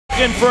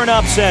looking for an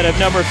upset of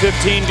number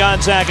 15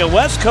 Gonzaga.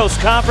 West Coast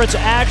Conference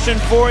action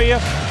for you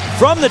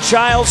from the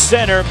Chiles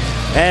Center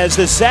as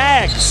the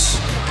Zags,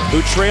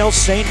 who trail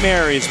St.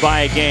 Mary's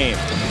by a game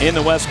in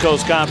the West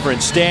Coast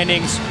Conference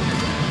standings.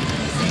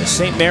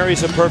 St.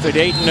 Mary's a perfect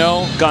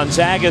 8-0.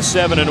 Gonzaga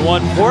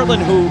 7-1.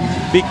 Portland, who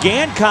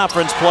began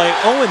conference play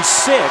 0-6,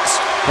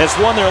 has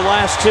won their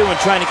last two and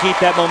trying to keep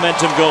that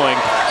momentum going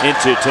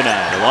into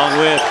tonight. Along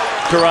with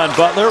Caron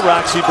Butler,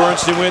 Roxy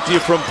Bernstein with you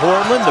from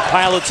Portland. The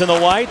Pilots in the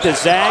white, the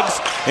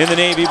Zags in the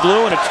navy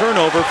blue, and a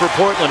turnover for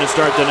Portland to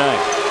start the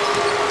night.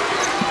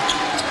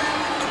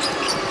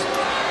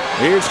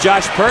 Here's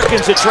Josh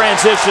Perkins, a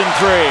transition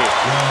three.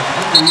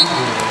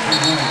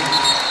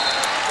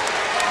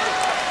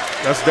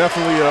 That's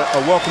definitely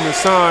a welcoming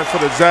sign for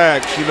the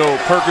Zags. You know,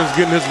 Perkins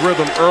getting his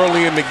rhythm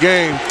early in the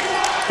game.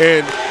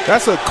 And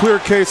that's a clear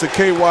case of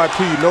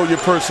KYP, know your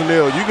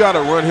personnel. You got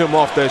to run him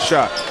off that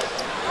shot.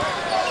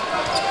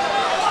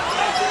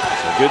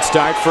 A good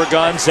start for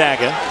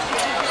Gonzaga.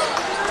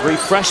 Three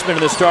freshmen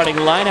in the starting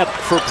lineup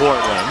for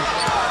Portland.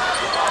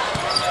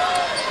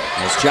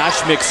 As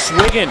Josh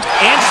McSwiggan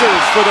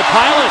answers for the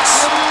Pilots.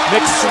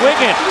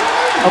 McSwiggan,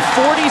 a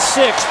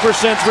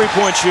 46%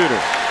 three-point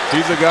shooter.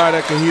 He's a guy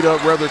that can heat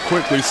up rather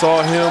quickly. Saw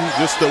him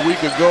just a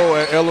week ago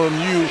at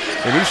LMU,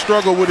 and he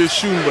struggled with his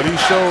shooting, but he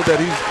showed that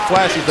he's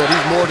flashes that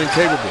he's more than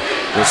capable.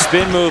 The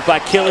spin move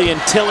by Killian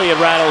Tilly, it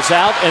rattles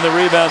out, and the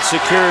rebound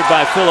secured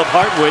by Philip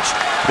Hartwich,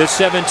 the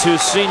 7'2"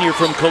 senior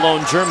from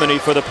Cologne, Germany,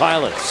 for the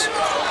Pilots.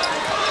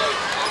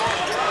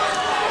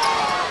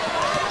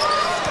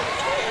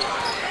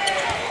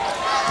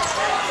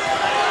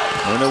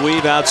 And a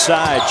weave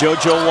outside,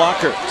 JoJo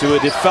Walker to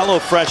a fellow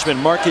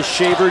freshman, Marcus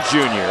Shaver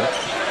Jr.,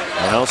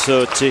 and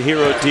also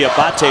Tahiro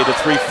Diabate, the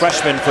three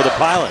freshmen for the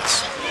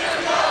Pilots.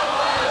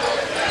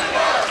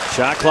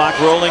 Shot clock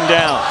rolling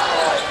down.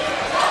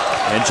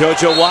 And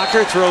JoJo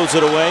Walker throws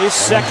it away.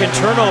 Second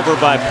turnover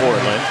by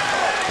Portland.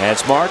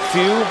 As Mark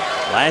Few,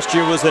 last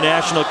year was the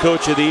National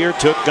Coach of the Year,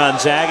 took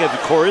Gonzaga, of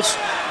course,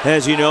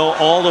 as you know,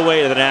 all the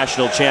way to the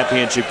national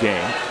championship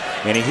game.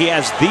 And he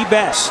has the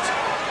best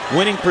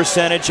winning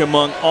percentage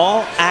among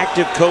all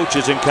active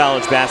coaches in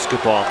college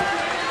basketball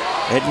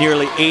at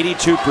nearly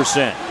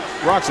 82%.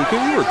 Roxy, can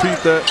you repeat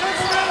that?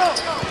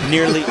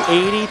 Nearly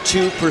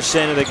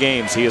 82% of the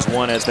games he has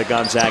won as the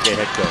Gonzaga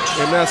head coach.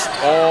 And that's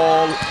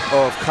all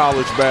of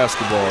college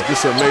basketball.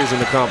 Just an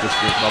amazing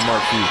accomplishment by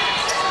Mark Few.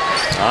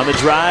 On the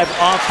drive,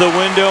 off the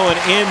window and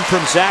in from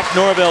Zach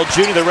Norvell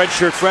Jr., the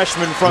redshirt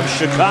freshman from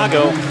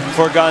Chicago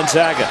for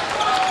Gonzaga.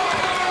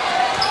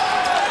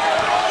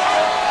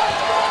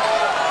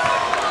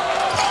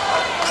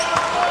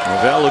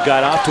 Norvell, who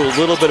got off to a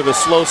little bit of a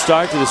slow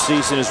start to the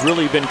season, has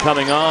really been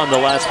coming on the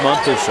last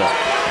month or so.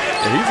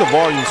 And he's a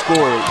volume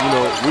scorer. You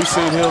know, we've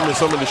seen him in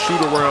some of the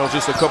shoot-arounds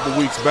just a couple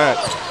weeks back.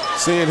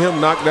 Seeing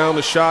him knock down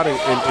the shot and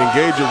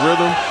engage a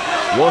rhythm,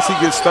 once he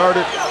gets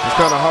started, it's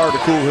kind of hard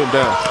to cool him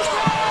down.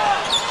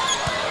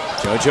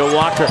 JoJo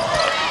Walker,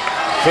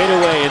 fade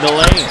away in the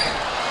lane.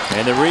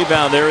 And the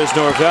rebound, there is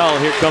Norvell.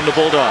 Here come the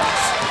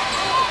Bulldogs.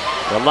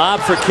 The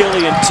lob for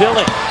Killian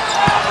Tilly.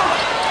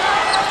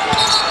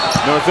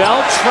 Norvell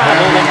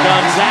traveled and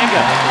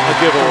Gonzaga a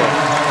giveaway.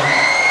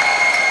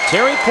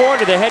 Terry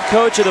Porter, the head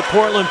coach of the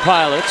Portland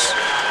Pilots.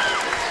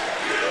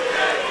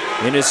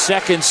 In his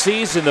second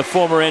season, the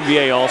former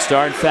NBA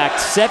All-Star. In fact,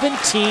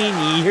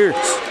 17 years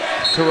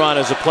Caron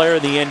as a player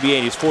in the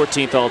NBA. He's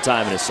 14th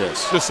all-time in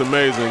assists. Just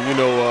amazing.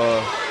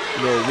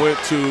 Went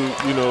to,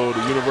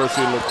 the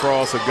University of La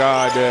Crosse, a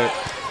guy that,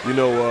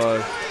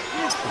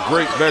 a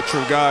great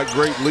veteran guy,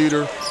 great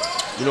leader,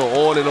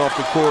 on and off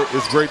the court.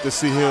 It's great to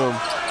see him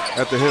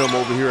at the helm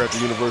over here at the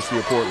University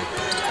of Portland.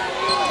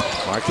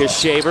 Marcus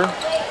Shaver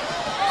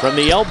from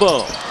the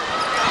elbow.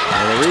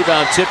 And the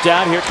rebound tipped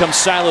out. Here comes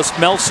Silas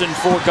Melson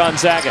for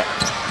Gonzaga.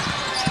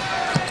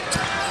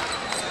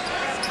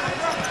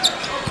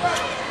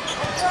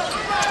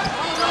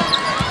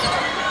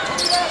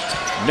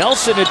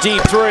 Nelson a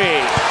deep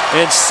three.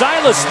 And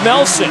Silas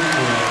Melson,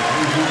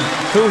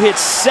 who hit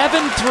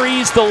 7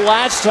 threes the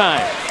last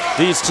time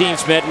these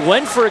teams met,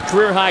 went for a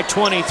career-high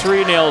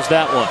 23, nails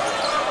that one.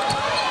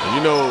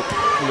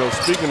 And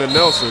speaking of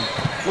Nelson,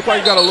 looked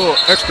like he got a little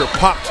extra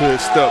pop to his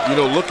step.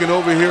 Looking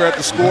over here at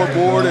the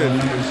scoreboard and,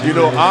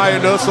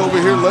 eyeing us over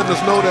here, letting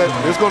us know that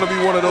it's going to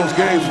be one of those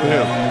games for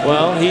him.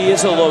 Well, he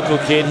is a local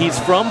kid. He's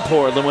from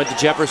Portland, went to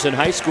Jefferson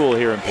High School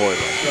here in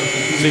Portland.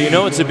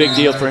 So it's a big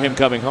deal for him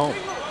coming home.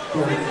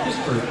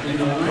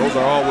 Those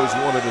are always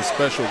one of the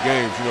special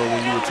games,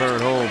 when you return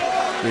home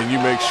and you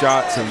make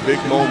shots and big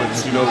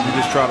moments, you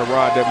just try to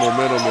ride that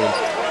momentum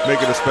and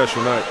make it a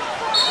special night.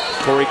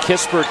 Corey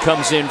Kispert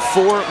comes in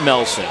for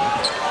Melson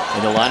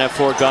in the lineup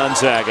for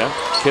Gonzaga.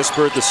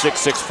 Kispert, the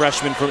 6'6"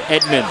 freshman from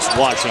Edmonds,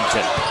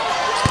 Washington.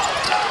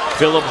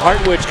 Philip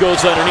Hartwich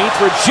goes underneath,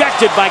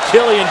 rejected by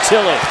Killian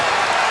Tilly.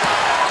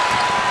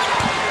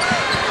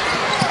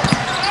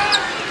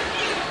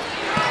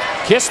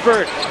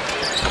 Kispert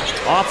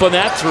off on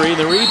that three.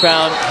 The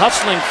rebound,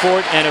 hustling for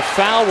it, and a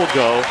foul will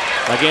go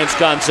against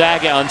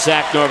Gonzaga on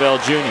Zach Norvell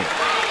Jr.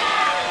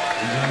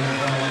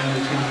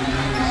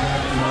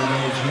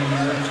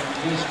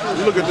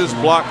 You look at this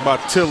block by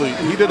Tilly.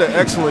 He did an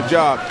excellent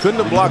job. Couldn't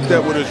have blocked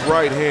that with his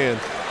right hand.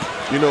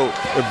 You know,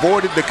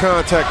 avoided the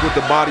contact with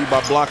the body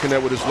by blocking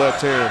that with his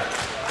left hand.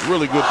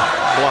 Really good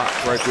block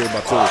right there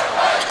by Tilly.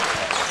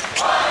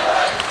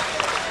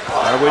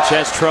 Harwich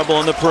has trouble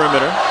on the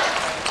perimeter.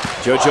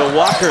 JoJo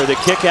Walker, the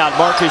kick out.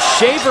 Marcus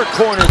Shaver,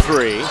 corner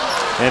three.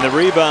 And the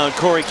rebound,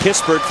 Corey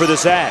Kispert for the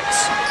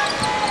Zags.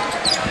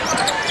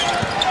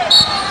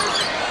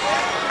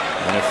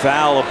 And a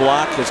foul, a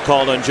block is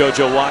called on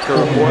JoJo Walker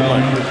of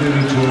Portland.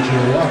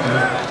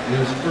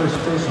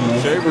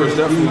 Shaver is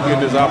definitely getting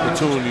his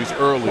opportunities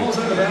early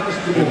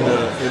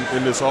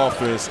in this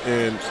offense.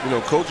 And, you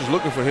know, coach is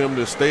looking for him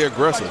to stay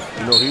aggressive.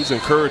 You know, he's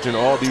encouraging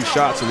all these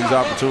shots and these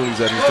opportunities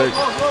that he's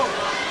taking.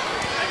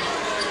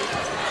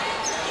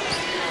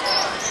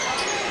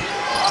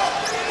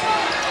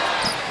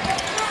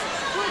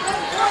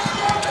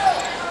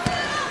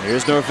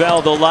 Here's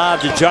Norvell, the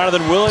lob to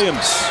Jonathan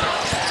Williams.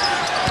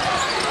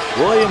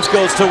 Williams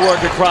goes to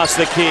work across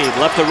the key.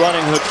 Left the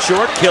running hook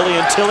short.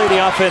 Killian Tilly, the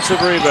offensive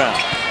rebound.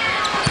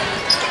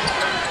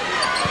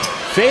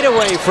 Fade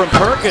away from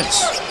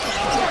Perkins.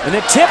 And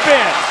then tip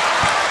in.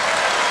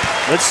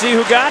 Let's see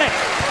who got it.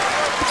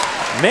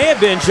 May have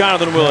been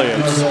Jonathan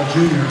Williams.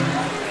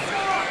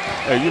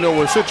 Hey, you know,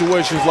 when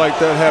situations like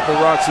that happen,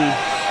 Roxy,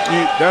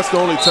 that's the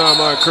only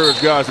time I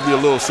encourage guys to be a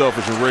little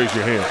selfish and raise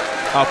your hand.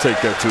 I'll take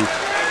that too.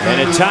 And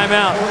a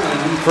timeout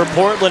for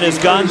Portland as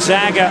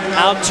Gonzaga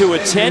out to a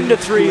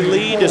 10-3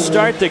 lead to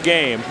start the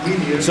game.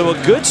 So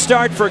a good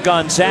start for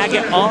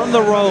Gonzaga on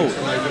the road,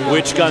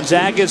 which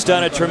Gonzaga's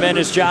done a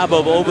tremendous job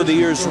of over the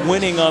years,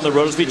 winning on the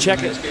road. As we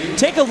check it,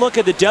 take a look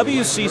at the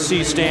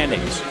WCC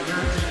standings.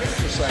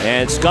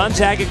 As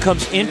Gonzaga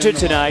comes into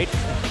tonight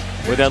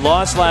with a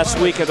loss last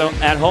week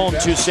at home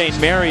to St.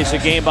 Mary's, a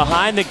game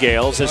behind the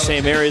Gales, as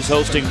St. Mary's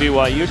hosting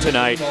BYU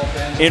tonight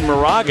in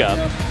Moraga.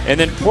 And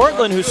then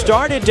Portland, who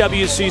started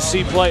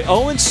WCC play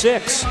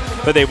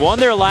 0-6, but they've won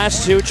their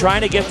last two,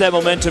 trying to get that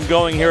momentum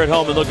going here at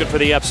home and looking for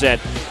the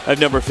upset of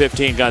number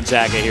 15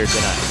 Gonzaga here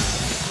tonight.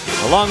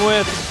 Along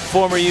with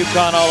former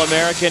UConn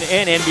All-American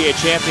and NBA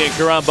champion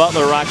Caron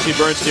Butler, Roxy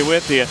Bernstein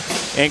with you.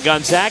 And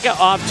Gonzaga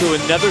off to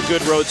another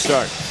good road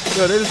start.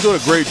 Yeah, they're just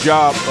doing a great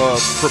job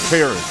of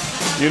preparing.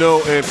 You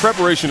know, and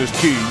preparation is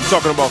key. You're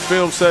talking about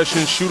film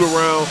sessions, shoot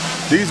around.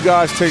 These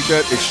guys take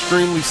that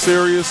extremely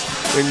serious,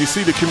 and you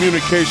see the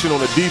communication on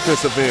the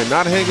defensive end,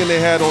 not hanging their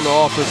hat on the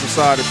offensive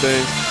side of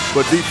things,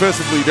 but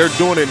defensively, they're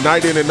doing it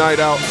night in and night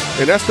out,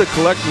 and that's the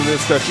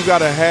collectiveness that you got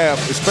to have,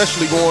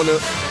 especially going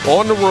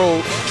on the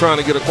road trying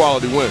to get a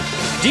quality win.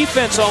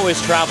 Defense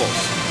always travels,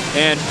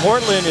 and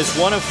Portland is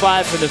 1 of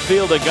 5 from the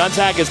field, and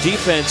Gonzaga's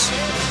defense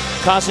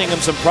causing them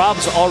some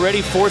problems,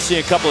 already forcing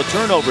a couple of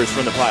turnovers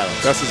from the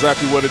Pilots. That's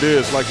exactly what it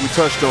is, like we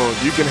touched on.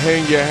 You can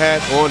hang your hat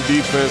on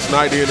defense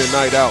night in and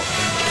night out.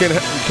 You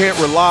can't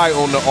rely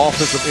on the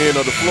offensive end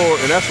of the floor,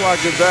 and that's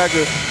why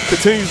Gonzaga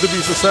continues to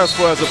be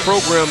successful as a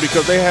program,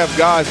 because they have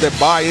guys that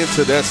buy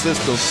into that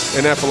system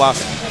and that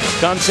philosophy.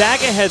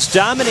 Gonzaga has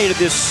dominated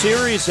this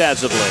series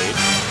as of late.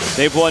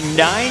 They've won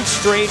 9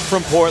 straight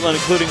from Portland,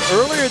 including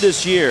earlier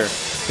this year.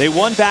 They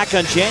won back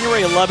on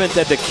January 11th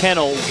at the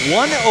Kennel,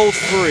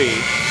 103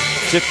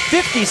 to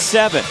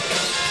 57.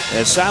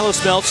 As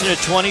Silas Melson at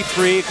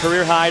 23,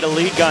 career high to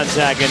lead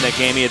Gonzaga in that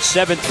game. He had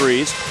 7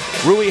 threes.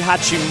 Rui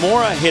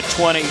Hachimura hit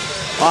 20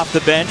 off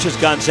the bench as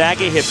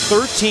Gonzaga hit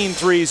 13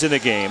 threes in the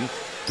game.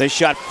 They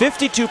shot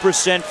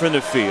 52% from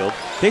the field.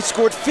 They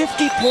scored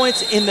 50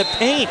 points in the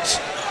paint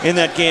in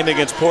that game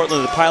against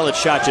Portland. The Pilots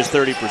shot just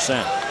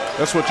 30%.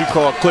 That's what you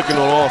call clicking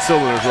on all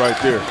cylinders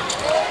right there.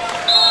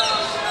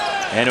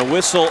 And a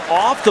whistle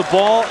off the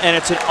ball, and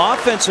it's an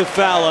offensive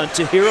foul on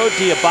Tahiro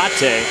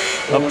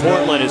Diabate of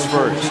Portland is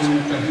first.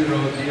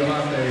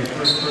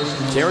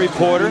 Terry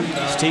Porter,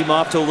 his team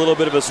off to a little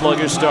bit of a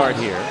sluggish start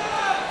here.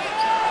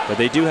 But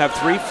they do have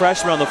 3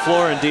 freshmen on the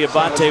floor, and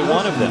Diabate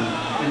one of them.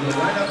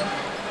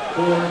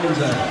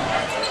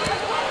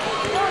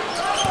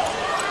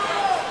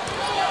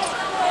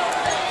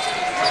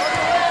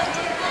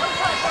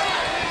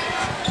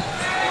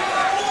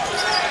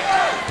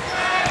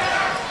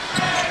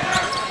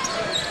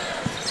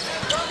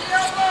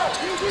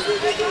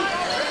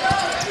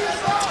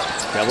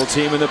 Double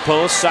team in the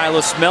post.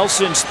 Silas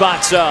Melson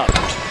spots up.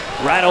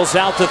 Rattles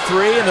out the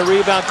 3, and the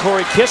rebound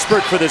Corey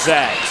Kispert for the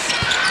Zags.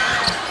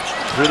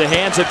 Through the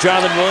hands of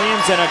Jonathan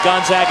Williams, and a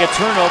Gonzaga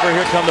turnover.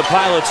 Here come the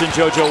Pilots and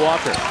JoJo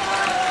Walker.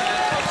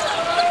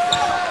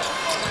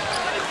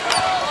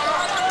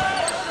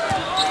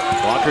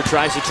 Walker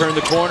tries to turn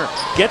the corner.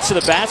 Gets to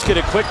the basket,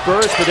 a quick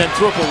burst, but then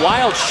threw up a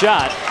wild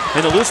shot.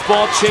 And the loose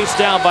ball chased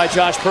down by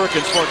Josh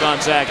Perkins for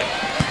Gonzaga.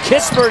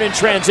 Kispert in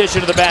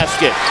transition to the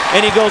basket,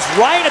 and he goes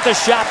right at the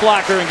shot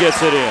blocker and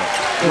gets it in.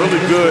 Really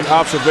good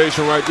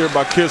observation right there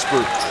by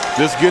Kispert.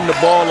 Just getting the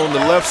ball on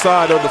the left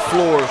side of the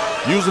floor,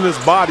 using his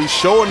body,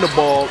 showing the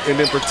ball, and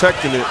then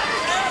protecting it.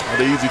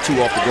 The easy 2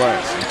 off the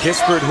glass.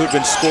 Kispert, who'd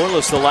been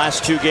scoreless the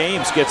last 2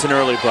 games, gets an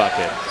early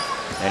bucket.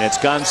 And it's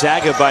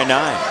Gonzaga by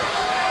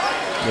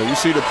 9. You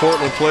see the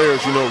Portland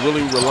players,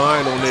 really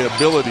relying on their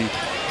ability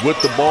with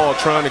the ball,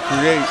 trying to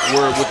create,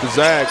 where with the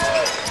Zags,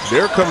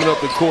 they're coming up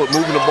the court,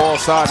 moving the ball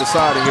side to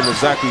side and getting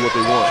exactly what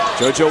they want.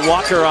 JoJo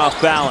Walker off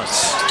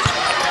balance.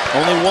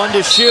 Only one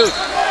to shoot,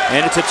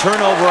 and it's a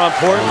turnover on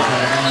Portland.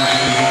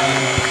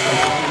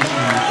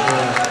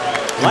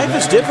 Life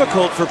is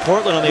difficult for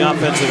Portland on the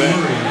offensive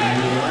end.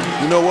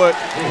 You know what?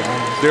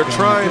 They're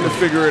trying to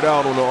figure it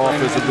out on the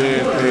offensive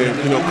end,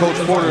 and Coach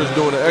Porter is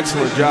doing an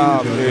excellent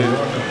job in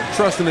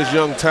trusting his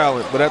young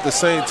talent. But at the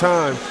same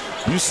time,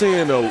 you're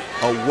seeing a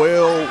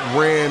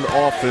well-ran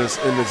offense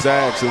in the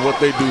Zags and what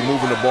they do,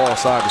 moving the ball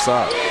side to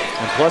side.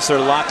 And plus, they're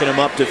locking them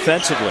up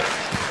defensively.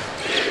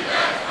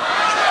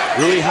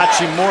 Rui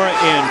Hachimura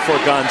in for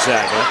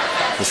Gonzaga,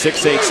 the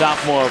 6'8"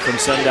 sophomore from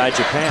Sendai,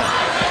 Japan.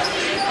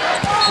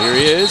 Here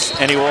he is,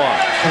 and he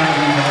walks.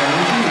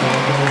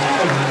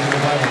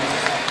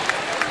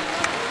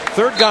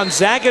 Third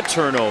Gonzaga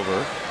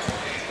turnover.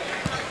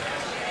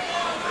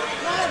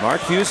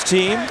 Mark Few's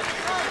team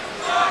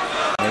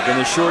making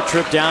the short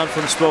trip down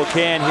from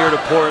Spokane here to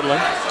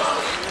Portland,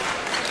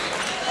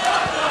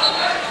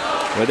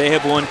 where they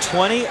have won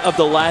 20 of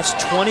the last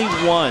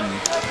 21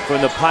 from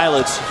the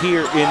Pilots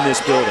here in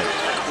this building.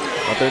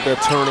 I think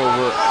that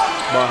turnover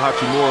by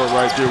Hachimura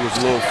right there was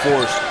a little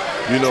forced.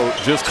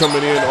 Just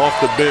coming in off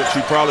the bench,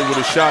 he probably would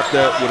have shot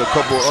that with a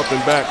couple of up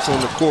and backs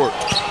on the court,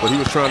 but he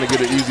was trying to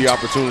get an easy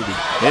opportunity.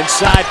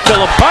 Inside,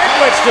 Philip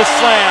Hartwich to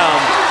slam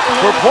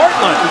for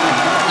Portland.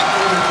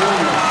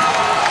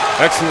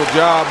 Excellent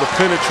job of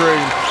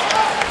penetrating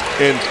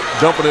and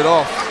dumping it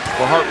off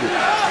for Hartwich.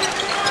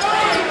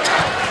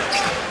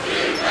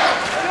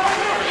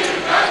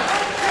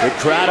 Good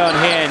crowd on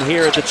hand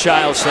here at the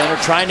Child Center,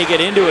 trying to get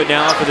into it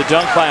now for the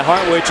dunk by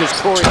Hartwich as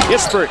Corey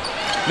Kispert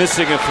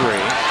missing a three.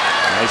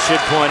 I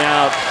should point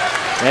out,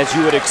 as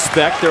you would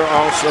expect, there are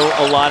also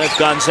a lot of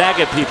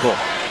Gonzaga people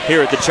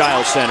here at the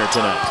Child Center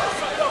tonight.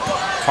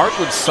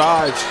 Hartwood's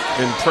size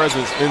and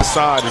presence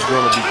inside is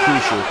going to be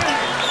crucial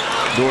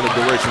during the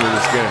duration of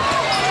this game.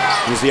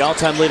 He's the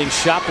all-time leading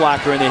shot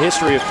blocker in the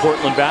history of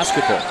Portland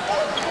basketball.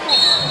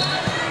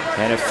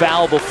 And a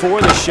foul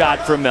before the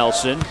shot from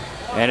Melson,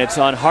 and it's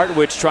on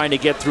Hartwich trying to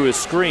get through a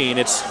screen.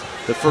 It's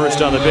the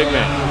first on the big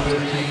man.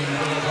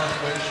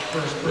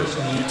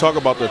 You talk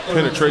about the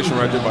penetration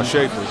right there by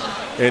Schaefer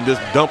and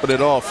just dumping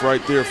it off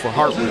right there for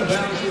Hartwich.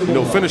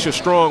 Finishing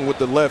strong with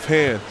the left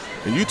hand.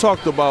 And you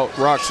talked about,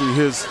 Roxy,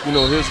 his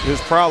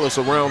prowess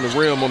around the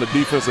rim on the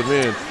defensive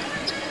end.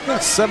 He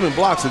got 7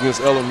 blocks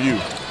against LMU.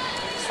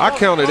 I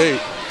counted 8.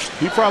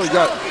 He probably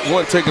got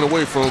one taken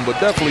away from him, but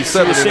definitely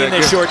 7 in that game.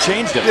 They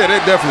shortchanged him. Yeah, they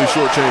definitely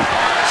shortchanged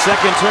him.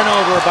 Second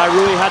turnover by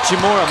Rui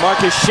Hachimura.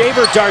 Marcus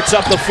Shaver darts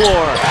up the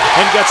floor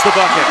and gets the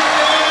bucket.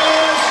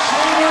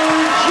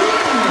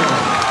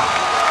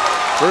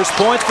 First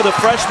points for the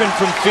freshman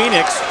from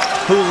Phoenix,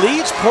 who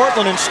leads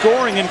Portland in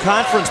scoring in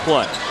conference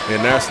play. And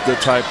that's the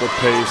type of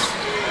pace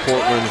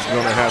Portland is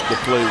going to have to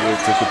play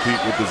with to compete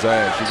with the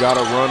Zags. You got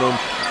to run them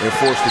and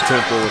force the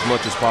tempo as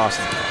much as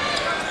possible.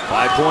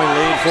 5-point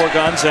lead for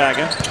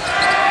Gonzaga.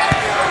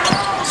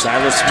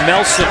 Silas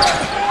Melson.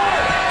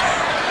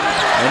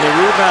 And the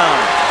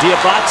rebound,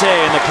 Diabate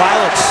and the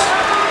Pilots.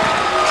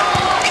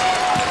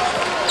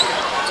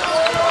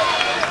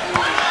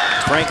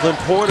 Franklin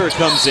Porter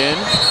comes in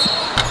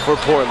for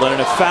Portland,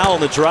 and a foul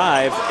on the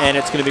drive, and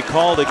it's going to be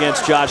called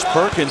against Josh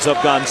Perkins of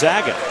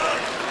Gonzaga.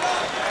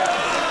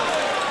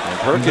 And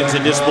Perkins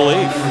in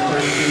disbelief.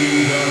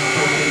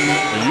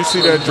 And you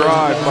see that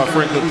drive by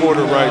Franklin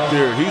Porter right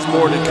there. He's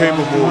more than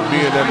capable of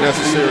being that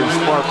necessary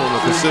spark on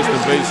a consistent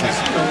basis,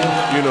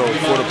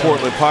 for the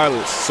Portland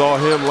Pilots. Saw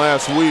him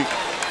last week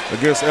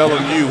against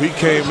LMU. He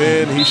came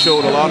in, he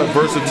showed a lot of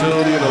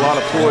versatility and a lot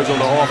of poise on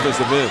the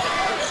offensive end.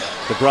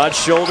 The broad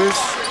shoulders,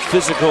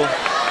 physical,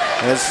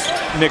 as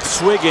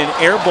McSwiggan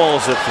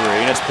airballs a three,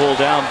 and it's pulled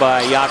down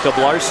by Jakob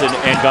Larson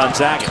and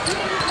Gonzaga.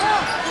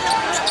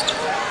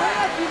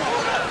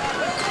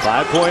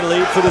 5-point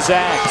lead for the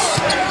Zags.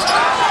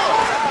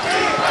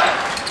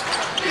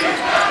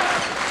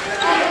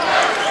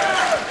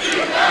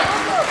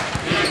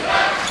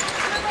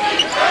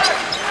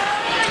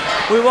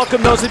 We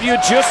welcome those of you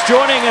just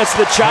joining us.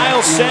 The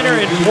Child Center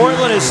in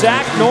Portland as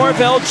Zach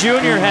Norvell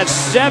Jr. has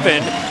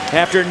 7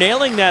 after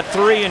nailing that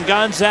three, and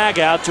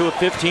Gonzaga out to a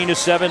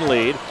 15-7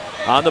 lead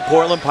on the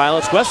Portland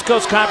Pilots. West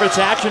Coast Conference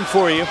action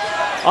for you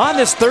on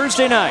this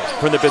Thursday night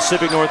from the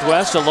Pacific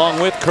Northwest, along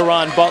with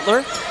Karan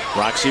Butler.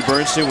 Roxy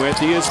Bernstein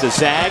with you as the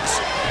Zags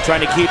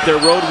trying to keep their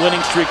road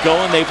winning streak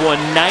going. They've won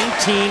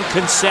 19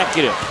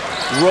 consecutive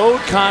road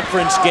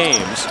conference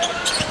games.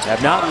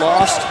 Have not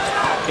lost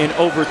in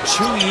over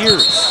 2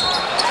 years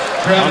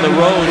on the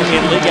road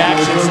in league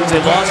action since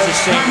they lost to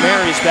St.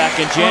 Mary's back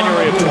in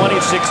January of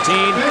 2016.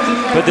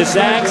 But the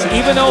Zags,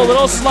 even though a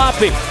little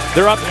sloppy,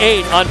 they're up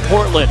 8 on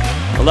Portland.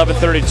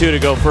 11:32 to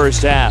go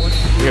first half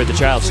here at the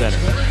Child Center.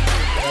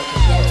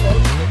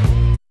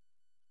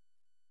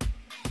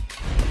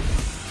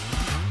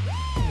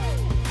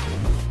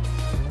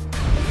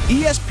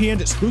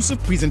 ESPN's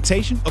exclusive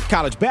presentation of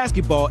college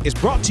basketball is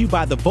brought to you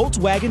by the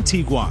Volkswagen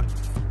Tiguan,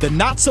 the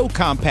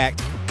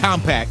not-so-compact,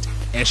 compact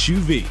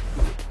SUV.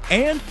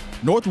 And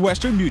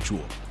Northwestern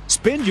Mutual.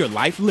 Spend your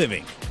life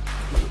living.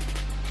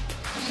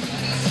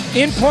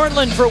 In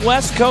Portland for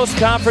West Coast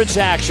Conference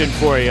action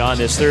for you on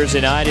this Thursday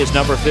night is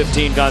number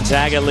 15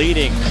 Gonzaga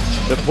leading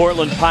the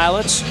Portland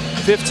Pilots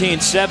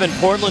 15-7.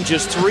 Portland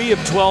just 3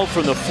 of 12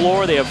 from the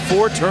floor. They have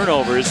 4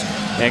 turnovers,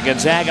 and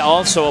Gonzaga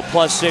also a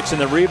 +6 in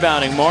the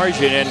rebounding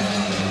margin. And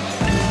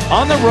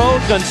on the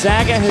road,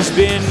 Gonzaga has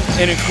been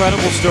an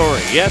incredible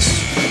story. Yes,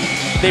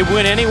 they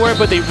win anywhere,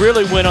 but they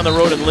really win on the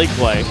road in league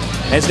play,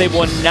 as they've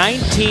won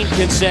 19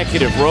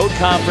 consecutive road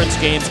conference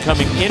games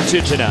coming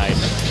into tonight.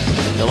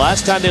 The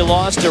last time they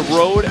lost a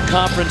road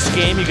conference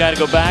game, you got to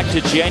go back to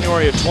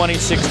January of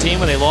 2016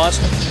 when they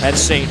lost at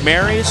St.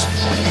 Mary's.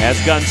 As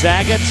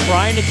Gonzaga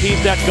trying to keep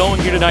that going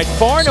here tonight.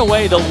 Far and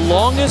away the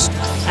longest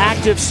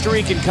active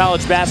streak in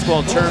college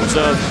basketball in terms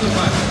of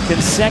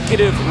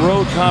consecutive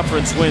road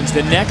conference wins.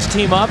 The next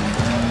team up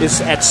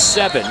is at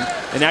 7,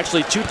 and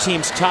actually 2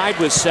 teams tied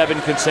with 7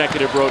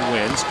 consecutive road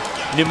wins.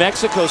 New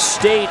Mexico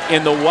State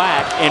in the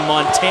WAC and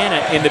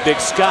Montana in the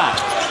Big Sky.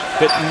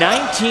 But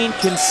 19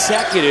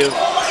 consecutive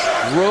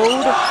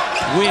road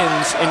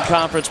wins in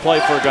conference play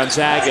for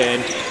Gonzaga.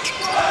 And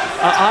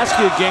I'll ask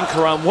you again,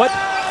 Karan, what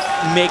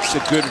makes a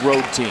good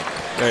road team?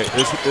 Hey,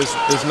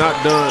 it's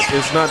not done.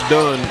 It's not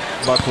done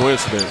by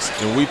coincidence.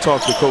 And we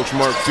talked to Coach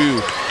Mark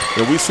Few,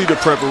 and we see the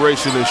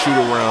preparation and shoot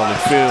around and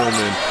film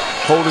and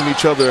holding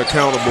each other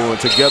accountable and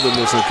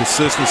togetherness and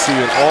consistency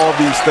and all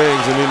these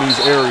things and in these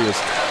areas.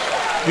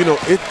 You know,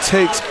 it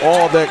takes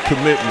all that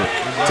commitment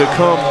to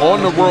come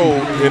on the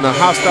road in a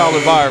hostile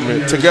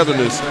environment,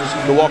 togetherness,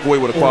 to walk away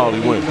with a quality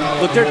win.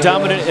 Look, they're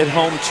dominant at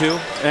home, too,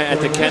 at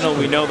the Kennel.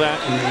 We know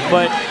that.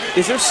 But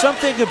is there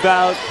something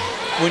about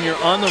when you're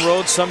on the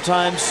road,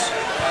 sometimes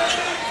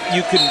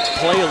you can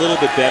play a little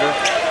bit better?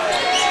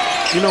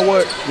 You know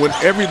what? When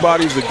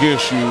everybody's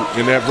against you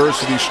and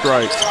adversity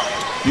strikes,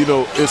 you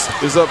know, it's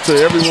up to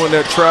everyone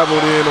that traveled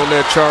in on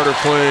that charter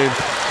plane,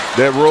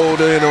 that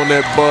rolled in on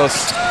that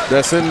bus,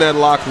 that's in that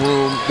locker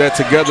room, that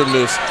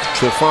togetherness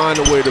to find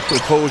a way to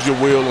impose your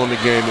will on the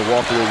game and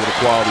walk away with a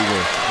quality win.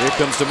 Here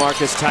comes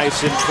DeMarcus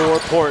Tyson for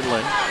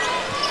Portland.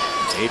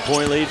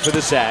 8-point lead for the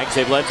Zags.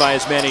 They've led by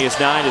as many as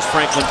 9 as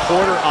Franklin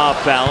Porter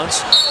off balance.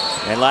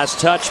 And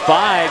last touch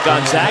by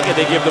Gonzaga,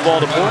 they give the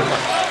ball to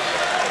Portland.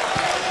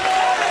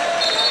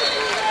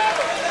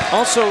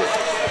 Also,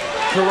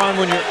 Karan,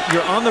 when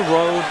you're on the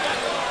road,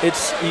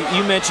 it's,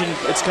 you mentioned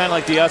it's kind of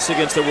like the us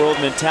against the world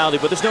mentality,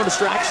 but there's no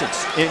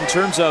distractions in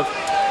terms of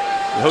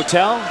the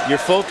hotel. You're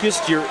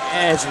focused. You're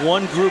as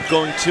one group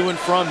going to and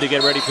from to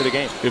get ready for the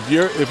game. If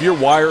you're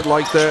wired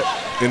like that,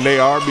 and they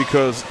are,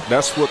 because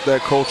that's what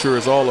that culture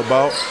is all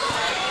about,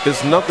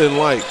 it's nothing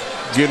like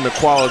getting a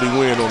quality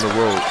win on the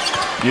road.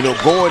 You know,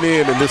 going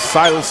in and just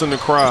silencing the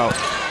crowd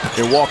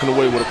and walking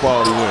away with a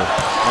quality win.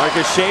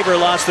 Marcus Shaver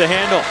lost the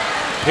handle.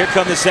 Here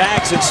come the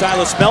Zags and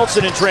Silas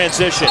Melson in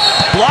transition.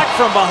 Blocked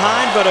from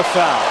behind, but a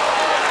foul.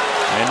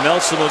 And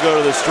Melson will go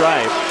to the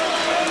stripe.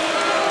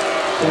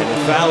 And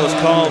the foul is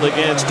called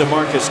against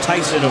DeMarcus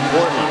Tyson of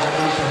Portland.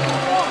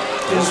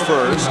 His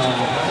first.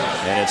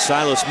 And it's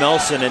Silas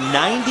Melson, a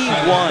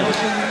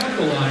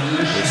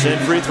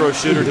 91% free throw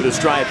shooter to the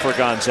stripe for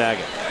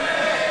Gonzaga.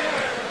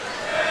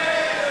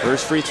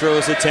 First free throw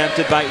is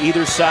attempted by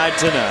either side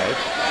tonight.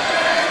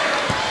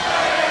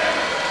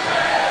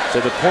 So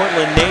the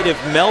Portland native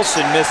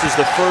Melson misses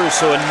the first,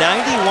 so a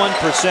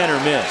 91%er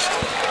missed.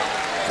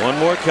 One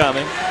more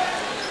coming.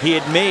 He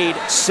had made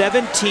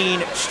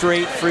 17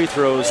 straight free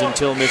throws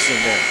until missing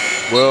there.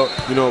 Well,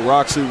 you know,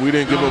 Roxy, we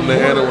didn't give him the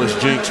analyst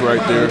jinx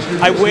right there.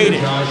 I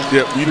waited.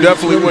 Yeah, you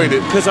definitely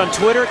waited. Because on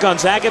Twitter,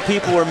 Gonzaga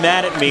people were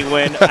mad at me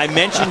when I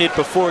mentioned it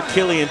before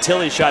Killian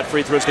Tilly shot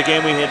free throws, the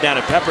game we had down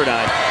at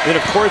Pepperdine. Then,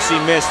 of course, he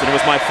missed, and it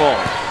was my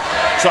fault.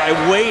 So I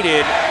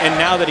waited, and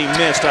now that he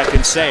missed, I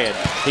can say it.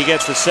 He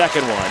gets the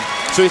second one.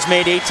 So he's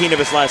made 18 of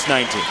his last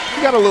 19.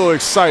 He got a little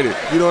excited,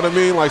 you know what I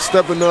mean? Like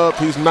stepping up,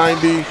 he's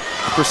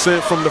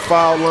 90% from the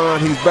foul line.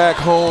 He's back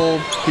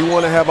home. He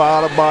want to have an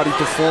out-of-body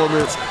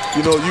performance.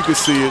 You know, you can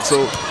see it.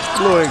 So a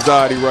little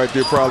anxiety right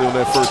there probably on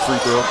that first free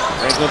throw.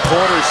 Franklin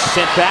Porter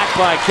sent back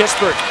by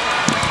Kispert.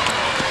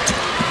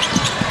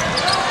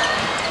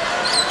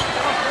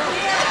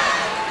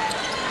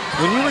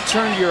 When you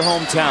return to your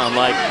hometown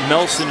like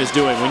Melson is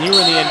doing, when you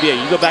were in the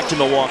NBA, you go back to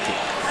Milwaukee.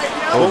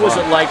 What was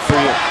it like for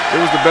you? It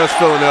was the best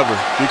feeling ever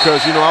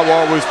because, you know, I would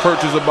always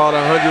purchase about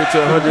 100 to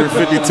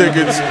 150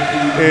 tickets.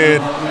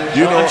 And,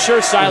 you know. I'm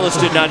sure Silas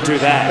did not do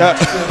that.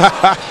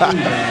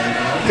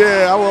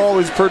 Yeah, I would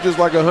always purchase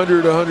like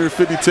 100 to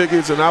 150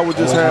 tickets, and I would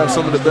just have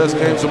some of the best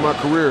games of my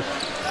career.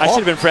 I should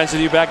have been friends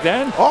with you back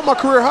then. All my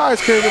career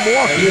highs came in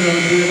Milwaukee.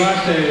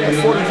 Like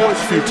 40 points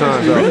a few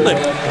times. Really?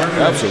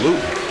 Absolutely.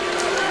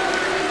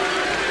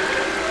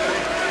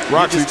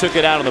 Roxy just took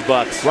it out on the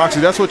Bucks.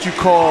 Roxy, that's what you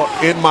call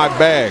in my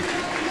bag.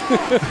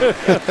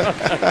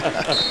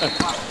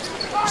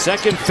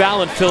 Second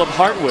foul on Philip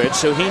Hartwich,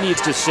 so he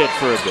needs to sit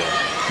for a bit.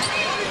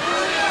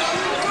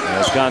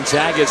 As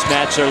Gonzaga's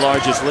match their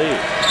largest lead.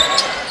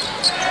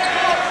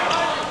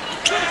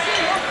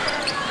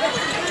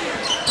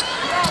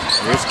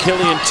 Here's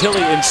Killian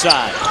Tilly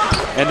inside.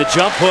 And the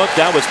jump hook,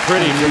 that was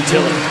pretty from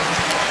Tilly.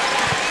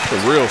 A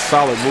real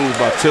solid move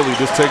by Tilly,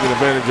 just taking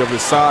advantage of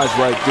his size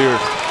right there.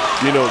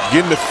 You know,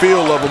 getting the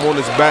feel of him on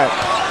his back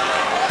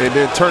and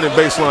then turning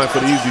baseline for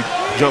the easy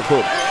jump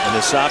hook. And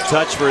the soft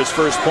touch for his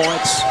first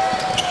points.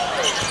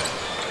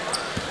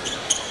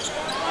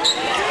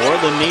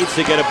 Portland needs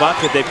to get a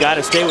bucket. They've got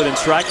to stay within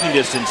striking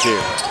distance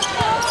here.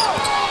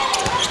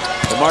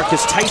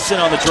 DeMarcus Tyson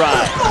on the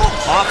drive.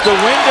 Off the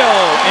window,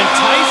 and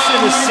Tyson,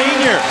 the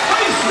senior,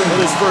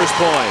 with his first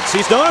points.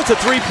 He's known as a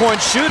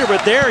three-point shooter,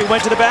 but there he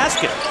went to the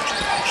basket.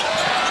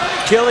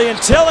 Killian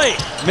Tilly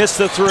missed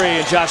the three,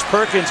 and Josh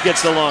Perkins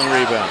gets the long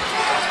rebound.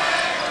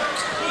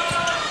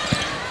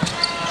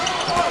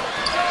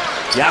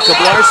 Jakob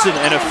Larson,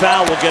 and a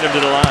foul will get him to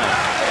the line.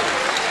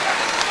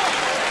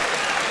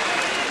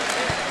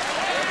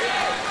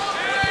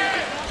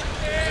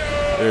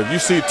 If you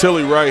see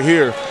Tilly right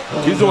here,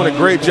 he's doing a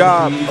great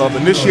job of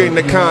initiating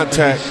the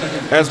contact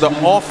as the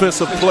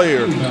offensive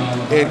player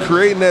and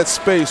creating that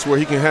space where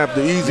he can have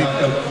the easy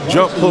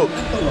jump hook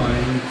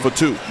for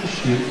two.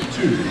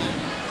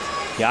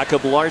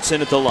 Jakob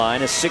Larson at the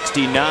line, a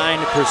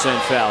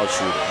 69% foul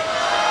shooter.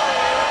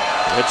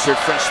 Redshirt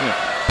freshman.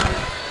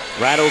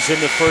 Rattles in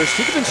the first.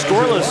 He's been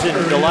scoreless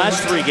in the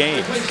last 3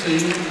 games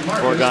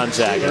for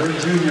Gonzaga.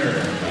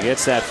 He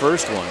gets that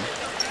first one.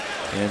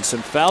 And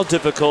some foul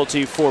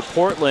difficulty for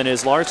Portland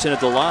as Larson at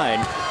the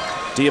line.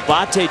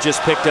 Diabate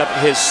just picked up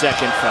his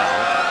second foul.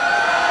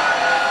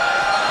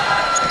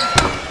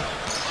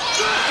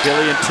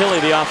 Killian Tilly,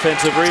 the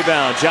offensive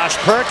rebound. Josh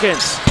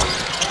Perkins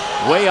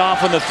way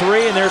off on the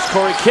three, and there's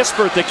Corey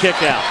Kispert, the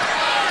kick out.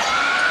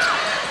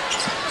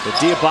 But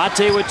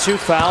Diabate with 2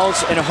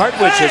 fouls, and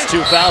Hartwich has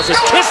 2 fouls. It's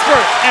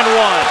Kispert and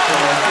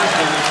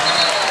 1.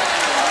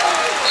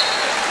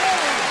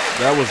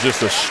 That was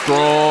just a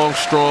strong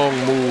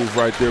move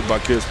right there by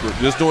Kispert.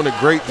 Just doing a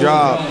great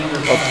job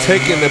of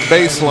taking the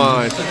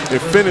baseline and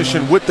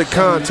finishing with the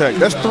contact.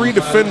 That's 3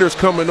 defenders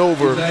coming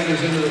over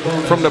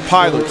from the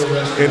Pilots,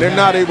 and they're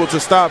not able to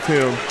stop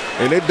him.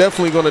 And they're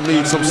definitely going to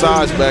need some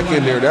size back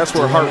in there. That's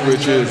where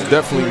Hartwich is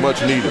definitely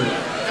much needed.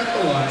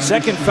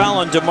 Second foul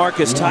on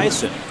DeMarcus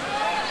Tyson,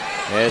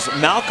 as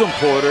Malcolm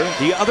Porter,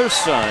 the other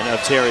son of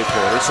Terry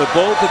Porter, so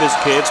both of his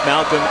kids,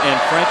 Malcolm and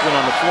Franklin,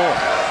 on the floor.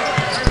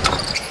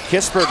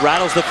 Kispert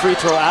rattles the free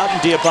throw out,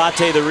 and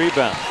Diabate the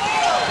rebound.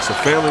 It's a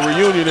family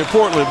reunion in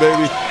Portland,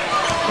 baby.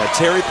 Got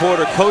Terry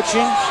Porter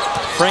coaching,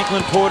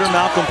 Franklin Porter,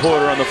 Malcolm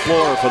Porter on the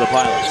floor for the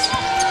Pilots.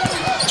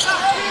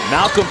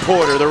 Malcolm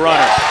Porter, the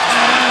runner.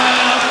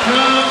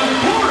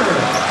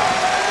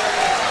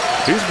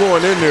 He's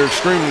going in there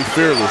extremely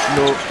fearless. You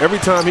know, every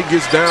time he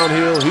gets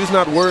downhill, he's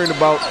not worrying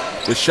about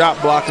the shot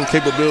blocking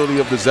capability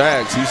of the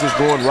Zags. He's just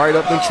going right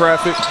up in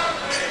traffic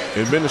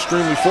and been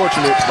extremely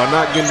fortunate by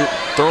not getting it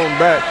thrown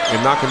back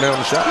and knocking down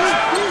the shots.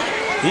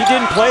 He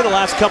didn't play the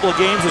last couple of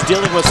games, was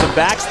dealing with some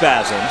back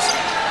spasms,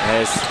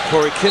 as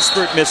Corey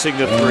Kispert missing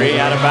the three.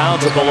 Out of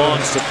bounds, it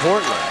belongs to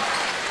Portland.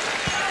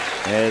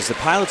 As the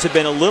Pilots have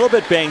been a little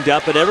bit banged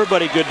up, but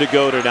everybody good to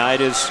go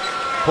tonight, as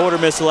Porter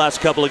missed the last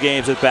couple of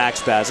games with back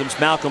spasms.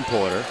 Malcolm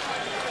Porter.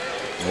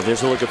 Well,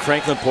 there's a look at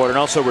Franklin Porter, and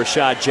also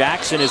Rashad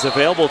Jackson is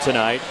available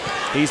tonight.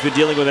 He's been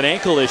dealing with an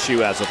ankle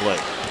issue as of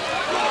late.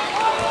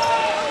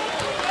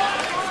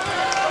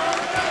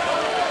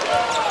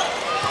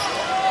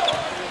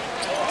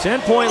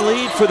 Ten-point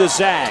lead for the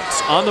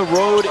Zags on the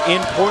road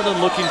in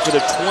Portland, looking for the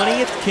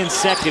 20th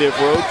consecutive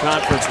road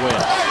conference win.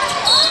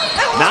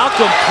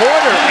 Malcolm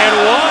Porter and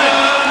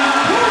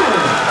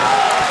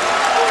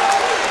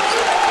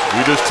 1.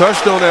 We just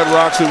touched on that,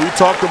 Roxy. We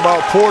talked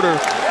about Porter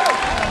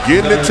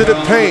getting into the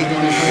paint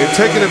and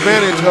taking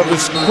advantage of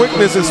his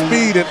quickness and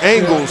speed and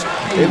angles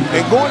and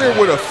going there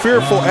with a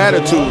fearful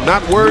attitude,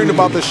 not worrying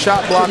about the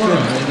shot blocking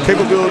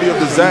capability of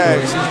the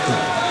Zags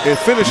and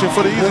finishing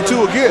for the easy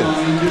 2 again.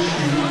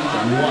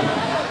 And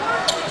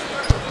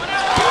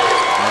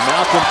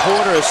Malcolm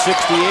Porter, a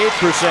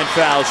 68%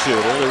 foul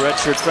shooter, the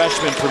redshirt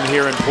freshman from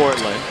here in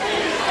Portland,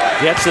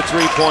 gets a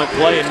 3-point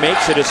play and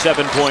makes it a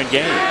 7-point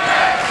game.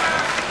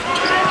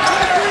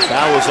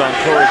 Foul was on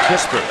Corey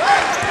Kispert.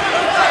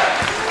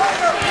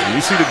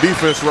 You see the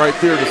defense right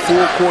there, the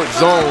full-court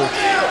zone.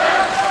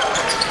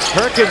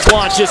 Perkins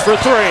launches for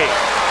 3.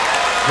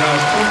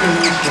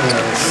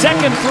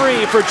 Second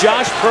 3 for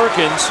Josh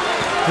Perkins,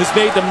 who's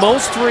made the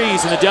most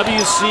threes in the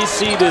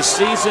WCC this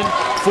season,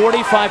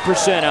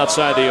 45%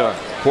 outside the arc.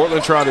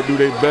 Portland tried to do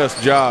their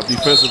best job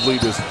defensively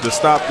to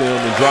stop them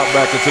and drop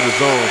back into the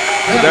zone,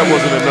 but that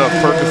wasn't enough.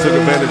 Perkins took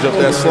advantage of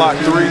that slot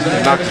 3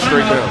 and knocked it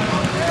straight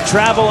down.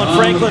 Travel and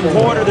Franklin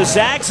Porter. The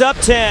Zags up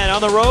 10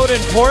 on the road in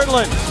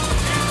Portland.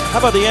 How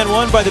about the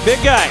N1 by the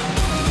big guy?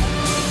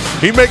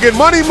 He making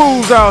money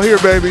moves out here,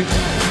 baby.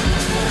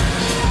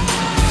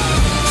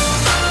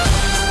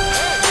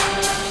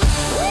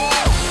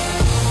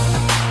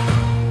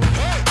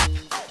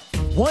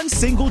 One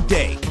single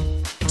day,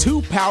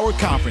 2 power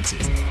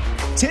conferences,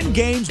 10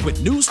 games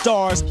with new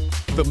stars,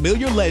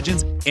 familiar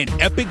legends, and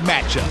epic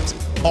matchups,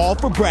 all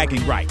for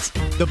bragging rights.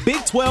 The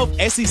Big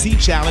 12 SEC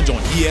Challenge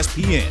on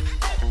ESPN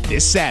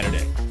this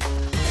Saturday.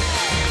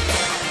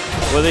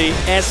 with the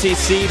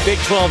SEC Big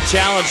 12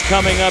 Challenge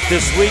coming up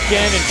this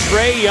weekend. And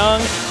Trae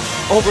Young,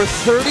 over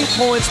 30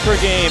 points per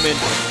game. And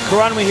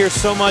Karan, we hear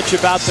so much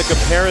about the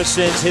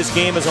comparisons. His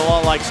game is a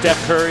lot like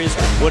Steph Curry's.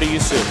 What do you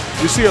see?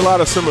 You see a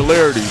lot of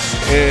similarities.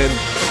 And,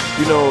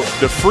 you know,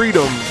 the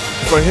freedom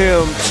for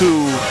him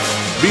to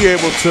be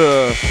able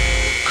to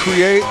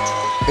create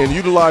and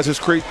utilize his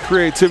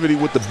creativity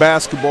with the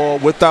basketball,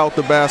 without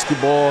the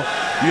basketball.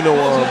 You know,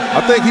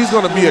 I think he's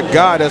going to be a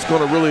guy that's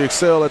going to really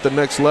excel at the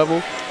next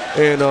level.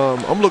 And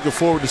I'm looking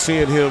forward to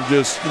seeing him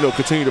just, you know,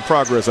 continue to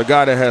progress, a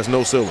guy that has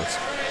no ceilings.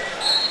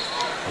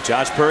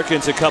 Josh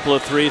Perkins, a couple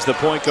of threes, the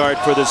point guard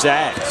for the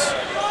Zags.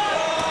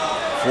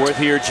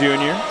 Fourth-year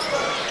junior,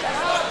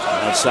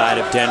 outside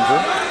of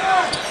Denver.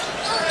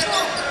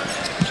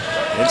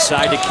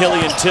 Inside to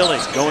Killian Tilly,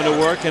 going to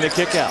work and a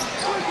kick out.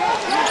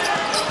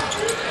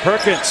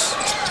 Perkins,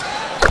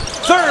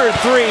 third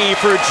three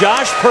for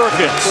Josh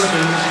Perkins.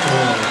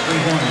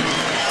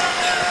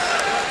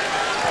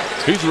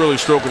 He's really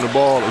stroking the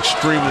ball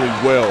extremely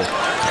well.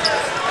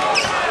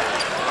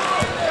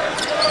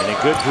 And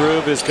a good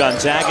groove as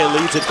Gonzaga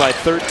leads it by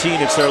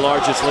 13. It's their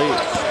largest lead.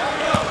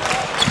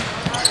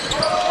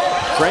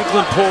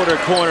 Franklin Porter,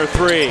 corner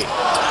three.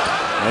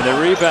 And the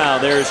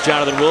rebound, there's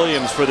Jonathan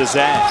Williams for the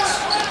Zags.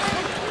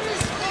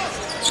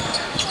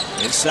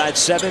 Inside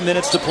 7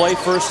 minutes to play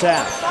first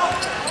half.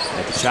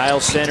 At the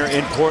Child Center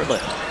in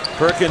Portland.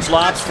 Perkins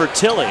lobs for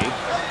Tilly.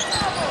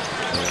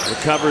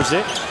 Recovers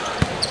it.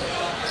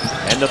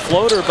 And the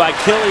floater by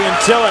Killian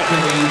Tilly.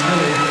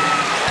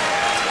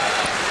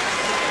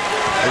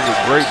 It was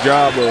a great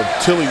job of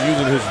Tilly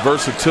using his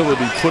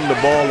versatility, putting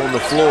the ball on the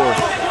floor,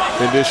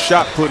 and this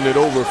shot putting it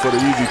over for the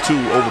easy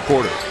two over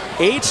Porter.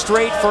 8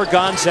 straight for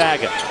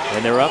Gonzaga,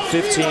 and they're up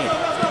 15.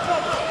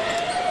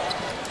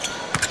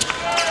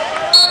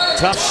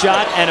 Tough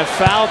shot and a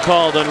foul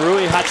called on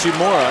Rui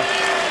Hachimura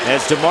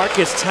as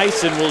DeMarcus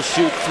Tyson will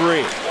shoot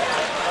three.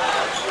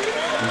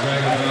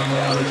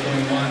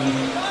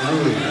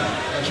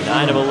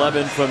 9 of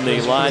 11 from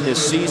the line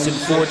this season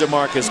for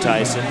DeMarcus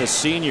Tyson, the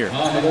senior.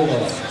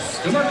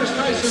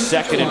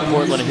 Second in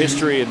Portland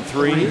history in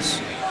threes.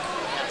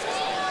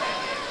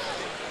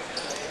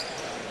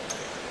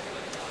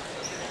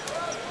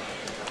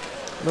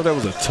 I know that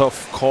was a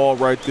tough call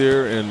right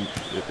there, and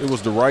it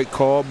was the right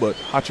call, but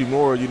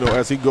Hachimura, you know,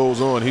 as he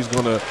goes on, he's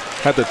going to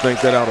have to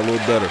think that out a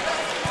little better.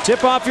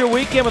 Tip off your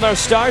weekend with our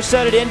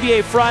star-studded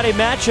NBA Friday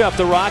matchup.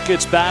 The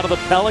Rockets battle the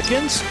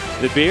Pelicans.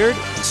 The Beard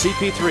and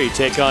CP3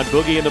 take on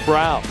Boogie and the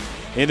Brow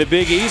in the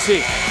Big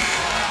Easy.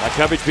 Our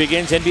coverage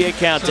begins NBA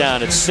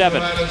Countdown at 7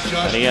 on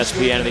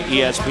ESPN and the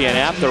ESPN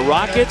app. The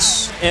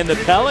Rockets and the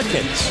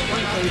Pelicans.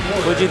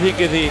 What do you think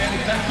of the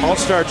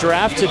All-Star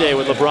draft today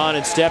with LeBron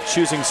and Steph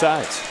choosing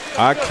sides?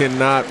 I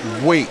cannot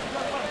wait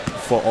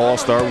for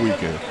All-Star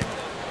weekend.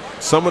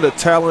 Some of the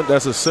talent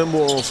that's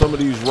assembled on some of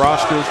these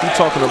rosters, we're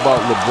talking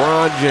about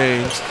LeBron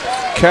James,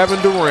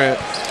 Kevin Durant,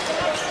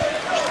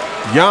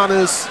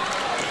 Giannis,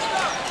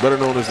 better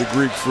known as the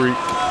Greek Freak.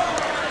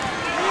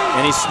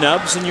 Any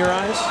snubs in your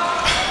eyes?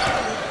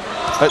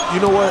 You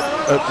know what?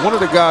 One of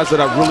the guys that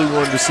I really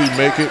wanted to see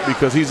make it,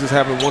 because he's just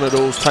having one of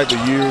those type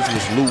of years,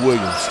 was Lou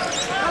Williams.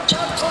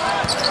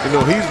 You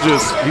know,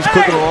 he's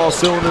cooking on all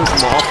cylinders from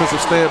an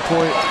offensive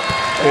standpoint,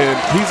 and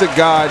he's a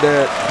guy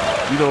that,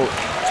 you know,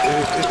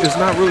 it's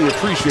not really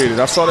appreciated.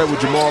 I saw that with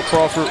Jamal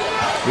Crawford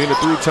being a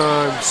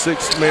 3-time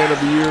Sixth Man of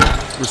the Year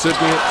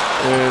recipient,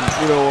 and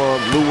you know,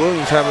 Lou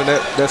Williams having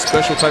that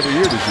special type of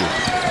year this year.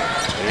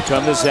 Here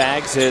come the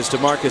Zags as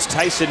DeMarcus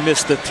Tyson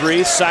missed the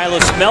three.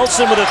 Silas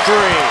Melson with a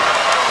three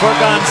for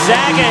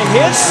Gonzaga,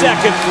 his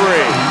second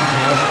three.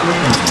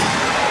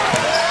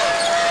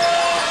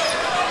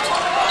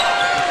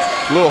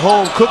 A little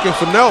home cooking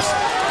for Nelson.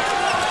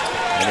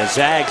 And the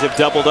Zags have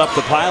doubled up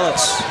the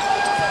Pilots.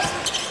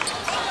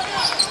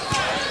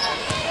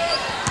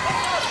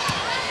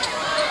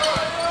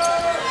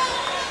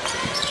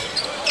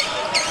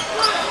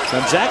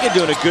 Gonzaga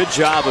doing a good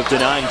job of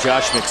denying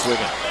Josh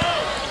McSwiggan.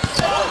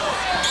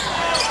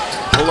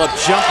 Pull-up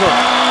jumper,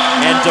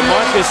 and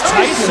DeMarcus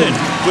Tyson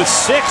with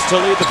 6 to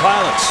lead the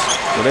Pilots.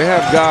 Well, they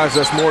have guys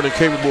that's more than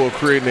capable of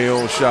creating their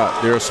own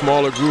shot. They're a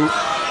smaller group,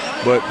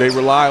 but they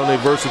rely on their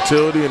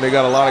versatility, and they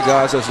got a lot of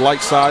guys that's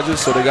like sizes,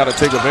 so they got to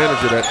take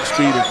advantage of that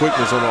speed and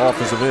quickness on the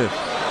offensive end.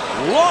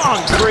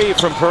 Long three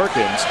from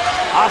Perkins.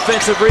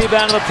 Offensive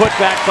rebound and the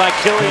putback by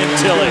Killian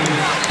Tilly.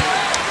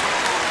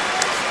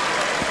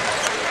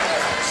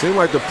 Seems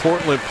like the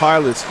Portland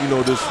Pilots, you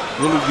know, just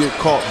really get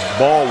caught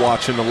ball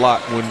watching a lot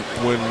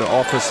when the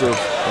offensive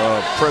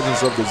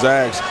presence of the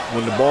Zags,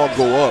 when the ball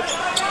go up,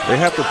 they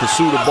have to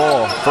pursue the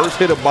ball. First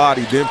hit a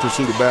body, then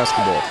pursue the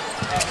basketball.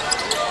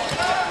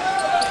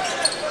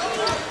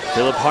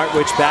 Philip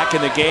Hartwich back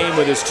in the game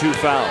with his 2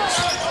 fouls.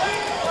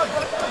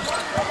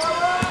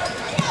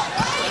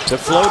 The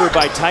floater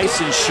by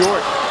Tyson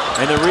short,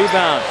 and the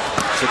rebound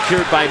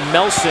secured by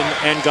Melson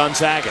and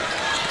Gonzaga.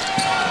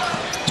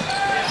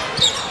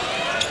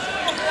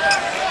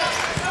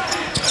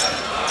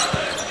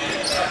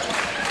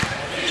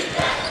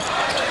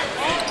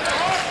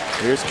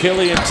 Here's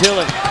Killian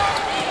Tilly.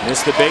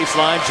 Missed the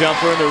baseline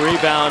jumper and the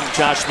rebound,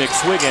 Josh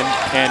McSwiggan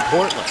and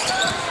Portland.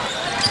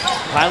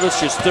 Pilots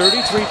just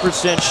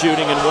 33%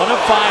 shooting and 1 of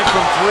 5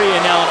 from 3,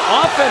 and now an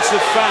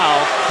offensive foul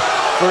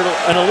for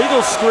an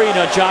illegal screen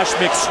on Josh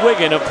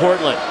McSwiggan of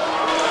Portland.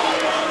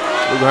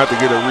 We're going to have to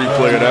get a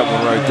replay of that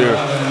one right there.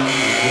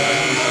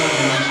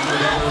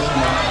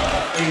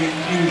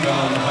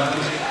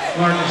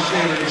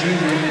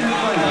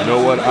 You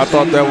know what? I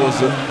thought that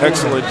was an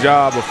excellent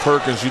job of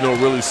Perkins,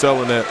 really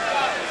selling that,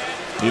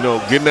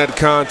 getting that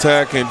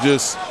contact and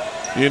just,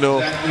 I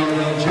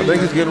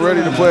think he's getting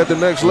ready to play at the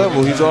next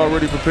level. He's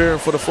already preparing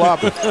for the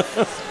flopping.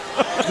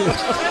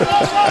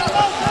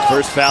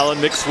 First foul on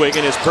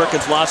McSwiggan as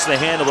Perkins lost the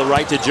handle to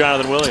right to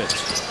Jonathan Williams.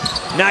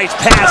 Nice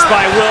pass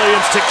by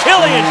Williams to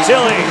Killian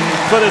Tilly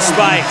for the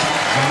spike.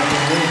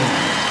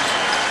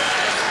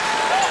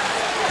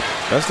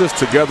 That's just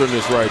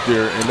togetherness right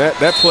there. And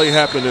that play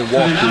happened in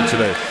walkthrough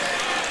today.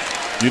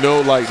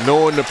 Like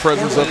knowing the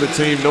presence of the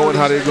team, knowing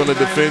how they're going to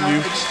defend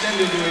you.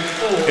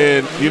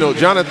 And,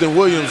 Jonathan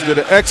Williams did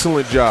an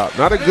excellent job.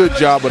 Not a good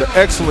job, but an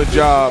excellent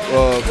job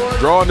of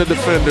drawing the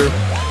defender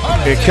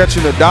and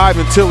catching a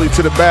diving Tilly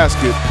to the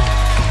basket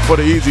for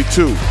the easy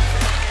 2.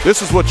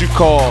 This is what you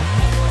call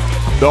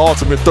the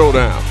ultimate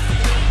throwdown.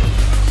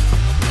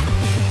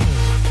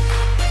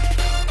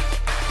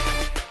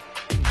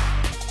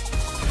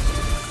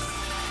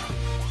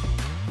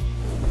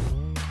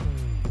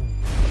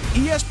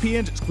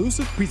 ESPN's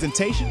exclusive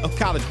presentation of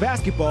college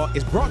basketball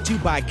is brought to you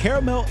by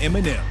Caramel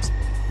M&Ms.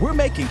 We're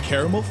making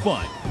caramel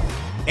fun.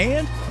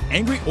 And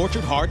Angry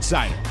Orchard Hard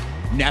Cider,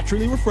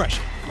 naturally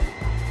refreshing.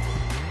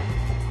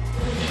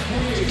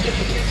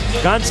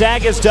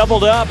 Gonzaga's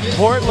doubled up.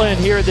 Portland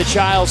here at the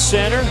Childs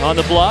Center on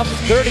the Bluff.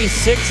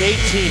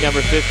 36-18,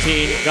 number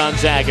 15,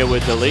 Gonzaga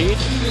with the lead.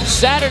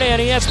 Saturday on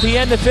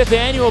ESPN, the 5th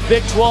annual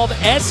Big 12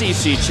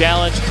 SEC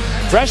Challenge.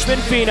 Freshman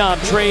phenom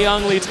Trae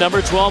Young leads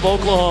number 12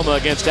 Oklahoma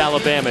against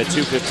Alabama at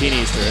 2:15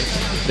 Eastern.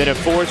 Then at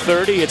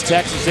 4:30, it's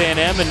Texas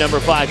A&M and number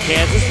 5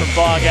 Kansas from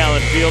Fog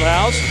Allen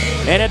Fieldhouse.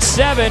 And at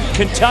 7,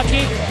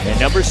 Kentucky and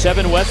number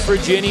 7 West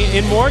Virginia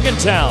in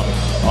Morgantown.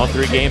 All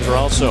 3 games are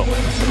also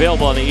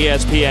available on the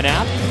ESPN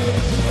app.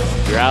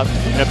 If you're out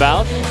and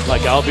about,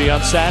 like I'll be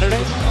on Saturday,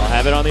 I'll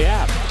have it on the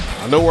app.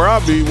 I know where I'll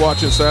be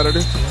watching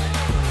Saturday.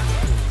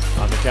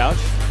 On the couch?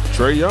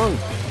 Trae Young.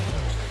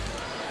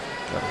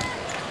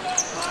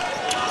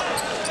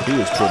 He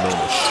is putting on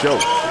a show.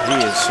 He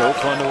is so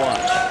fun to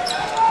watch.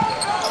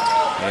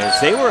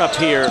 As they were up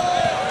here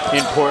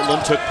in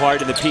Portland, took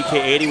part in the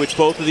PK80, which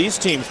both of these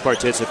teams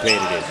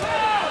participated in.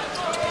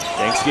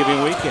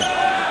 Thanksgiving weekend.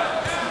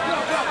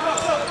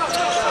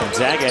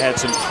 Gonzaga had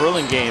some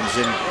thrilling games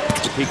in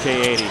the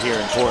PK80 here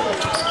in Portland.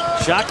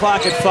 Shot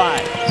clock at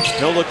 5.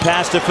 No look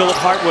pass to Philip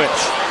Hartwich.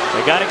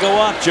 They got to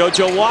go up.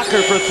 JoJo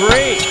Walker for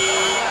 3.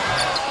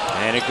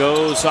 And it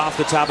goes off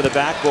the top of the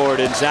backboard,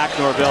 and Zach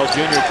Norvell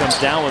Jr. comes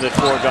down with it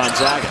for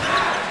Gonzaga.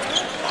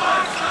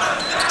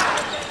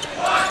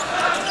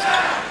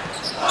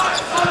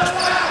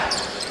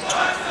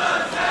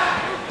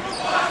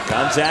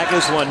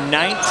 Gonzaga's won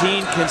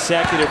 19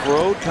 consecutive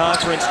road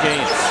conference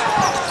games.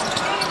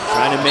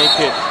 Trying to make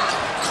it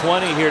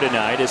 20 here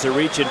tonight as a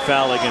reach-in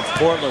foul against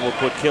Portland will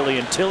put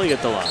Killian Tilly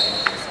at the line.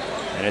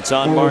 And it's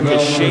on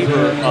Marcus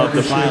Shaver of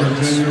the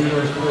Pilots.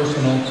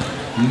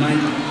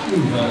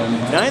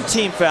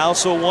 19 fouls,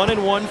 so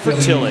 1-1 for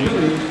Tilly,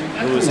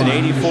 who is an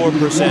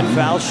 84%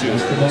 foul shooter.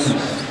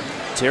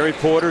 Terry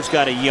Porter's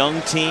got a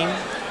young team.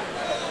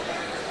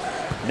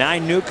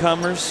 9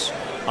 newcomers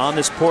on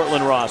this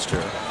Portland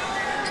roster.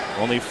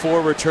 Only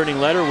 4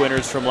 returning letter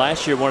winners from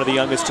last year, one of the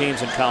youngest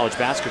teams in college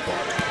basketball.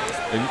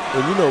 And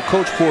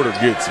Coach Porter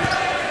gets it.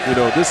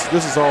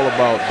 This is all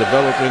about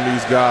developing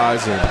these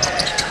guys and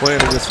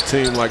playing against a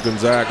team like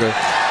Gonzaga.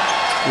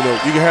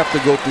 You have to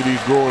go through these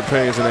growing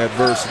pains and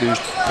adversity,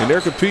 and they're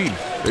competing.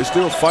 They're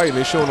still fighting.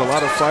 They're showing a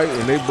lot of fight,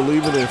 and they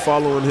believe in it and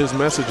following his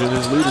message and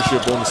his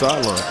leadership on the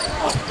sideline.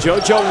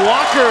 JoJo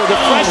Walker, the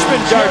freshman,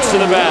 darts to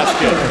the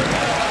basket.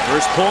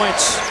 First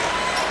points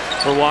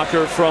for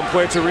Walker from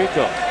Puerto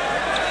Rico.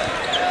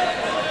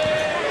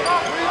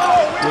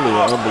 Really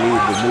an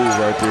unbelievable move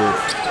right there.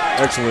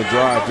 Excellent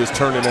drive, just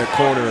turning that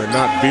corner and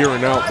not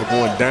veering out, but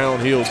going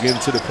downhill, getting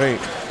to the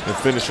paint, and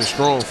finishing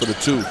strong for the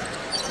 2.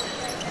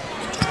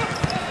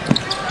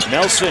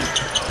 Nelson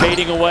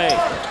fading away.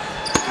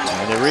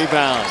 And the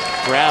rebound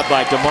grabbed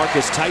by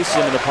DeMarcus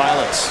Tyson of the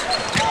Pilots.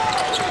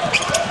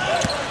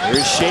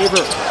 Here's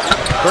Shaver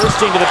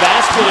bursting to the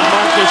basket, and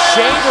Marcus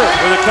Shaver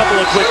with a couple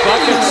of quick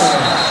buckets.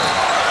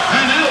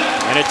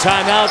 And a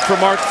timeout for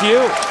Mark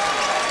Few.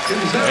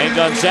 And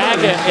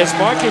Gonzaga, as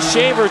Marcus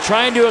Shaver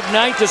trying to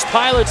ignite this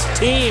Pilots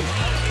team.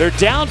 They're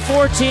down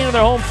 14 on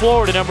their home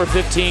floor to number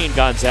 15,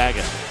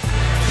 Gonzaga.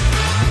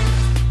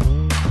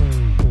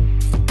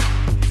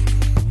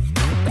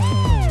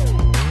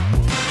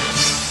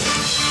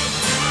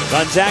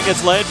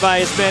 Gonzaga's led by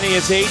as many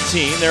as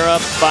 18. They're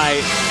up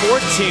by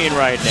 14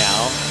 right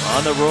now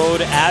on the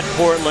road at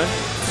Portland.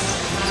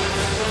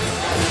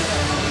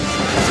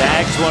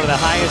 Zags, one of the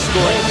highest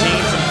scoring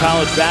teams in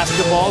college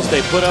basketballs.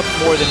 They put up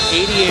more than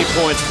 88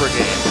 points per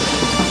game,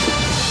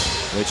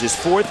 which is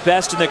 4th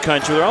best in the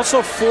country. They're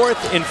also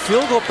 4th in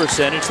field goal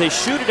percentage. They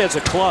shoot it as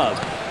a club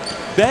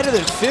better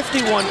than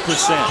 51%.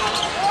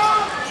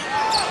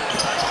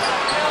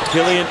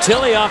 Killian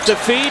Tilly off the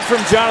feed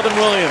from Jonathan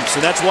Williams,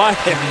 and that's why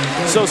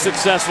they're so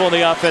successful in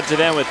the offensive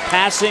end with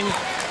passing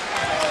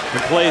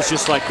and plays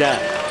just like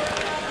that.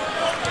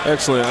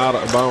 Excellent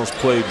out-of-bounds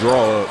play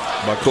draw up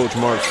by Coach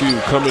Mark Few,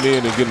 coming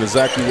in and getting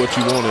exactly what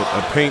you wanted,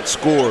 a paint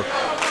score.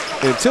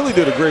 And Tilly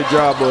did a great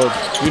job of,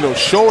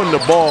 showing the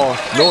ball,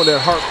 knowing that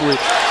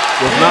Hartwich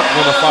was not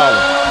going to foul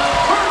him.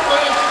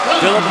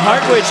 Philip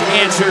Hartwich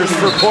answers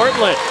for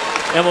Portland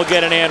and will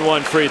get an and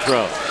one free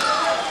throw.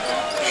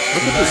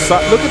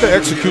 Look at the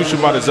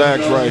execution by the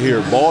Zags right here.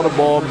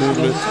 Ball-to-ball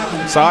movement,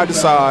 side to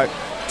side.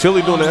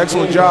 Tilly doing an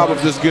excellent job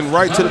of just getting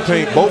right to the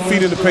paint, both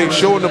feet in the paint,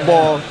 showing the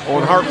ball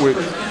on Hartwich.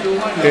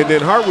 And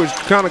then Hartwich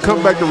kind of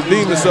come back to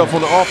redeem himself on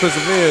the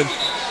offensive end,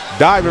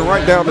 diving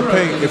right down the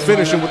paint and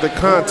finishing with the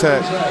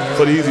contact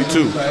for the easy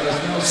 2.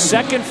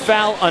 Second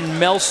foul on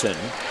Melson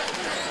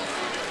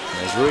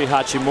as Rui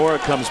Hachimura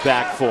comes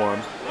back for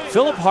him.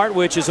 Philip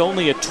Hartwich is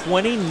only a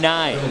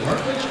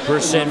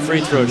 29%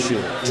 free throw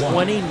shooter.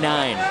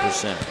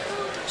 29%.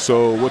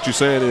 So what you're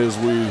saying is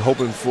we're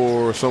hoping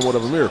for somewhat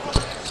of a miracle.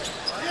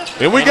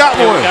 And we got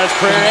one. Got his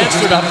prayer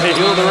answered up the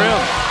heel of the rim.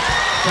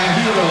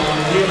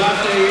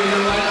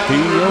 He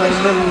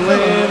on the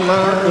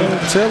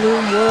landline, tell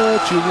him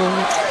what you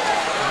want.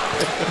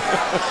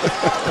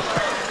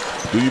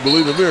 Do you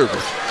believe in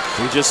miracles?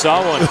 We just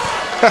saw one.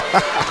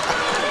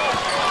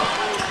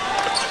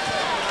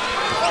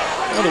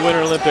 Well, the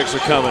Winter Olympics are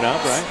coming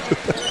up, right?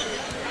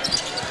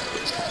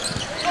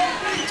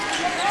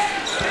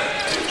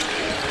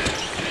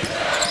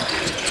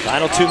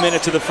 Final 2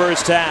 minutes of the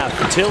first half.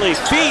 Tilly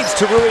feeds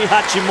to Rui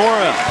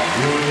Hachimura.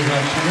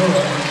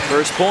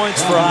 First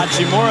points for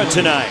Hachimura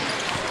tonight.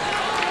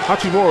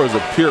 Hachimura is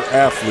a pure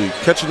athlete,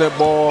 catching that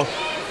ball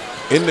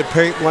in the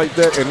paint like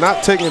that and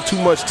not taking too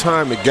much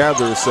time to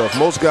gather himself.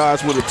 Most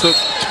guys would have took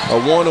a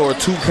 1 or a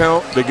 2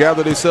 count to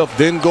gather themselves,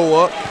 then go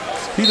up.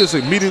 He just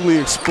immediately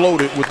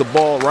exploded with the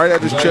ball right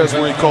at his chest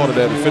where he caught it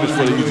at and finished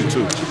for the easy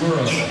 2.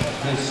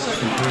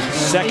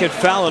 Second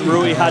foul on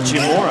Rui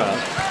Hachimura.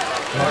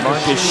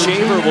 Marcus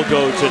Shaver will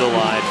go to the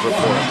line for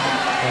Portland.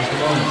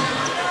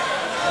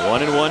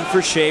 1-1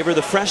 for Shaver,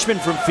 the freshman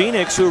from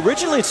Phoenix who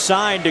originally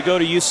signed to go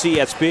to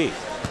UCSB.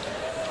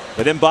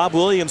 But then Bob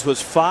Williams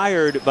was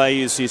fired by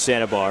UC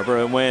Santa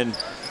Barbara, and when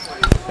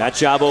that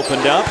job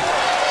opened up,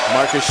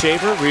 Marcus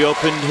Shaver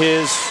reopened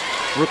his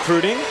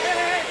recruiting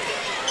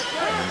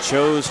and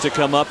chose to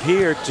come up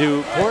here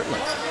to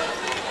Portland,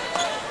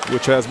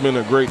 which has been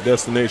a great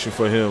destination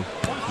for him.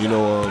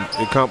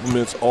 It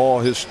complements all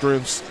his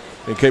strengths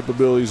and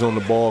capabilities on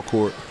the ball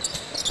court.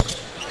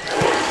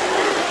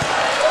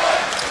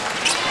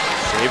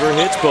 Shaver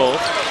hits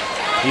both.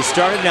 He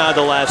started now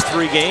the last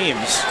 3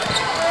 games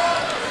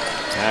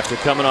after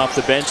coming off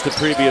the bench the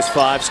previous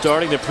 5,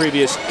 starting the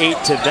previous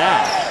 8 to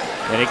that.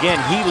 And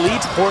again, he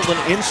leads Portland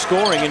in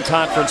scoring in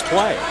conference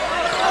play.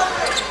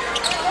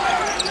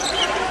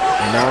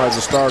 And now as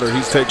a starter,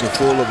 he's taking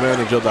full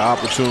advantage of the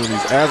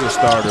opportunities as a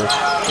starter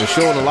and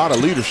showing a lot of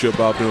leadership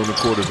out there on the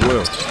court as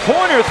well.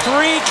 Corner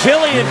 3,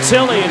 Killian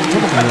Tilly, and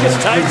Marcus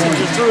Tyson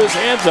just threw his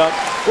hands up.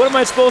 What am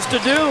I supposed to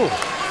do?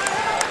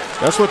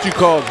 That's what you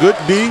call good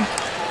D,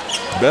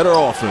 better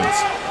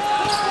offense.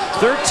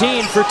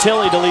 13 for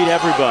Tilly to lead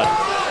everybody.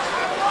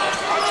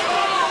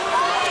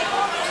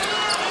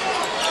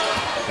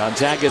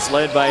 Gonzaga's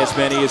led by as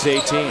many as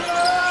 18.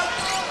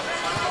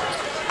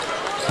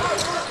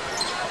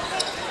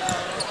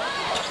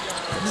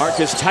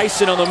 Marcus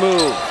Tyson on the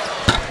move.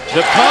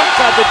 The pump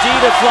got the D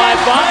to fly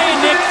by,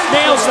 and Nick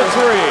nails the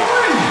 3.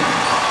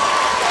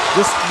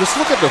 Just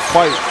look at the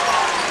fight,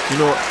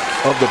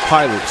 of the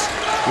Pilots.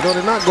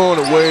 They're not going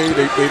away.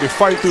 They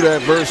fight through the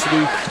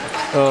adversity.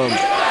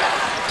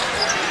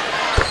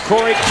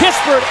 Corey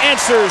Kispert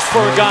answers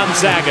for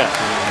Gonzaga.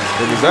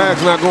 And the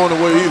Zags not going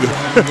away either.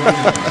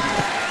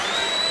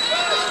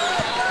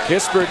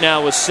 Kispert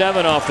now with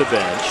 7 off the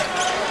bench.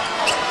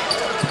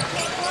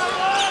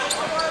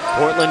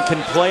 Portland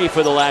can play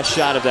for the last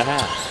shot of the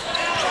half.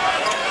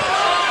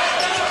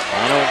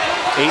 Final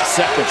 8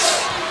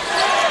 seconds.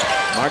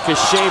 Marcus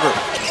Shaver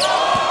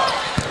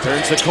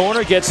turns the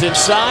corner, gets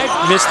inside,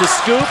 missed the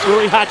scoop.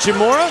 Rui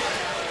Hachimura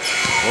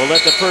will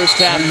let the first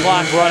half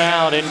clock run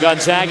out, and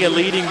Gonzaga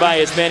leading by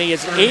as many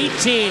as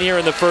 18 here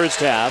in the first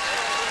half.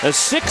 A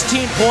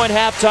 16-point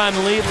halftime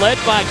lead led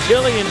by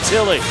Killian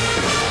Tilly.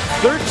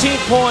 13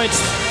 points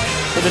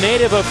for the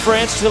native of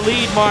France to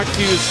lead Mark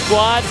Few's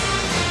squad,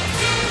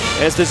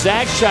 as the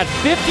Zags shot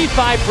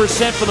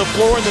 55% from the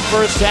floor in the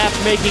first half,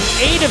 making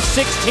 8 of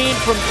 16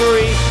 from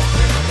 3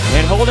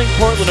 and holding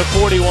Portland at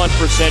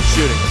 41%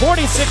 shooting.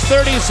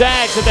 46-30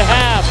 Zags at the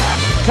half.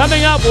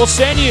 Coming up, we'll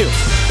send you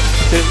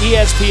to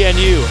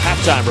ESPNU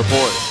halftime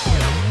report.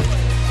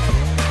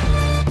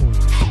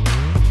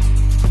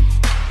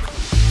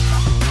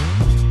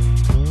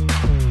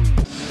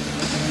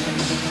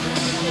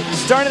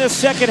 Starting the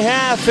second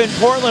half in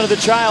Portland at the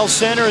Chiles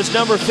Center is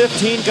number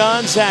 15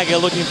 Gonzaga,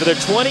 looking for their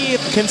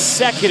 20th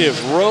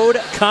consecutive road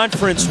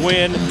conference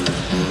win.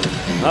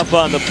 Up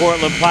on the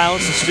Portland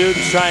Pilots, the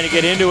students trying to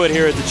get into it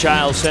here at the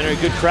Chiles Center.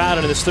 Good crowd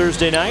on this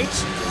Thursday night.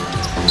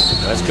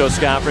 West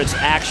Coast Conference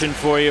action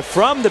for you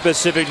from the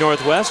Pacific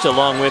Northwest,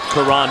 along with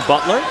Karan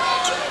Butler.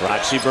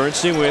 Roxy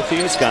Bernstein with you.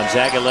 It's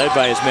Gonzaga led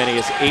by as many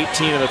as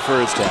 18 in the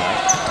first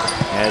half.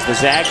 As the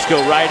Zags go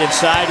right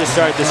inside to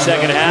start the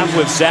second half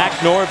with Zach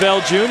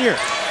Norvell Jr.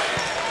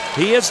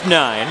 He has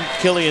 9.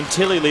 Killian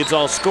Tilly leads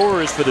all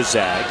scorers for the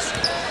Zags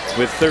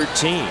with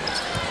 13.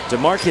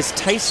 DeMarcus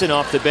Tyson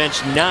off the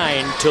bench,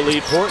 9 to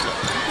lead Portland.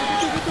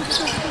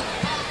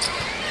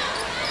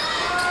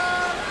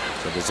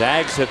 So the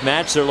Zags have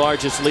matched their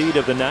largest lead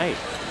of the night.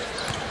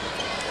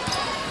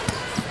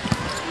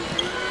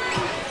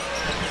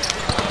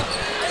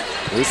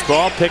 Loose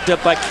ball picked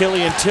up by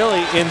Killian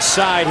Tilly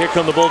inside. Here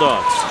come the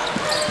Bulldogs.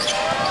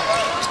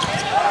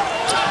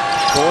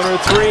 Corner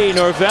 3,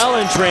 Norvell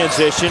in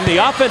transition. The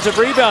offensive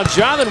rebound,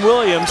 Jonathan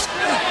Williams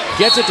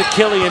gets it to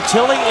Killian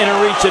Tilly and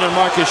a reach in on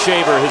Marcus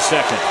Shaver, his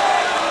second.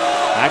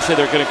 Actually,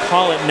 they're going to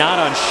call it not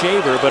on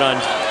Shaver, but on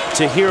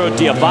Tahiro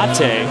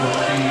Diabate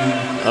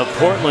of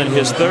Portland,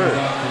 his third.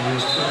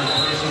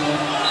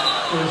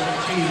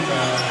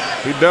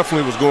 He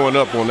definitely was going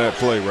up on that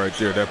play right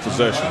there, that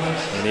possession.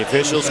 And the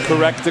officials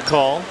correct the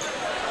call.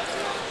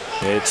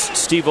 It's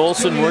Steve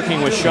Olson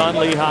working with Sean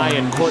Lehigh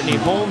and Courtney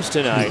Holmes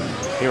tonight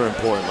here in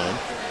Portland.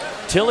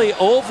 Tilly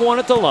 0 of 1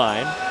 at the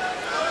line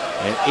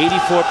and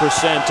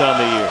 84% on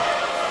the year.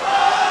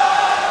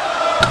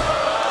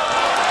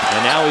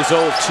 And now he's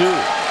 0 of 2.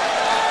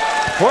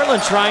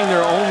 Portland trying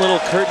their own little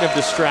curtain of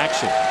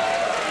distraction,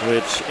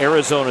 which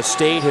Arizona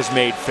State has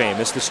made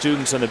famous. The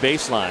students on the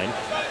baseline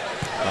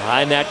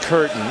behind that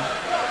curtain.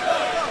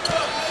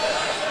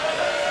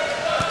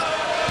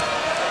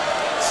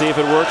 See if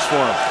it works for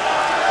them.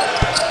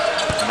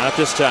 Not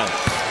this time.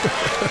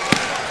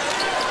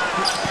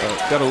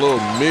 Got a little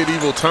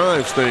medieval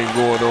times thing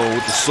going on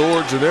with the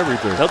swords and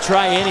everything. They'll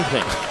try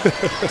anything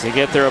to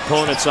get their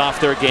opponents off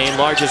their game.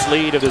 Largest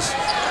lead of this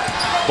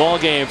ball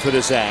game for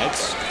the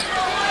Zags.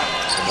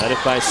 Led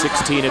it by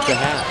 16 at the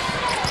half.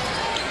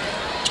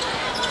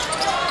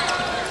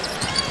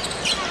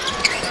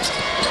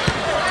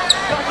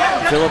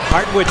 Philip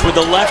Hartwich with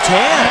the left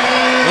hand.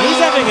 And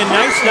he's having a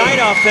nice night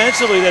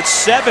offensively. That's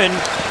 7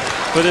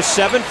 for the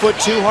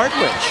 7'2"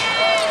 Hartwich.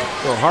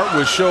 Well,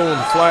 Hartwich showing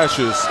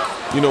flashes,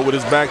 you know, with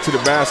his back to the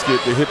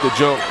basket to hit the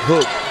jump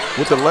hook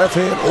with the left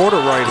hand or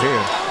the right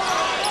hand.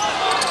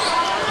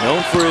 Known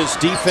for his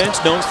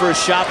defense, known for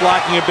his shot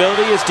blocking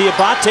ability, is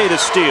Diabate to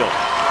steal.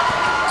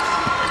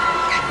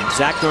 And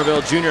Zach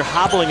Norvell Jr.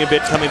 hobbling a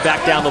bit, coming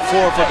back down the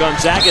floor for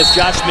Gonzaga as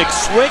Josh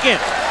McSwiggan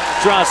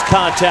draws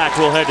contact,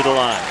 will head to the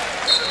line.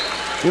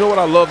 You know what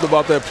I loved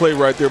about that play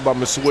right there by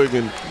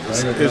McSwiggan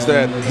is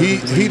that he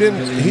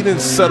didn't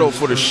settle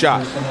for the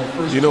shot.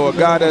 You know, a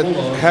guy that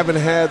haven't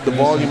had the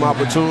volume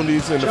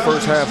opportunities in the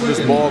first half of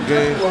this ball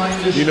game.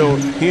 You know,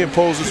 he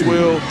imposed his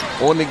will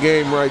on the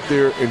game right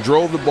there and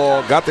drove the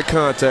ball, got the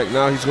contact.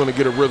 Now he's going to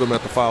get a rhythm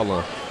at the foul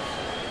line.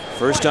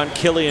 First on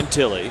Killian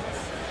Tilly.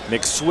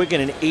 McSwiggan,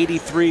 an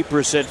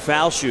 83%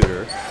 foul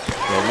shooter.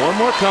 And one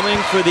more coming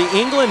for the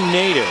England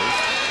native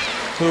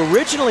who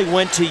originally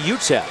went to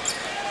UTEP.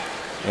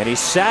 And he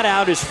sat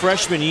out his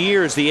freshman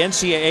year as the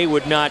NCAA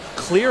would not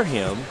clear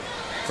him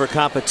for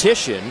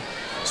competition.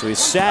 So he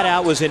sat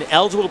out, was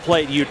ineligible to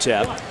play at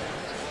UTEP,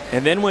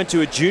 and then went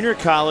to a junior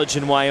college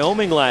in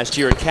Wyoming last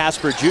year at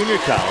Casper Junior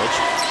College.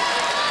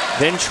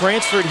 Then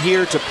transferred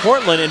here to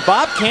Portland, and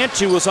Bob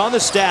Cantu was on the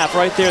staff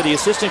right there, the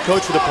assistant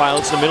coach for the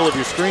Pilots in the middle of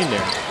your screen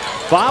there.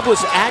 Bob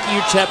was at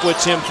UTEP with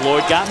Tim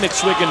Floyd, got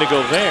McSwiggan to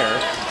go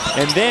there,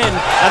 and then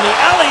on the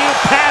alley-oop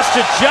pass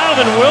to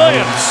Jonathan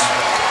Williams.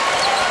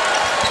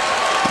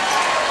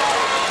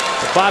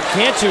 Bob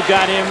Cantu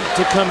got him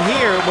to come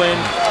here when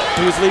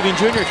he was leaving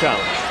junior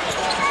college.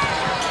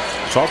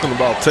 Talking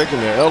about taking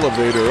the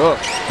elevator up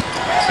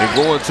and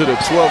going to the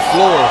 12th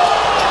floor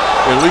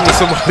and leaving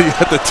somebody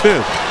at the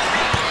 10th.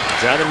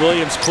 Jonathan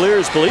Williams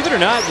clears. Believe it or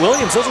not,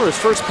 Williams, those were his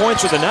first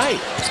points of the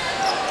night.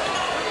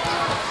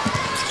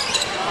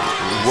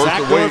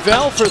 Zach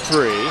Norvell for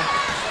 3.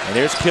 And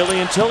there's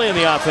Killian Tilly on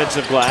the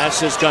offensive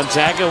glass. As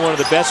Gonzaga, one of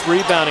the best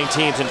rebounding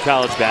teams in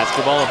college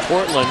basketball, and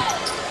Portland,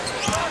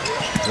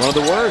 one of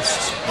the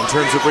worst in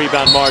terms of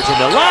rebound margin.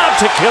 The lob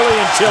to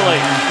Killian Tilly,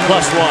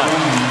 +1.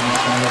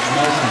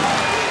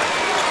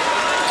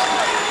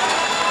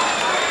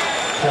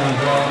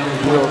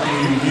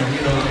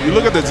 You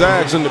look at the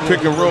Zags in the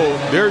pick and roll,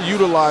 they're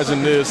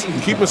utilizing this,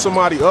 keeping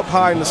somebody up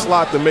high in the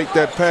slot to make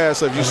that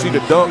pass. As you see the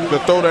dunk, the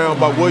throwdown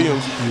by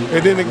Williams.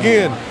 And then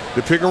again,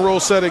 the pick and roll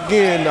set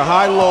again, the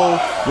high-low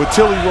with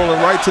Tilly rolling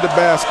right to the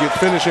basket,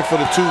 finishing for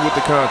the 2 with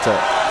the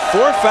contact.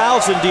 4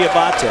 fouls in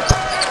Diabate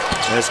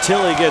as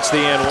Tilly gets the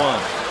and 1.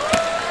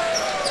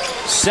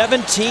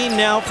 17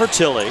 now for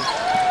Tilly.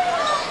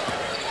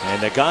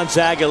 And the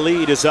Gonzaga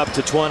lead is up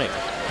to 20.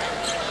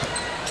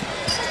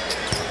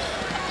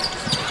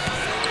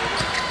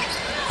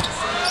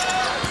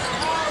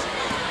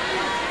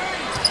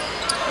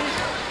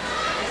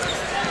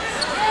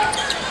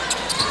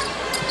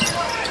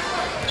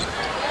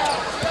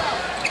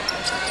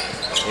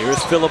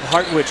 Here's Philip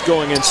Hartwich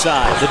going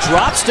inside. The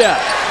drop step.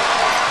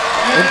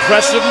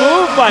 Impressive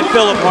move by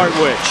Philip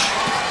Hartwich.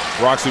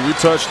 Roxy, we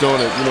touched on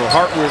it. You know,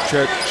 Hartwich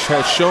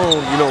has shown,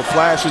 you know,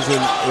 flashes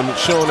and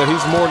shown that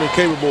he's more than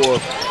capable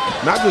of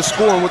not just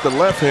scoring with the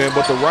left hand,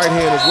 but the right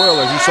hand as well,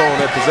 as you saw in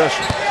that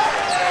possession.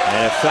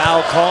 And a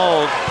foul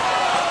called,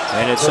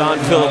 and it's on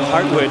Philip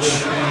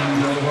Hartwich.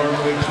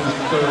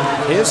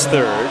 His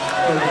third.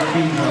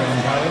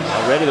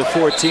 Already the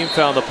 14th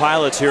foul on the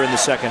Pilots here in the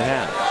second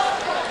half.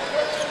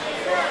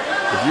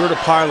 If you're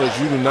the Pilots,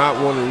 you do not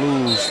want to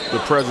lose the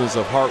presence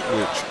of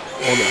Hartwich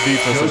on the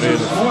defensive end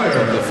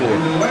of the floor.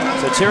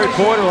 So Terry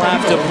Porter will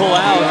have to pull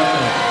out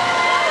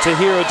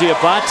Tahiro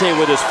Diabate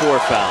with his 4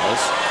 fouls.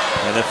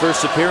 And the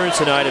first appearance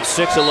tonight of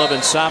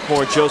 6'11"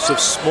 sophomore Joseph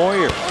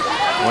Smoyer.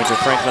 Went to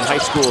Franklin High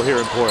School here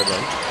in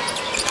Portland.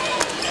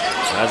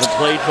 Hasn't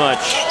played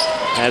much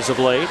as of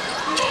late.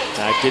 In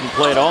fact, didn't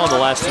play at all in the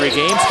last 3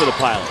 games for the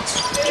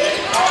Pilots.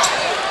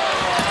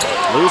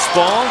 Loose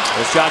ball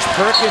as Josh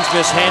Perkins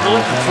mishandled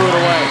it and threw it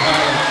away.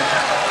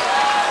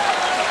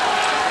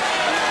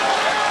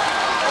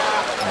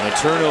 And a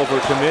turnover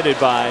committed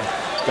by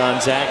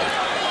Gonzaga.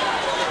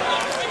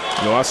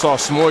 You know, I saw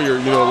Smoyer,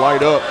 you know,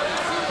 light up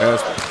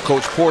as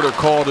Coach Porter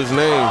called his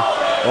name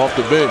off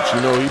the bench.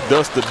 You know, he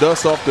dusted the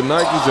dust off the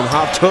Nikes and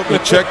hopped up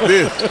and checked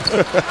in.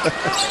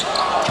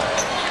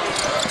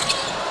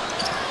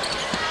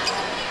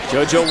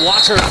 JoJo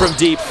Walker from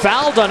deep,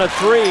 fouled on a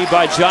 3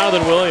 by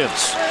Jonathan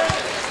Williams.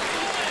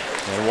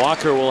 And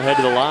Walker will head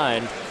to the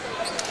line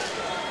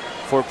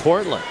for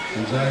Portland.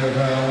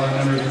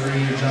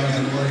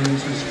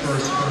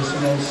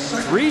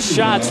 3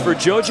 shots for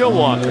JoJo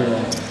Walker.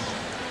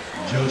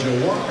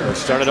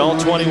 Started all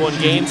 21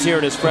 games here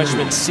in his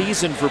freshman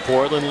season for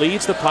Portland.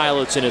 Leads the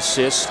Pilots in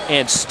assists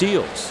and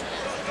steals.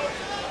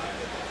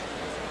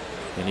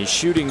 And he's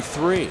shooting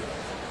 3.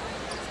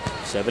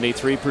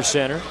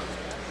 73%er.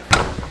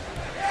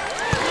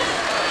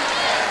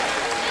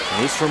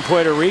 He's from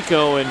Puerto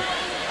Rico, and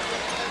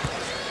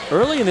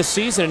early in the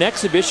season, an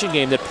exhibition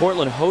game that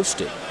Portland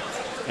hosted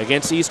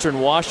against Eastern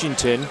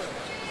Washington,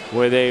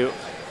 where they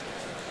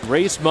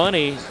raised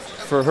money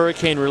for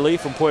hurricane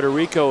relief from Puerto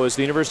Rico, as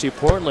the University of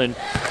Portland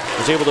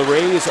was able to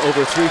raise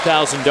over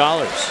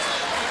 $3,000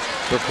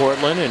 for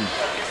Portland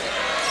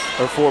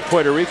or for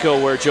Puerto Rico,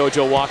 where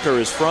JoJo Walker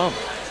is from.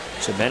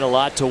 So it meant a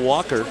lot to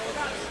Walker.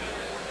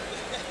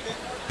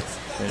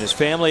 And his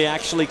family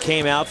actually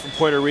came out from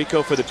Puerto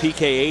Rico for the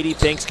PK80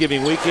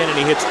 Thanksgiving weekend, and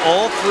he hits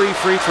all 3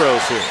 free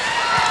throws here.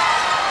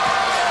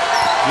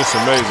 Just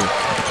amazing.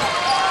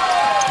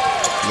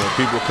 You know,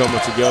 people coming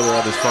together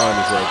at his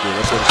finest right there.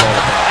 That's what it's all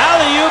about.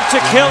 Alley-oop to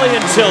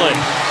Killian Tillich.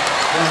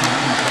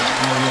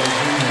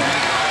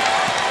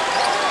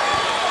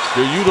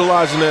 They're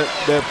utilizing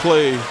that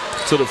play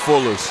to the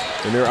fullest,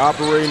 and they're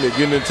operating, they're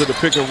getting into the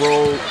pick and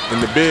roll,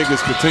 and the big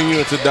is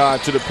continuing to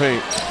dive to the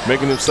paint,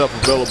 making himself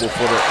available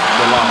for the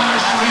line.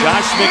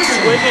 Josh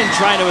McSwiggan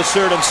trying to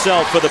assert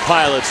himself for the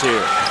Pilots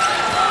here.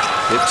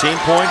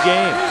 15-point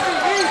game.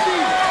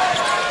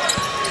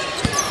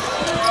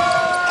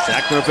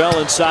 Zach Norvell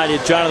inside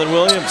is Jonathan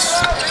Williams.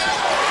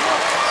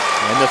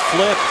 And the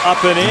flip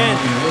up and in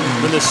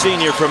from the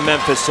senior from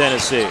Memphis,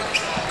 Tennessee.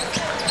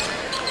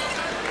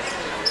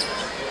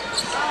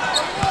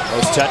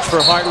 Post touch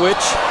for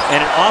Hartwich,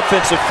 and an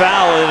offensive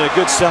foul, and a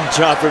good sell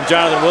job from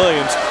Jonathan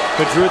Williams,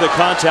 who drew the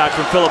contact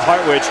from Philip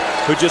Hartwich,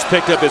 who just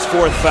picked up his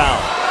 4th foul.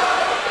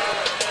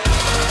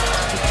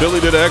 Philly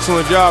did an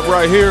excellent job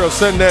right here of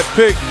setting that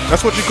pick.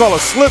 That's what you call a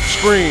slip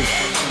screen,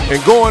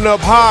 and going up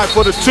high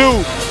for the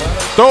 2,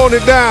 throwing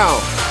it down.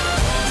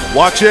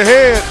 Watch your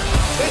head.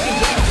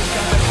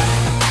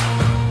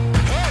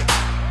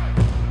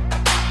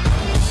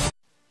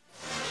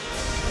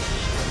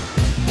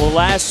 Well,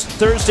 last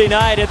Thursday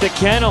night at the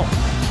Kennel,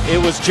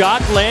 it was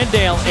Jock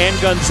Landale and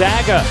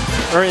Gonzaga,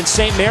 or in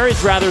St.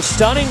 Mary's rather,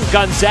 stunning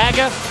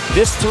Gonzaga.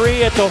 This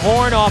 3 at the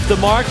horn off the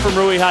mark from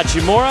Rui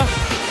Hachimura.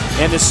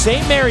 And the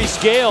St. Mary's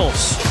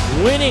Gales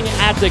winning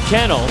at the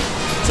Kennel.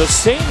 So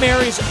St.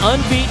 Mary's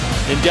unbeaten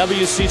in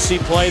WCC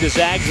play. The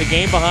Zags a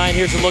game behind.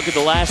 Here's a look at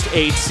the last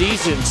 8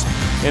 seasons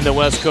in the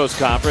West Coast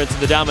Conference.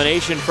 The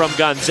domination from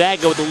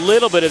Gonzaga with a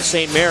little bit of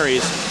St.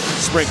 Mary's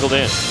sprinkled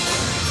in.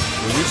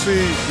 When you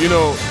see, you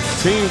know,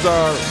 teams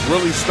are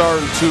really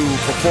starting to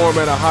perform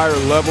at a higher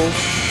level,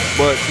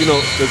 but, you know,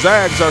 the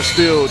Zags are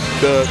still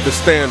the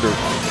standard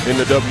in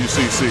the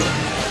WCC.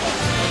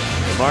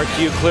 Mark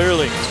Few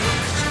clearly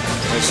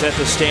has set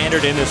the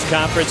standard in this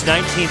conference.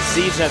 19th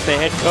season as the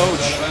head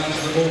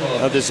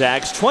coach of the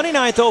Zags.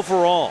 29th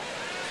overall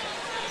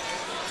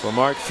for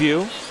Mark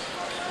Few.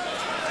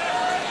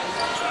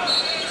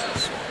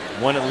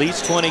 Won at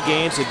least 20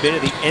 games, had been to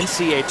the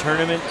NCAA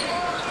tournament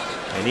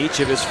in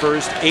each of his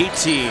first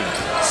 18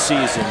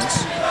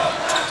 seasons.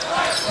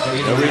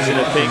 No reason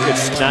to think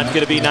it's not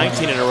going to be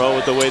 19 in a row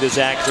with the way the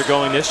Zags are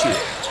going this year.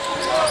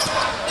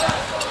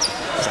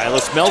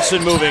 Silas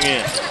Melson moving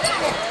in.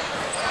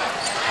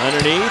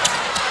 Underneath,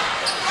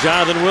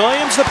 Jonathan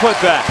Williams, the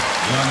putback.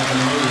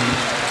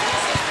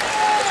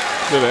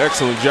 Did an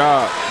excellent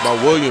job by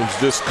Williams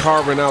just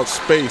carving out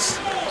space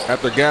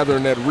after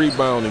gathering that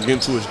rebound and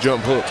getting to his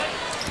jump hook.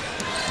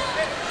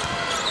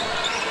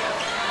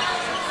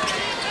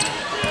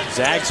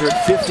 Zags are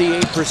at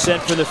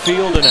 58% from the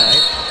field tonight,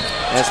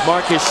 as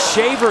Marcus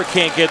Shaver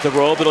can't get the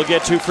roll, but he'll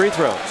get 2 free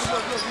throws.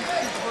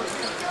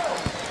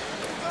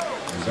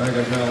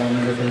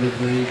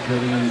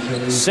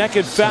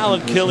 Second foul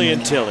on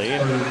Killian Tilly.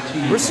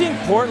 We're seeing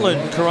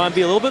Portland, Karan,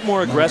 be a little bit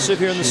more aggressive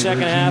here in the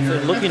second half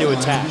and looking to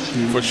attack.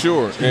 For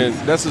sure, and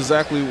that's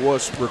exactly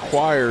what's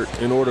required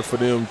in order for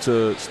them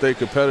to stay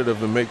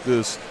competitive and make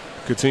this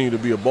continue to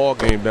be a ball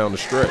game down the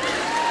stretch.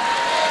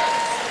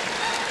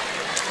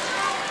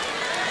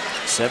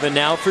 7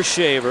 now for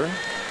Shaver.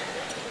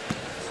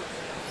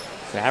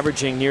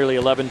 Averaging nearly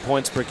 11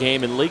 points per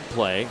game in league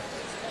play.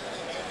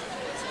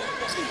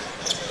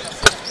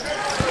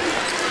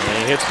 And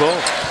he hits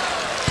both.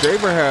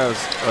 Shaver has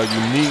a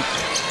unique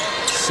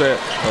set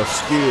of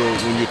skill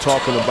when you're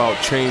talking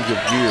about change of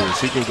gears.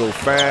 He can go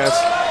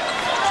fast,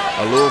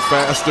 a little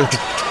faster,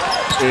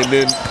 and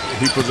then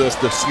he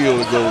possessed the skill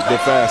to go the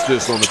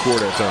fastest on the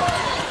court at times.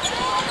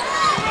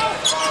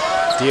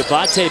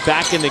 Diabate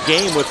back in the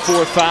game with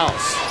 4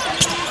 fouls.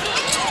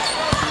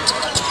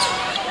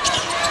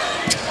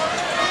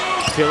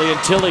 Killian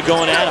Tilly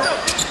going at him.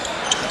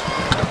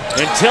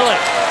 And Tilly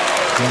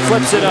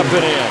flips it up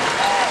and in.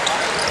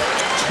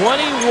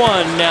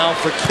 21 now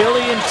for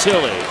Killian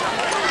Tilly.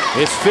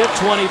 His 5th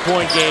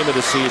 20-point game of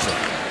the season.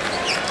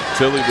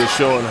 Tilly just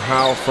showing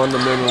how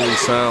fundamentally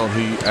sound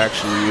he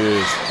actually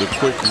is. The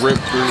quick rip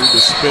through, the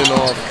spin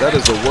off, that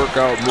is a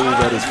workout move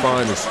at its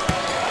finest.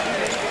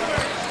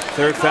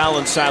 3rd foul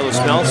on Silas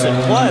Nelson.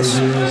 Plus,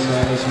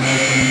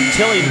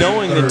 Tilly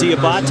knowing that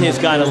Diabate's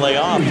got to lay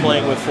off,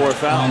 playing with 4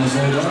 fouls.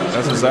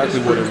 That's exactly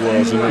what it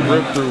was. And the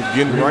rip through,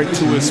 getting right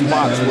to his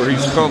spots where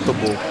he's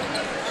comfortable,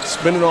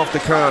 spinning off the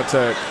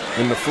contact,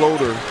 and the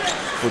floater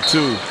for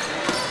 2.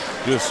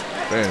 Just,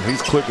 man,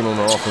 he's clicking on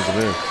the offensive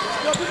end.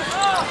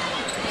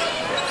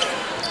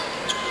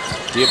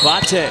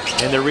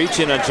 Diabate and the reach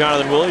in on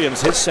Jonathan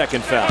Williams, his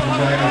 2nd foul.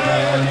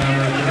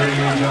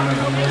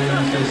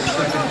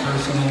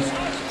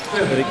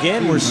 But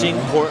again, we're seeing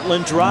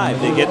Portland drive.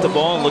 They get the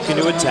ball and looking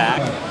to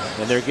attack,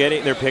 and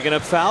they're picking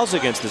up fouls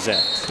against the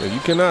Zags. Yeah, you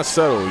cannot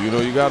settle. You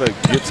know, you got to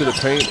get to the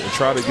paint and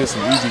try to get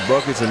some easy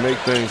buckets and make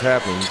things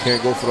happen. You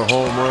can't go for the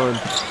home run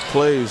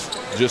plays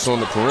just on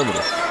the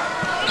perimeter.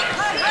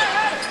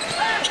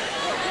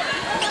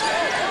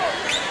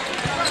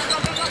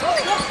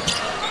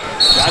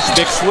 Josh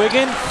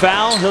McSwiggan,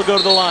 foul, he'll go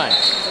to the line.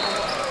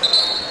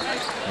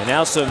 And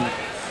now some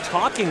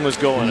talking was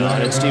going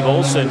on, and Steve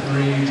Olson,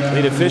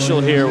 lead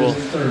official here, will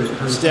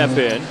step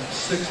in.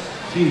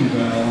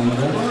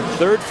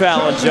 3rd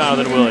foul on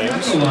Jonathan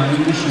Williams.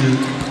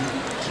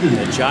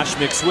 And Josh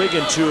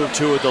McSwiggan, 2 of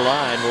 2 at the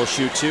line, will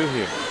shoot 2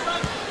 here.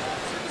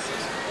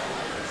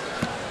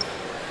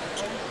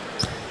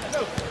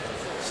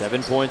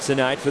 Seven points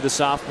tonight for the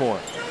sophomore.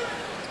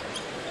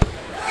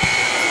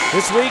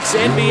 This week's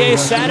NBA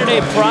Saturday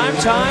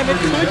primetime, it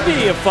could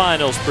be a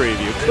finals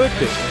preview, could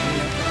be.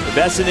 The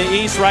best in the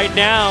East right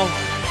now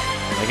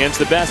against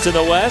the best in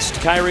the West.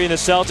 Kyrie and the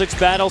Celtics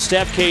battle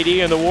Steph,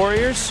 KD, and the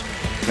Warriors.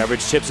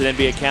 Coverage tips at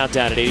NBA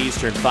Countdown at 8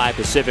 Eastern, 5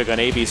 Pacific on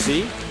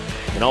ABC.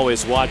 And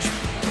always watch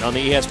on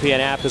the ESPN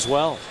app as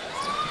well.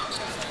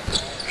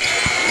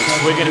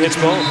 Wiggin hits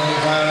both.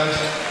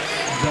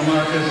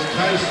 DeMarcus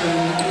Tyson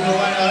in the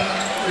lineup,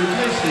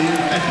 replacing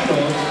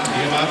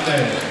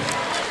Diabate.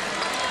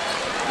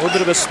 A little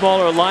bit of a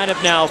smaller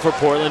lineup now for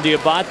Portland.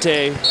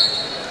 Diabate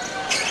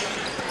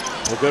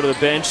will go to the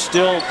bench,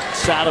 still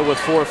saddled with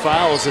 4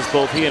 fouls, as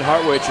both he and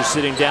Hartwich are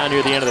sitting down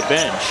near the end of the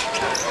bench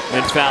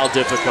in foul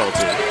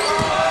difficulty.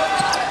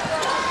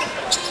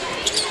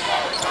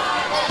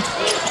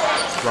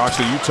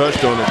 Roxy, you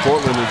touched on it.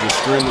 Portland is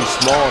extremely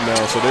small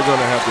now, so they're going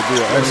to have to do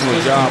an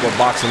excellent job of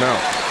boxing out.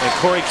 And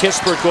Corey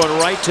Kispert going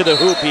right to the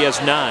hoop. He has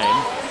 9.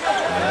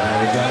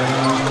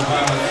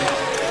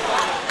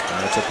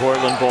 That's a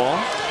Portland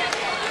ball.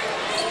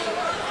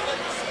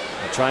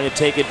 They're trying to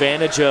take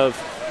advantage of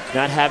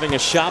not having a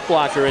shot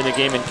blocker in the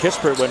game, and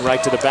Kispert went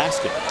right to the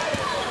basket.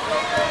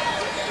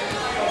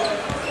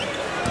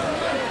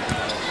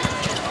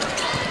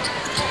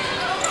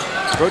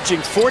 Approaching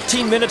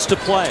 14 minutes to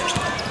play.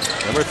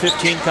 Number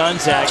 15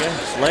 Gonzaga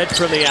has led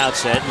from the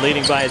outset,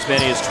 leading by as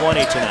many as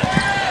 20 tonight.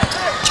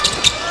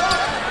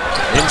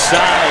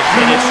 Inside,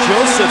 and it's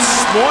Joseph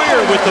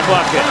Smoyer with the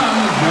bucket.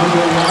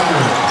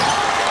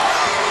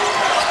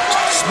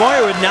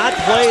 Smoyer had not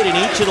played in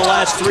each of the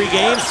last 3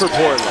 games for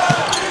Portland.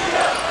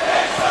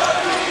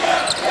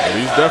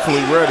 He's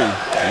definitely ready.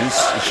 He's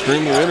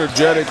extremely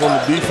energetic on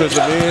the defensive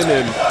end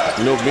and,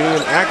 you know,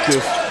 being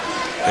active.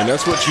 And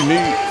that's what you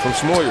need from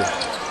Smoyer.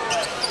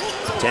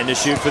 10 to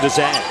shoot for the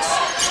Zags.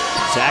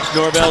 Zach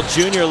Norvell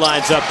Jr.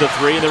 lines up the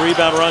 3, and the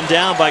rebound run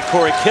down by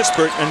Corey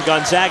Kispert, and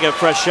Gonzaga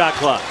fresh shot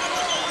clock.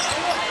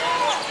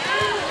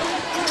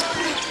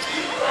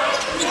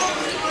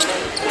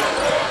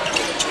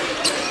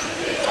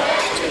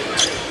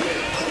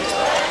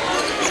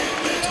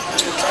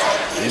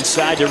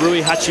 Inside to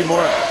Rui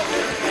Hachimura.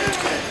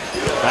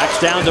 Backs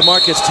down to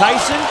Marcus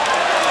Tyson,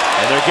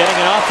 and they're getting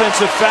an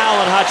offensive foul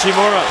on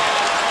Hachimura.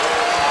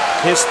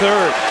 His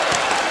third.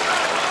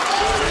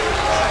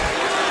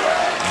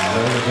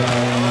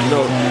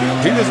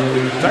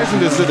 Tyson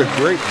just did a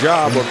great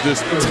job of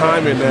just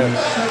timing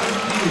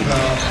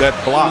that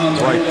block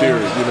right there.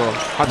 You know,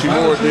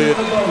 Hachimura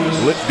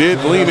did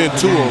lean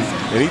into him,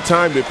 and he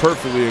timed it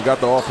perfectly and got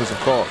the offensive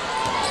call.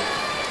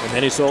 And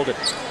then he sold it.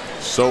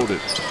 Sold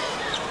it.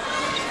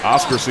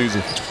 Oscar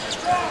season.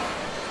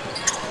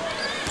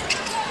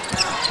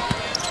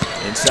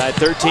 Inside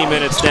 13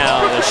 minutes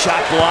now. The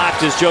shot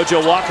blocked as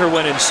JoJo Walker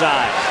went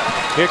inside.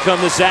 Here come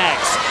the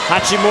Zags.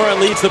 Hachimura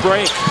leads the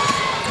break.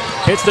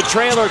 Hits the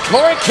trailer.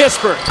 Corey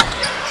Kispert.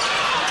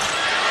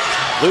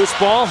 Loose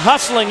ball.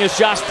 Hustling is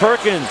Josh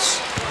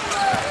Perkins.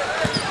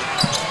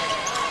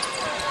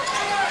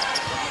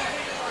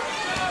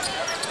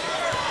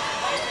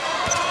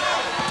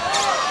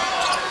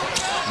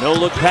 No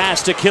look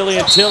pass to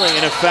Killian Tilly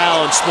and a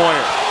foul on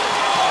Smoyer.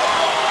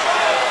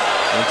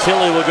 And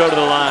Tilly will go to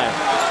the line.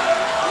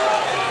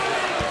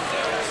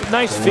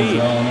 Nice feed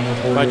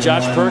by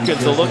Josh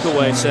Perkins. The look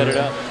away set it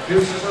up.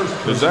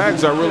 The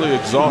Zags are really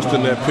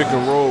exhausting that pick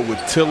and roll with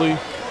Tilly,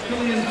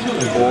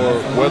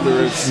 or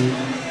whether it's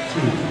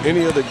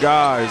any of the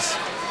guys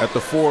at the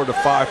 4 or the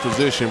 5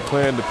 position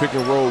playing the pick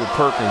and roll with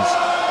Perkins.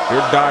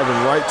 They're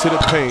diving right to the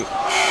paint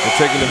and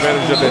taking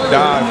advantage of that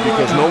dive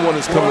because no one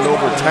is coming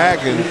over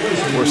tagging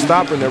or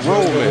stopping that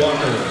roll man.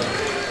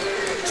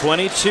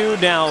 22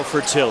 now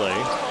for Tilly.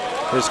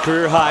 His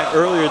career high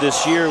earlier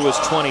this year was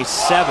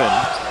 27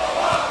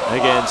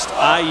 against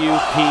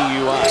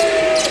IUPUI.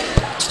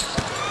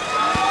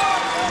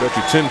 Bet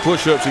you 10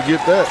 push-ups to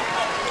get that.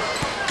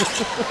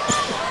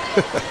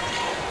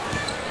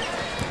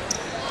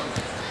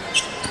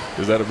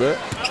 Is that a bet?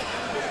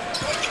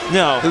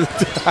 No.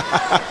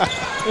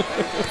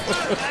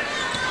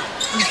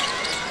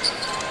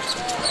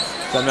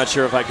 So I'm not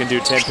sure if I can do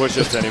 10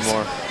 push-ups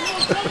anymore.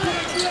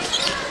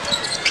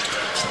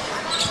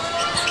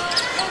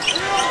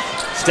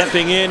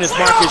 Stepping in is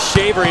Marcus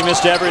Shaver. He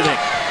missed everything.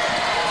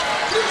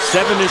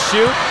 7 to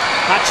shoot.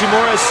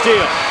 Hachimura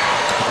steal.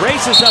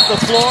 Races up the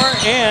floor,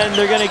 and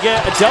they're going to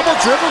get a double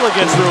dribble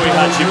against Rui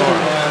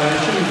Hachimura.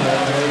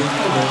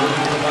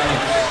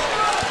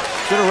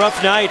 It's been a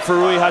rough night for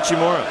Rui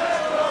Hachimura,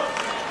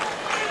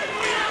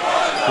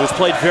 who's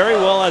played very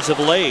well as of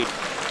late.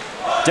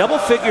 Double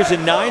figures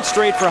in 9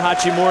 straight for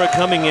Hachimura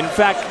coming in. In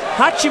fact,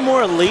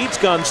 Hachimura leads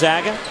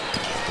Gonzaga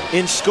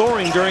in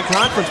scoring during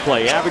conference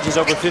play. He averages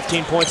over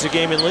 15 points a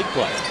game in league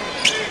play.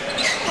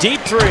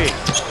 Deep three.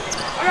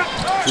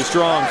 Too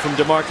strong from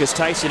DeMarcus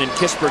Tyson, and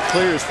Kispert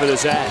clears for the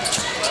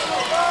Zags.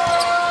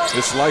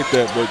 It's like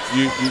that, but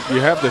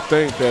you have to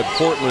think that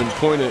Portland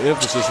point of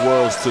emphasis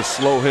was to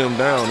slow him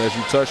down, as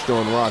you touched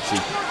on, Roxy.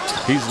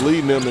 He's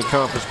leading them in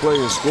conference play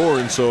and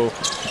scoring, so,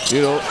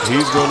 you know,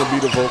 he's going to be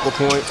the vocal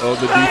point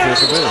of the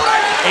defensive end.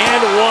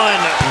 And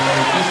one.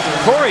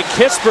 Corey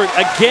Kispert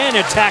again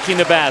attacking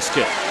the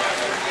basket.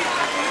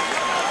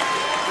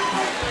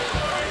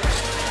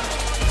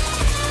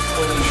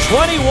 A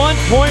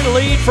 21-point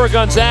lead for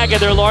Gonzaga,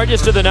 their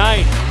largest of the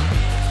night.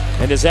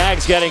 And the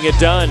Zags getting it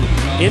done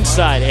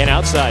inside and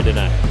outside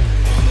tonight.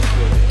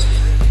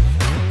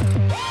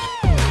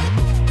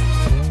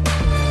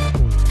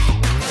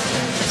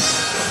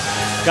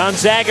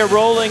 Gonzaga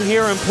rolling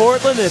here in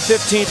Portland. The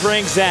 15th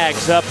ranked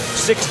Zags up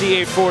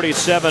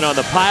 68-47 on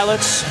the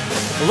Pilots.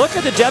 Look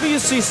at the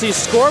WCC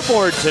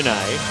scoreboard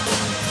tonight.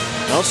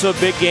 Also a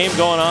big game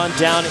going on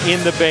down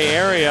in the Bay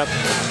Area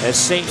as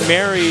St.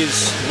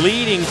 Mary's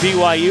leading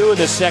BYU in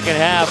the second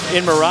half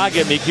in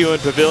Moraga at McEwen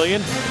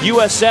Pavilion.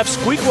 USF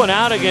squeak one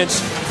out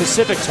against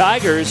Pacific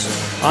Tigers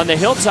on the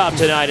Hilltop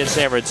tonight in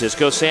San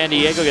Francisco. San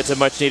Diego gets a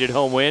much-needed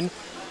home win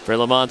for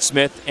Lamont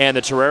Smith and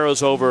the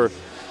Toreros over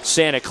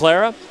Santa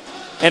Clara.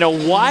 And a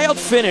wild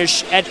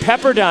finish at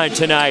Pepperdine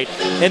tonight,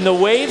 and the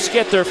Waves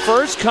get their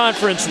first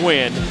conference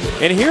win.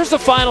 And here's the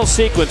final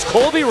sequence.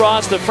 Colby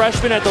Ross, the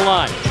freshman at the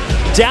line,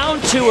 down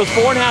 2 with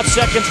 4.5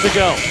 seconds to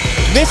go.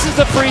 Misses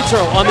the free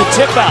throw on the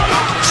tip out.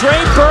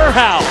 Trey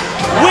Burhow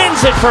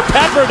wins it for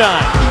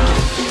Pepperdine.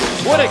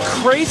 What a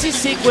crazy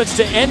sequence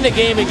to end the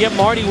game and get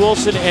Marty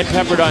Wilson and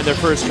Pepperdine their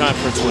first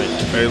conference win.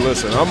 Hey,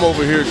 listen, I'm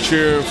over here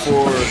cheering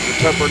for the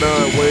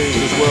Pepperdine Waves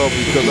as well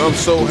because I'm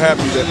so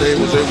happy that they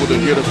was able to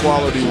get a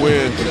quality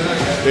win,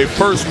 their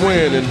first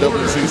win in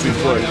WCC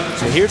play.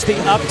 So here's the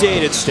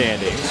updated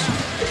standings.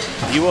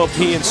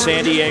 UOP and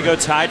San Diego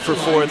tied for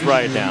 4th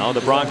right now. The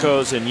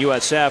Broncos and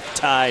USF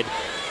tied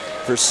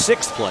for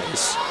 6th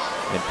place.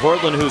 And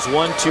Portland, who's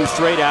won 2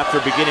 straight after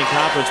beginning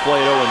conference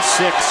play at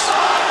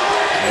 0-6.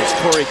 It's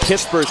Corey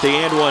Kispert, the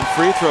and one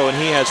free throw, and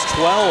he has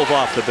 12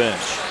 off the bench.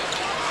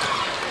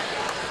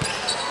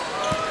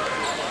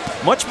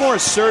 Much more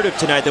assertive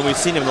tonight than we've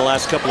seen him in the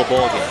last couple of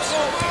ball games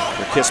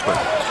for Kispert.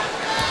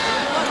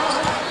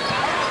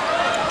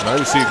 Now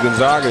you see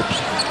Gonzaga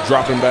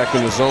dropping back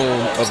in the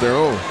zone of their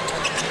own.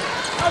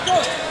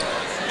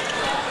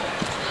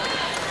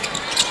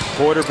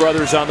 Porter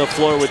brothers on the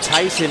floor with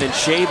Tyson and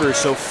Shaver,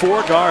 so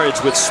 4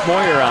 guards with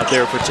Smoyer out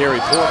there for Terry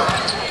Porter.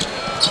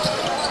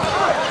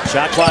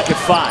 Shot clock at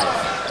 5.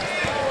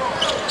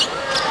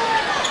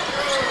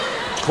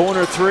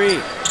 Corner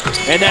 3.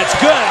 And that's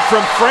good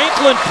from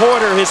Franklin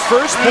Porter, his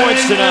first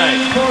points tonight.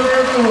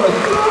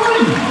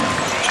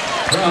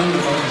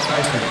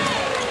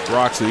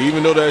 Roxy,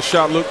 even though that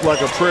shot looked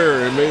like a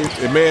prayer, it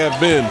may have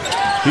been,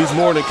 he's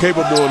more than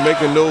capable of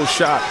making those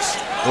shots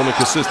on a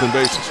consistent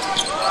basis.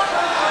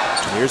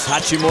 Here's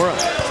Hachimura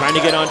trying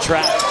to get on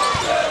track.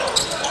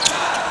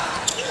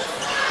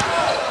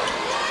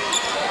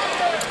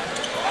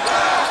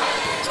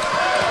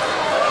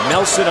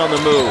 Melson on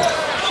the move.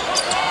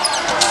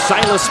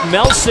 Silas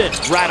Melson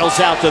rattles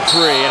out the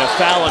 3, and a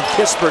foul on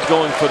Kispert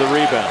going for the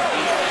rebound.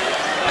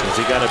 As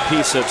he got a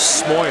piece of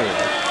Smoyer,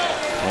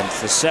 and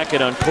it's the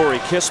second on Corey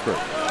Kispert.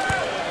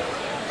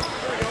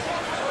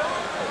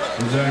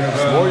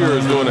 Smoyer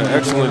is doing an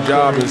excellent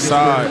job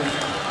inside,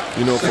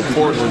 you know, for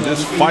Portland,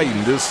 just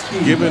fighting, just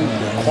giving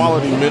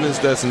quality minutes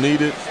that's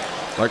needed.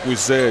 Like we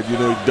said, you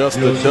know, he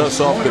dusted the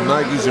dust off the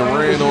Nikes and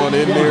ran on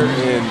in there,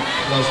 and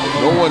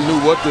no one knew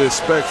what to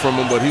expect from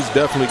him, but he's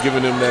definitely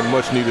giving them that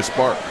much-needed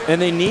spark.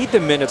 And they need the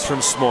minutes from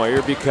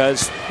Smoyer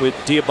because with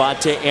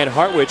Diabate and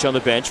Hartwich on the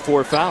bench,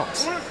 4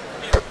 fouls.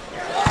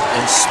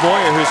 And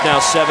Smoyer, who's now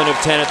 7 of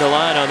 10 at the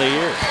line on the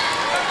year.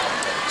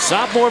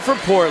 Sophomore from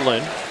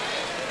Portland.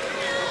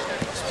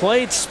 He's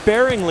played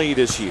sparingly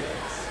this year.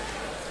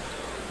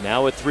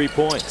 Now with 3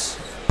 points.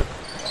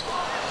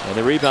 And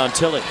the rebound,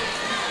 Tillich.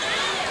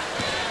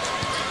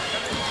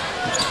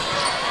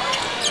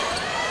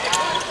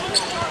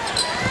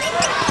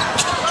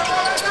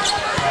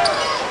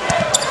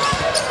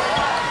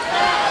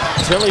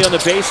 Tillich on the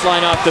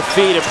baseline off the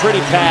feet. A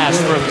pretty pass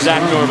from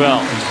Zach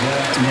Norvell.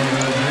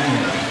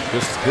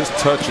 His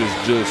touch is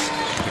just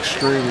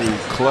extremely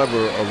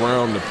clever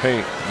around the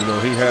paint. You know,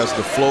 he has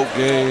the float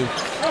game.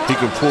 He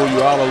can pull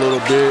you out a little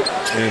bit,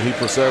 and he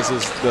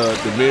possesses the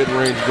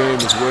mid-range game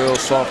as well.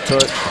 Soft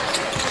touch.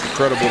 It's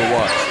incredible to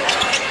watch.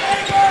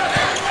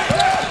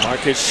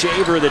 Marcus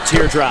Shaver, the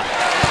teardrop.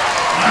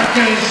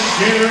 Marcus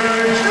Shaver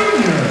Jr.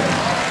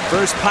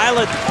 First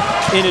Pilot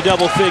into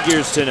double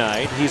figures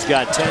tonight. He's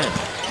got 10.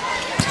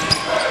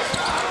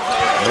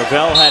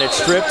 Norvell had it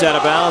stripped out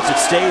of bounds. It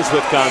stays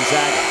with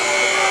Gonzaga.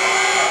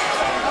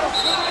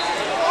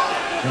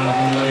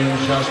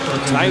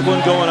 Tight one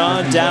going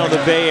on down in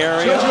the Bay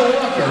Area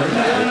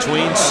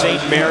between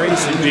St.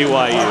 Mary's and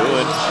BYU.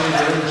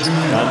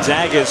 And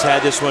Gonzaga's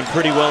had this one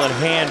pretty well in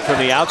hand from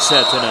the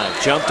outset tonight.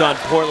 Jumped on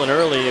Portland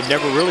early and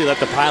never really let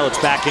the Pilots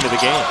back into the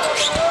game.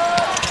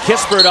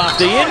 Kispert off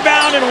the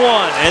inbound and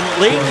 1. And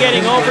late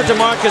getting over to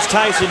Marcus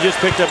Tyson, just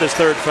picked up his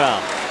 3rd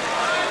foul.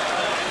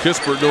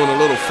 Kispert doing a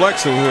little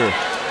flexing here.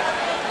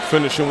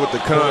 Finishing with the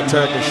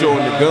contact and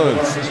showing the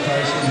guns.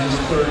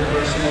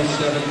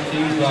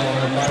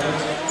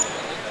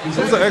 It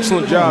was an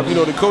excellent job. You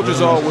know, the coaches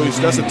always,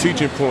 that's a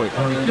teaching point.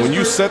 When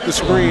you set the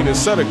screen and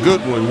set a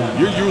good one,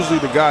 you're usually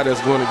the guy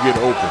that's going to get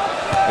open.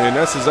 And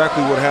that's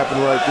exactly what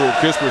happened right there.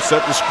 Kispert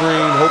set the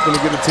screen, hoping to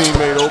get a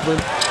teammate open,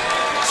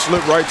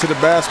 slipped right to the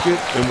basket,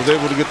 and was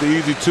able to get the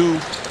easy 2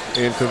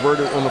 and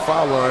converted on the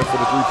foul line for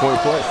the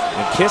 3-point play.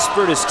 And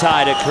Kispert is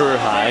tied at career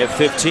high of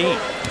 15.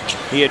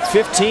 He had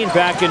 15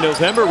 back in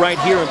November right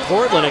here in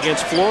Portland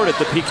against Florida at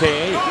the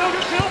PKA.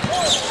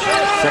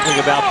 Something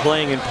about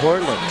playing in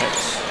Portland.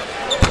 That's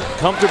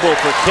comfortable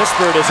for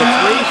Kispert as a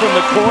 3 from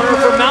the corner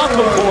for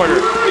Malcolm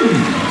Porter.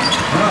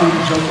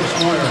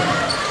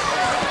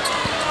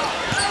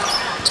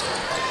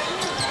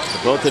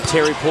 Both the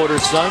Terry Porter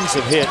sons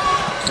have hit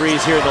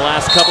 3s here in the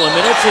last couple of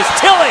minutes. Is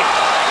Tillich.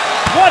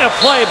 What a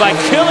play by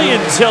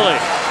Killian Tillich.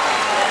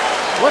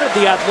 What at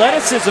the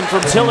athleticism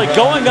from Tillich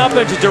going up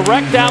and to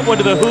direct that one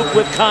to the hoop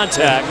with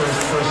contact.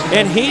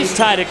 And he's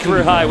tied at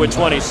career high with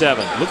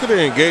 27. Look at the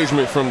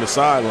engagement from the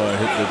sideline,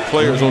 the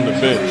players on the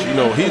bench. You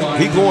know,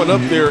 he going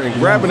up there and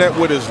grabbing that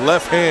with his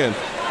left hand.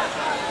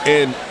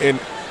 And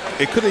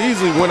it could have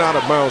easily went out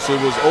of bounds. So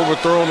it was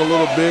overthrown a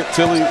little bit.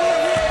 Tillich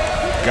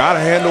got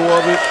a handle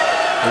of it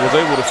and was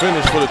able to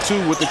finish for the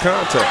 2 with the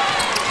contact.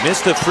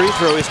 Missed the free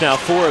throw. He's now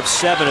 4 of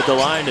 7 at the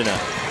line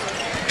tonight.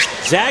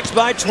 Zags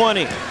by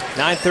 20.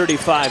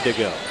 9:35 to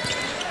go.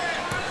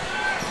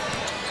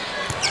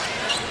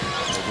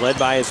 They've led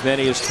by as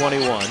many as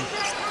 21.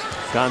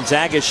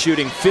 Gonzaga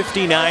shooting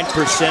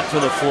 59%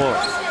 from the floor.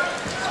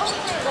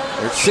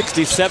 They're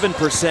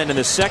 67% in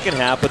the second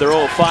half, but they're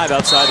 0-5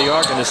 outside the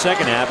arc in the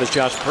second half as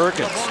Josh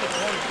Perkins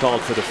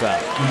called for the foul.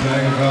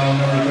 Gonzaga foul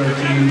number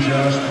 13,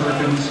 Josh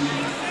Perkins.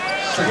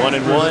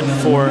 1-1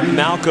 for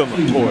Malcolm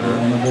Porter.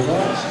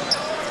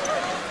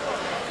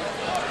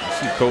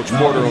 Coach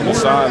Porter on the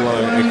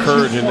sideline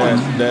encouraging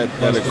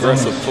that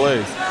aggressive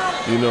play,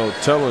 you know,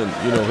 telling,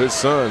 you know, his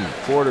son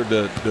Porter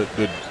to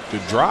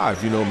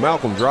drive, you know,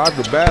 Malcolm, drive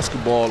the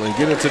basketball and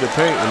get into the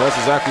paint, and that's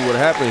exactly what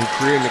happened. He's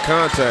creating the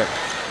contact,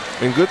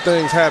 and good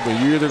things happen.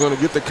 You're either going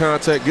to get the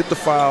contact, get the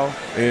foul,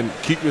 and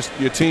keep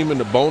your team in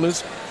the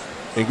bonus,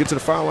 and get to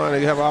the foul line,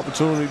 and you have an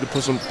opportunity to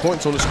put some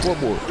points on the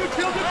scoreboard.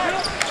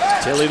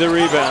 Tillich the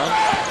rebound.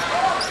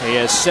 He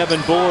has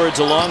 7 boards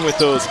along with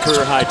those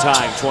career high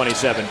tying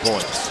 27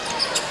 points.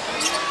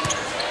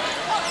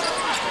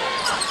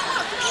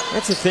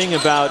 That's the thing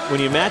about when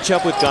you match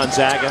up with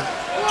Gonzaga,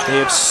 they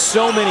have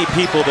so many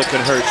people that can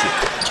hurt you.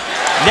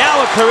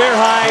 Now a career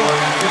high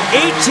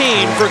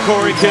 18 for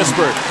Corey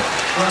Kispert.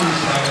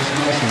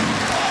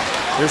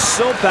 They're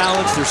so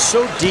balanced, they're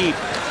so deep,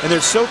 and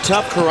they're so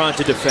tough, Karan,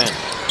 to defend.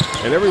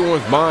 And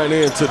everyone's buying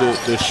into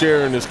the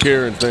sharing is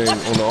caring thing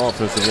on the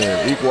offensive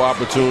end. Equal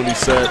opportunity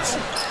sets.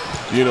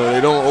 You know, they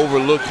don't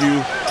overlook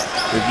you.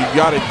 If you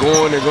got it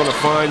going, they're going to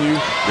find you.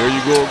 There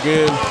you go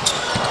again.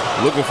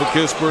 Looking for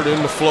Kispert in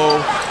the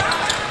flow.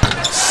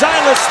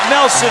 Silas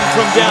Nelson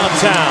from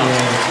downtown.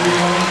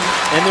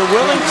 And they're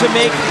willing to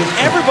make,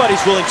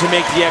 everybody's willing to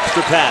make the extra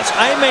pass.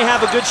 I may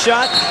have a good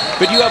shot,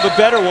 but you have a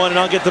better one, and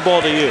I'll get the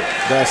ball to you.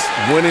 That's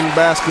winning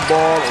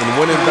basketball, and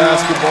winning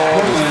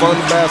basketball is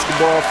fun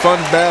basketball. Fun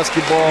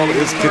basketball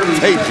is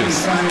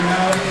contagious.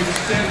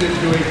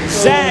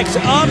 Zags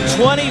up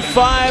 25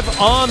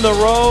 on the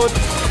road.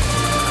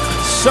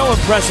 So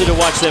impressive to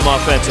watch them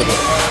offensively.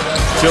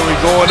 Tilly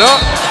going up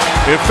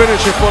and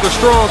finishing for the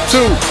strong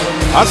two.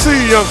 I see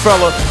you, young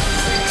fella.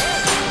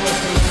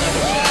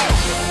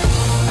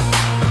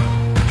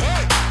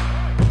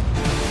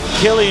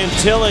 Killian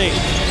Tilly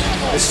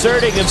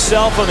asserting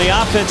himself on the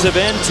offensive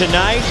end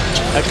tonight.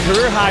 A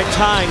career-high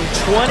tying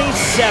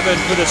 27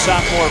 for the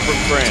sophomore from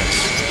France.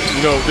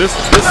 You know, this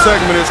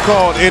segment is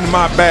called In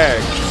My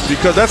Bag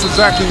because that's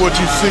exactly what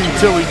you see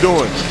Tilly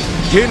doing.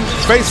 Hitting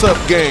face-up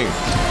game.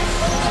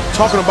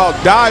 Talking about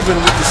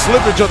diving with the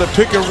slippage of the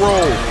pick and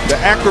roll,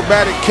 the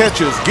acrobatic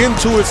catches, getting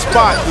to his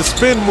spot, the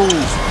spin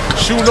moves,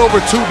 shooting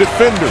over two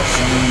defenders.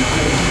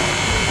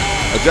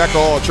 A jack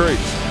of all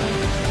trades.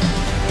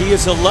 He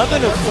is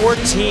 11 of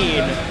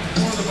 14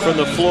 from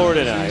the floor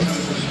tonight.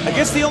 I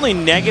guess the only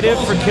negative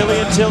for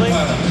Killian Tilly,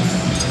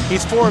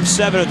 he's 4 of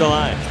 7 at the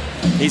line.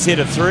 He's hit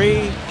a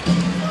 3.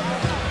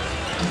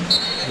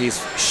 He's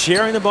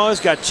sharing the ball. He's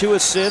got 2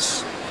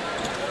 assists.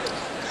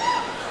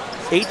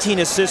 18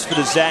 assists for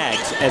the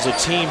Zags as a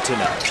team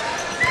tonight.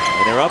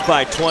 And they're up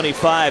by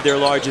 25, their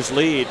largest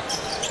lead.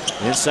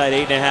 Inside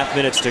 8.5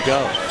 minutes to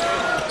go.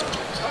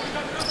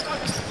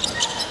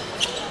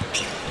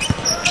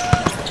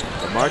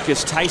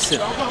 Marcus Tyson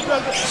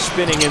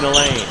spinning in the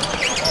lane.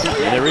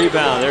 And the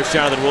rebound, there's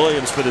Jonathan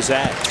Williams for the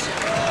Zags.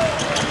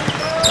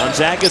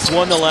 Gonzaga's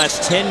won the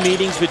last 10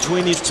 meetings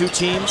between these two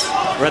teams,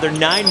 rather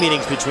 9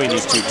 meetings between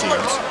these two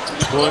teams,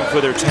 going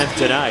for their 10th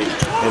tonight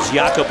as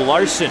Jakob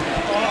Larsson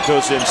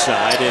goes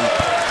inside and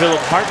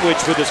Philip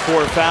Hartwich with his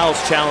 4 fouls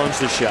challenge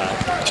the shot.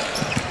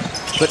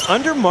 But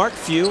under Mark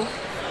Few,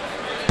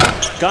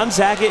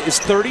 Gonzaga is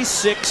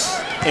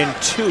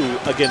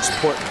 36-2 against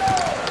Portland.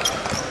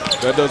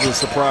 That doesn't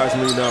surprise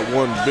me not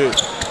one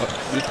bit.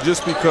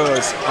 Just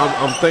because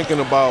I'm thinking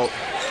about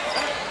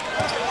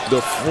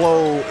the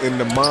flow and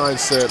the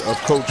mindset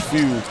of Coach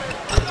Few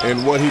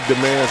and what he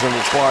demands and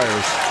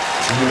requires,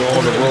 you know,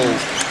 on the road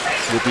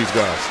with these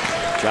guys.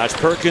 Josh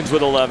Perkins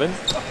with 11.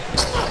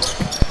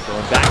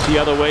 Going back the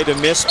other way, the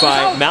miss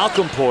by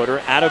Malcolm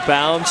Porter. Out of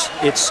bounds.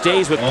 It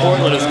stays with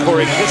Portland as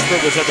Corey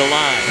Kispert was at the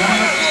line.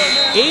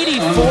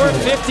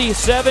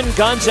 84-57,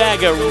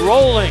 Gonzaga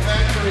rolling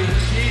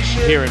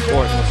here in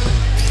Portland.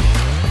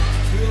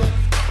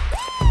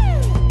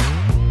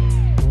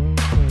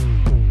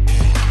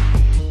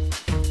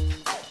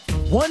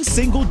 One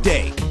single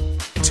day,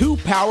 2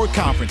 power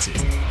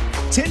conferences,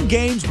 10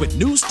 games with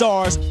new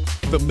stars,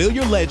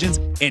 familiar legends,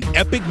 and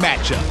epic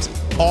matchups,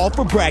 all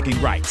for bragging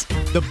rights.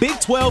 The Big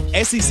 12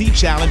 SEC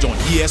Challenge on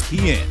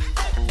ESPN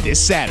this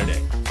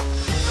Saturday.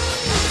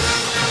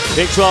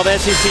 Big 12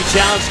 SEC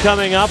Challenge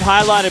coming up,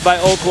 highlighted by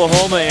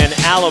Oklahoma and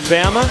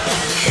Alabama.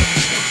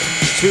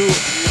 2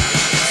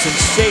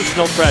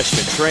 sensational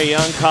freshmen, Trae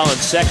Young, Colin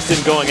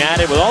Sexton going at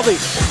it with all the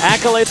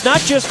accolades,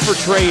 not just for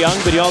Trae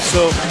Young, but he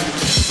also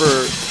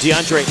for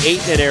DeAndre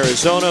Ayton at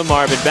Arizona,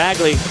 Marvin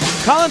Bagley.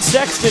 Colin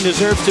Sexton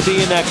deserves to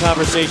be in that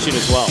conversation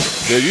as well.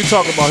 Yeah, you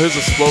talk about his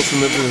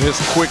explosiveness and his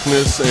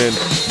quickness and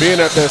being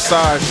at that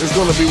size. It's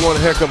going to be one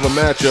heck of a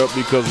matchup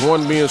because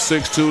one being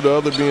 6'2", the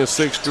other being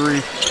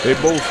 6'3". They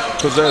both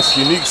possess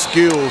unique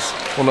skills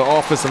on the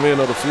offensive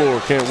end of the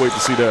floor. Can't wait to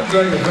see that.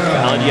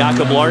 Alan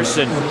Jakob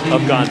Larsson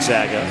of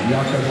Gonzaga.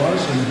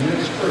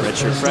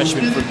 Redshirt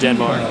freshman from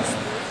Denmark.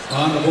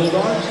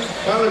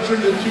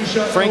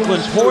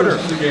 Franklin Porter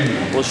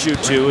will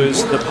shoot 2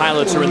 as the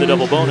Pilots are in the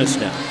double bonus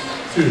now.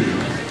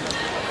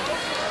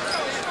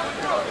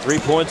 3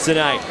 points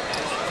tonight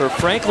for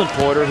Franklin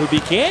Porter, who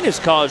began his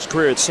college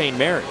career at St.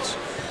 Mary's,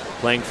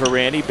 playing for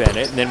Randy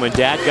Bennett. And then when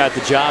Dad got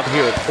the job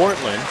here at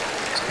Portland,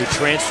 he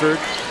transferred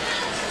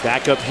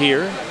back up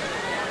here,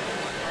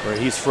 where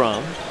he's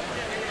from,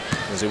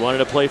 as he wanted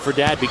to play for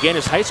Dad. Began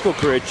his high school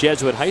career at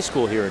Jesuit High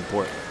School here in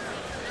Portland.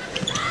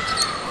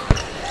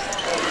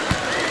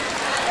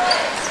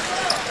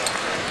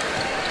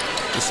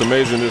 It's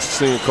amazing just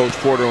seeing Coach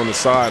Porter on the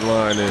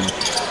sideline and,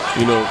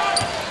 you know,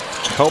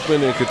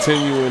 helping and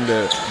continuing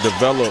to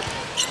develop,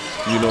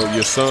 you know,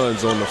 your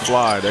sons on the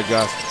fly. That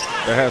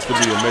has to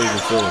be an amazing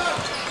feeling.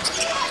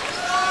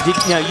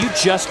 Now, you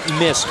just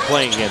missed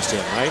playing against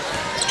him, right?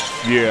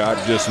 Yeah, I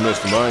just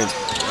missed him. I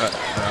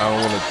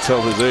don't want to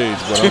tell his age,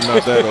 but I'm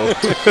not that old.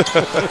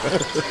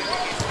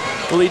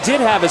 Well, he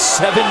did have a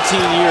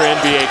 17-year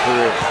NBA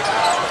career.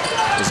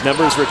 His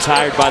numbers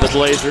retired by the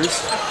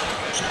Blazers.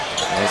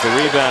 As the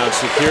rebound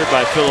secured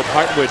by Philip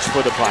Hartwich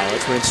for the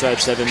Pilots. We're inside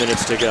 7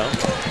 minutes to go.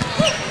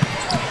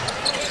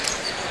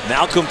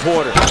 Malcolm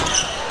Porter.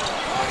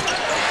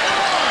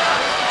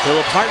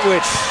 Philip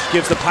Hartwich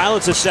gives the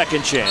Pilots a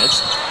second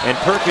chance, and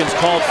Perkins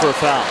called for a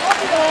foul.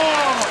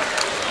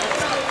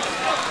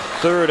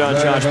 Third on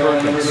Josh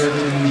Perkins.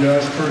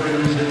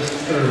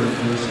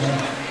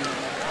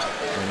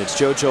 And it's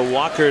JoJo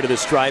Walker to the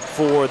stripe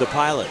for the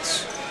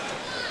Pilots.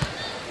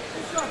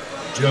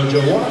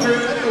 JoJo Walker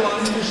at the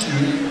line to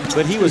shoot.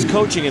 But he was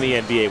coaching in the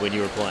NBA when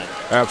you were playing.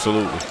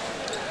 Absolutely.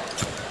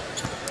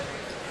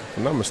 If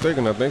I'm not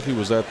mistaken, I think he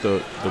was at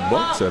the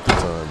Bucks at the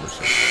time or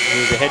something. He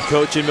was the head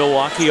coach in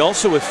Milwaukee,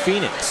 also with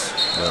Phoenix.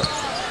 Yeah.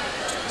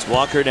 It's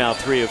Walker now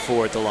 3 of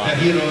 4 at the line.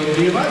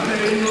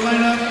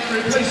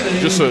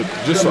 Just an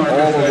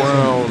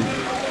all-around,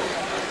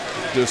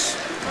 just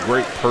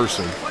great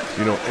person.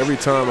 You know, every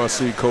time I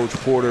see Coach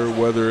Porter,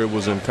 whether it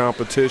was in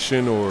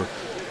competition or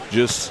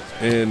just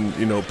in,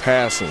 you know,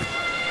 passing,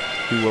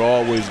 he would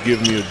always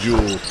give me a jewel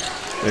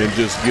and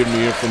just give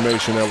me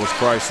information that was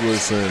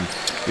priceless. And,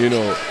 you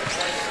know,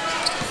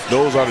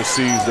 those are the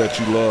seeds that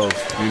you love,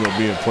 you know,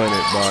 being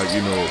planted by,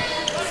 you know,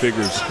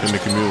 figures in the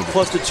community.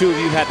 Plus the two of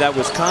you had that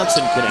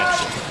Wisconsin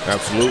connection.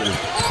 Absolutely.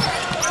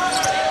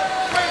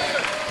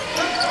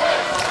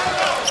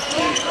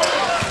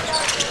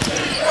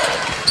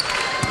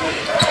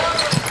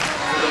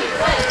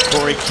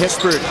 Corey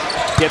Kispert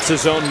gets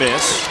his own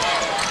miss.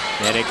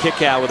 And a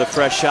kick out with a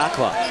fresh shot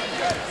clock.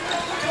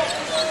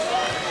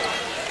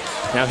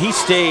 Now he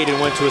stayed and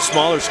went to a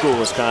smaller school,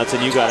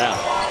 Wisconsin. You got out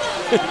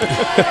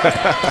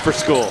for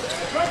school.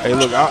 Hey,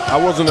 look, I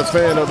wasn't a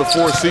fan of the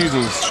Four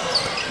Seasons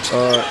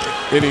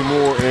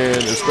anymore,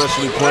 and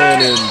especially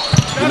playing in,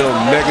 you know,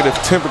 negative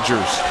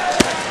temperatures.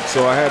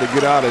 So I had to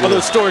get out of there.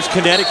 Although Storrs,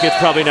 Connecticut's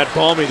probably not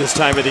balmy this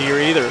time of the year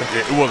either.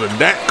 It wasn't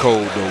that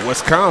cold, though.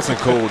 Wisconsin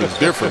cold is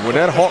different. When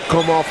that hawk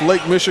come off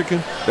Lake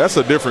Michigan, that's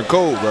a different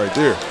cold right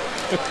there.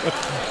 And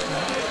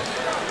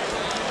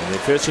the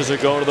officials are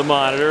going to the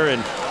monitor,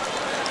 and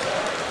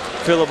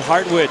Philip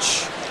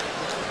Hartwich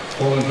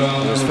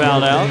was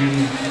fouled out.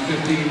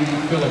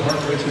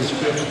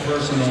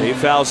 So he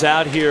fouls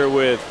out here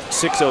with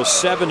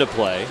 6:07 to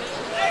play.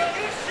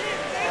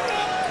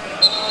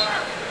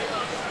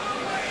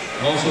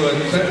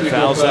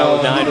 Fouls out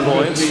with 9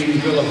 points.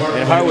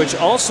 And Hartwich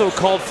also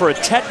called for a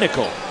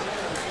technical.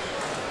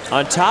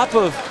 On top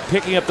of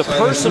picking up the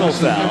personal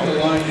foul.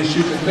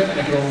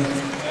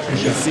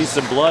 You see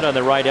some blood on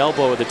the right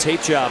elbow with a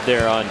tape job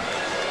there on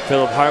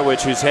Philip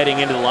Hartwich, who's heading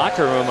into the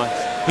locker room.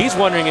 He's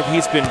wondering if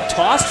he's been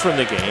tossed from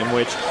the game,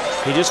 which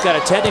he just got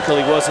a technical.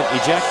 He wasn't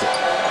ejected.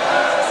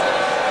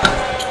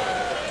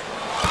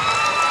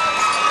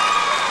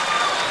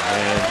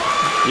 And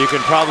you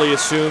can probably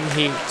assume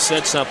he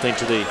said something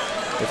to the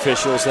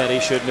officials that he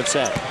shouldn't have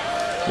said.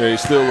 Yeah,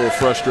 he's still a little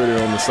frustrated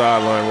on the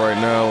sideline right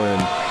now,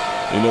 and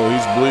you know,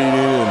 he's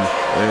bleeding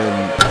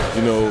and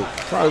you know,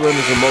 probably letting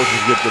his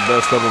emotions get the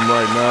best of him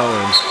right now.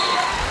 And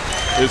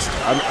it's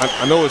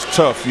I know it's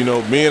tough, you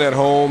know, being at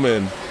home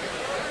and,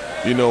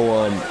 you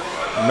know,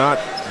 not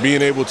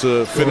being able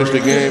to finish the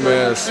game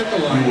as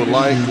you would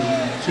like,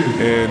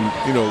 and,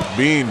 you know,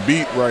 being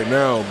beat right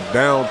now,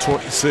 down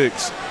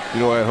 26, you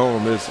know, at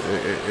home,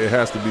 it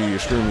has to be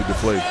extremely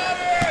deflating.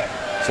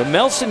 So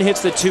Melson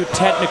hits the 2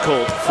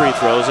 technical free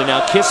throws, and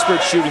now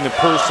Kispert shooting the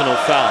personal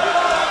foul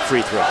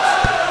free throws.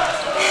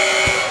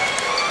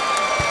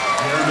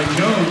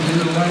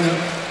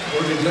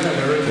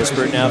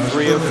 Kispert now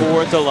 3 of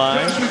 4 at the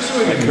line.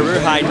 A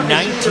career-high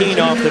 19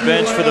 off the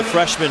bench for the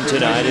freshman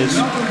tonight as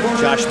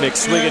Josh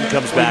McSwiggan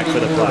comes back for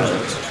the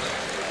Pilots.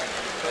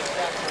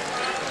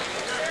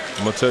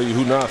 I'm going to tell you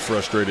who not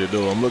frustrated,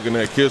 though. I'm looking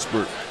at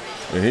Kispert,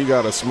 and he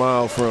got a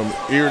smile from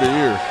ear to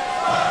ear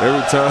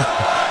every time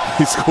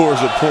he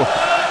scores a point.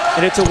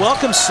 And it's a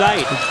welcome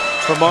sight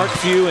for Mark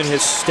Few and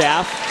his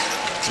staff.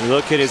 You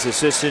look at his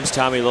assistants,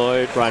 Tommy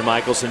Lloyd, Brian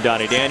Michelson,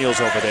 Donnie Daniels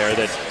over there,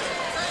 that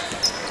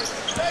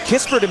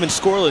Kispert had been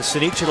scoreless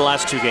in each of the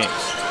last 2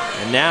 games.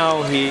 And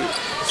now he's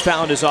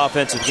found his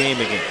offensive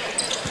game again.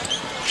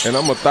 And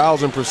I'm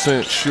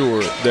 1,000%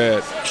 sure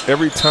that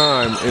every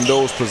time in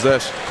those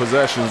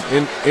possessions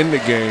in the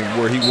game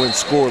where he went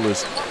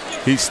scoreless,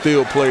 he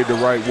still played the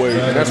right way.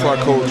 And that's why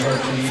Coach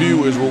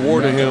Few is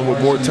rewarding him with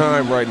more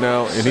time right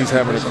now, and he's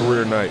having a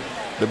career night.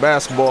 The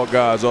basketball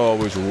guys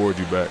always reward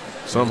you back.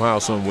 Somehow,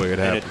 some way it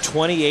happens. And a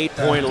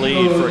 28-point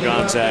lead for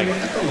Gonzaga.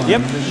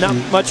 Yep, not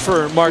much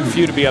for Mark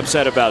Few to be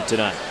upset about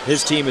tonight.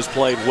 His team has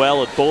played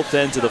well at both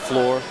ends of the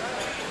floor.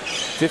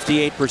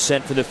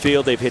 58% from the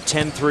field. They've hit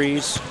 10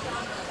 threes,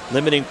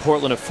 limiting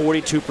Portland to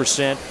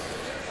 42%.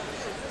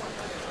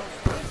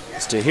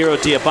 It's Tahiro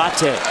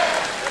Diabate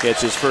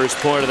gets his first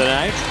point of the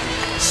night.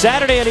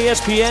 Saturday on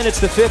ESPN, it's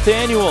the 5th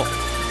annual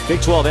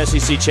Big 12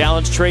 SEC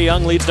Challenge. Trae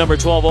Young leads number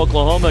 12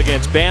 Oklahoma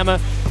against Bama.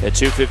 At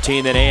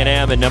 2:15, then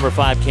A&M and number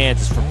 5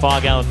 Kansas from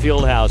Fog Allen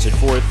Fieldhouse at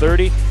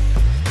 4:30.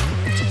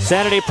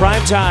 Saturday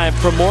primetime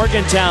from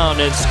Morgantown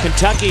as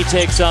Kentucky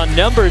takes on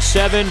number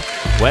 7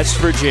 West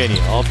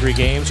Virginia. All 3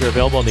 games are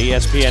available on the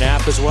ESPN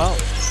app as well.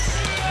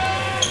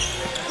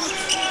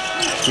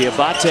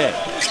 Diabate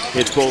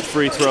hits both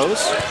free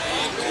throws.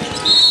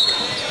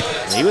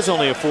 He was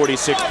only a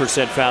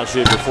 46% foul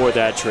shooter before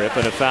that trip,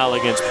 and a foul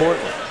against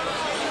Portland.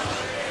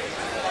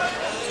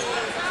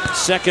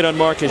 Second on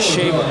Marcus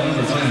Shaver.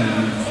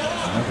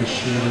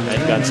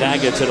 And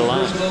Gonzaga to the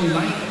line.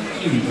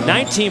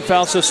 19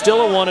 fouls, so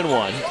still a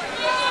 1-and-1.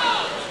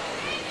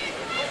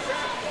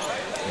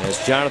 As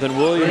Jonathan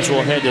Williams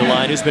will head to the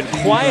line, who's been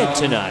quiet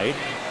tonight.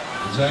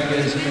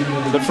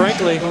 But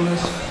frankly,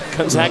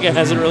 Gonzaga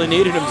hasn't really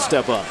needed him to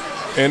step up.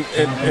 And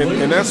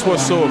that's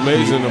what's so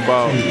amazing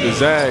about the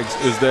Zags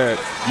is that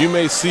you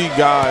may see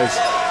guys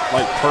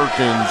like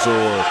Perkins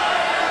or,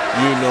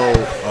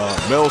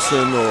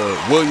 Melson or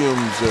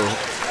Williams or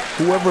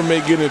whoever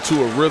may get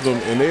into a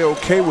rhythm, and they're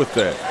okay with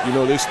that.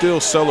 They still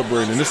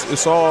celebrating.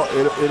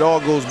 It all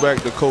goes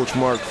back to Coach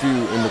Mark Few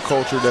and the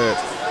culture that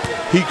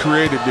he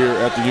created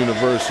there at the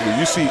university.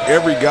 You see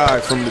every guy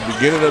from the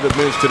beginning of the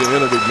bench to the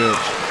end of the bench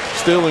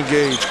still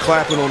engaged,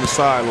 clapping on the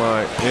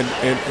sideline,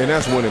 and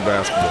that's winning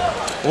basketball.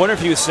 I wonder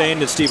if he was saying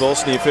to Steve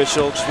Olson, the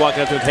official, just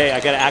walking up to him, hey, I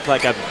got to act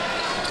like I'm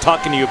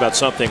talking to you about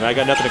something. I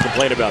got nothing to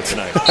complain about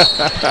tonight.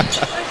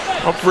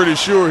 I'm pretty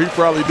sure he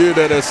probably did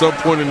that at some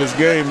point in this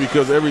game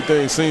because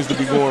everything seems to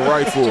be going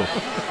right for him.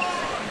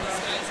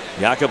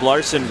 Jakob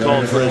Larson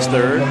called for his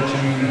third.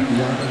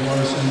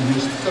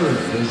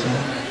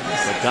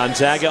 But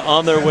Gonzaga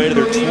on their way to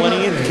their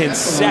 20th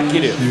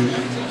consecutive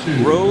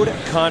road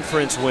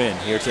conference win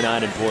here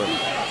tonight in Portland.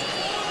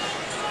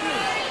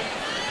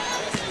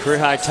 Career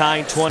high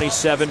tying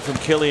 27 from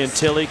Killian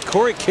Tilly.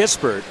 Corey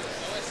Kispert,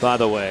 by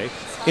the way,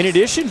 in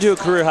addition to a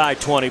career high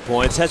 20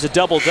 points, has a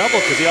double-double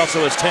because he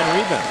also has 10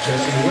 rebounds.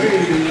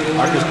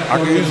 I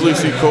can easily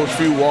see Coach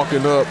Few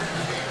walking up,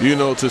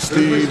 to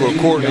Steve or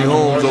Courtney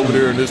Holmes over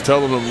there and just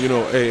telling them,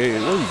 hey,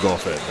 where you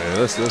golf at, man?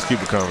 Let's keep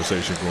the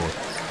conversation going.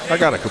 I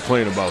got to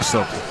complain about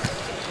something.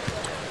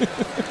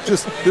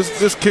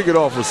 just kick it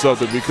off with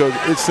something because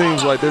it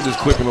seems like they're just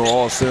clicking on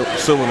all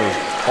cylinders,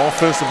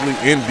 offensively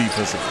and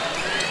defensively.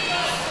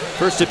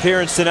 First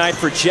appearance tonight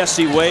for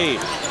Jesse Wade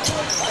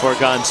for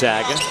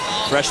Gonzaga,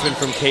 freshman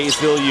from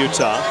Kaysville,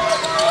 Utah.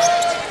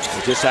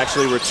 He just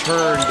actually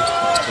returned,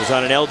 was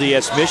on an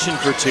LDS mission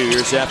for 2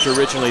 years after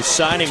originally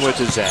signing with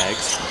the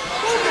Zags.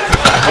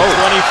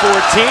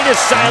 2014 is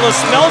Silas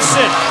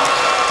Nelson,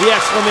 the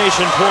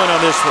exclamation point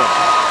on this one.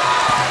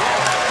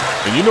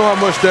 And you know how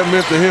much that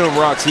meant to him,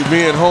 Roxy,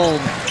 being home,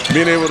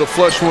 being able to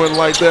flush one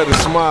like that and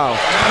smile.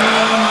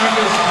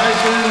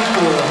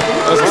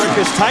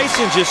 Marcus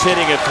Tyson just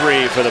hitting a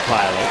 3 for the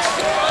Pilots.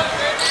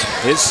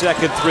 His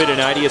second 3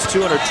 tonight. He has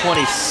 226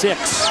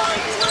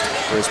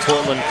 for his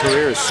Portland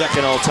career, his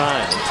second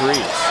all-time in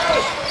threes.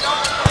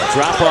 A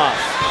drop off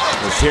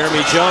as Jeremy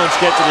Jones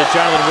gets it to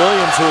Jonathan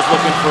Williams, who is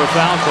looking for a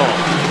foul call.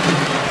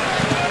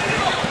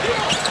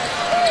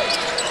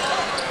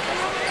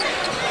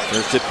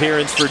 First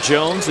appearance for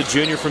Jones, the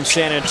junior from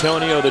San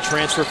Antonio, the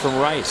transfer from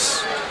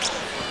Rice.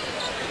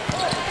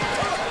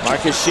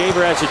 Marcus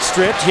Shaver has it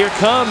stripped. Here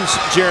comes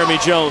Jeremy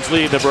Jones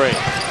leading the break.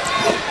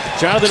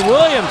 Jonathan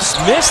Williams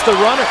missed the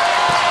runner.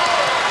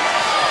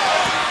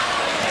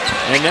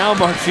 And now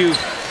Mark Few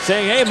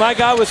saying, hey, my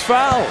guy was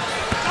fouled.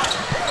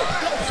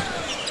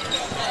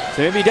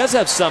 So maybe he does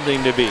have something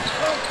to be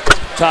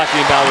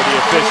talking about with the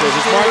officials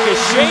as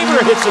Marcus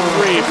Shaver hits a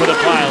 3 for the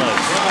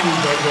Pilots.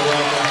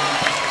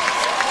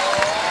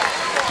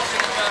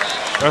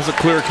 That's a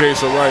clear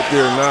case of right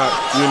there not,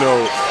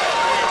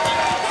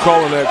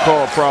 calling that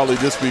call probably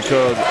just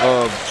because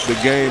of the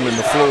game and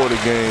the flow of the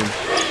game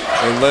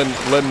and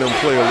letting them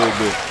play a little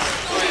bit.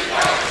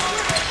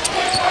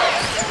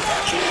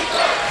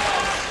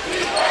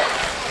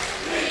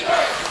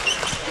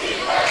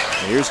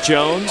 Here's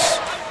Jones,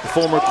 the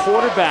former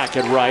quarterback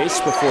at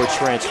Rice before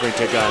transferring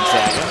to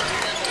Gonzaga.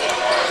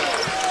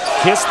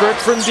 Kispert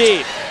from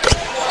deep.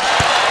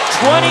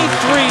 23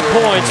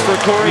 points for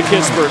Corey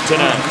Kispert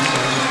tonight.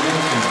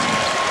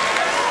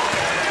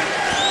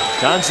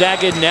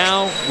 Gonzaga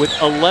now with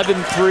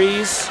 11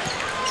 threes.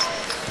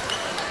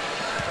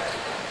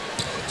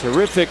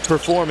 Terrific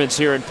performance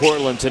here in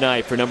Portland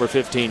tonight for number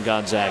 15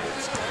 Gonzaga.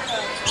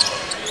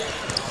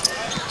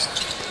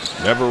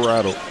 Never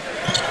rattled.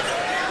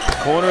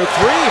 Corner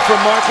 3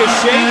 from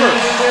Marcus Shaver.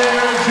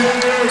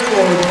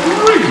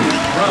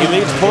 He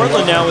leads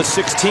Portland now with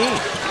 16.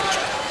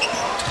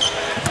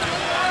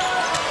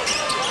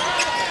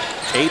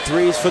 8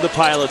 threes for the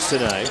Pilots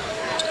tonight.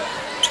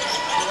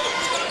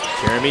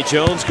 Jeremy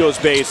Jones goes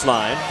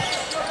baseline.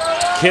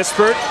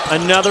 Kispert,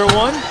 another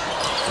one.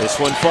 This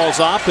one falls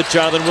off, but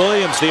Jonathan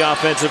Williams, the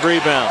offensive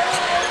rebound.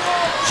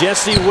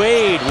 Jesse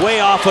Wade, way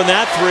off on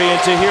that 3, and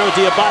Tahiro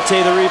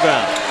Diabate, the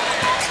rebound.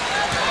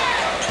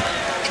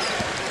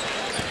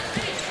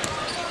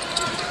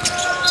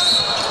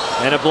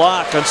 And a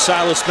block on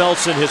Silas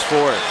Nelson, his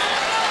fourth.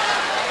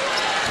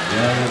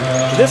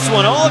 This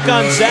one all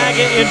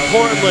Gonzaga in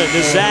Portland.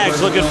 The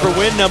Zags looking for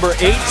win number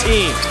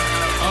 18.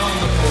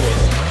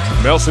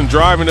 Melson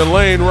driving the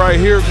lane right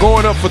here,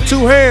 going up for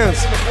 2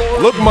 hands.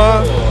 Look,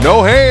 Ma,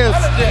 no hands.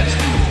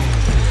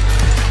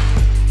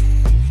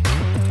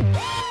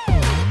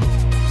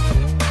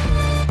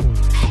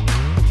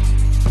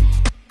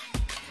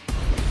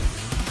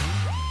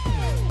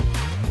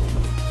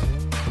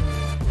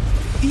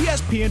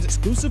 ESPN's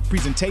exclusive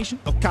presentation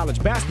of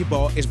college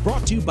basketball is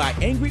brought to you by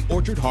Angry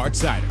Orchard Hard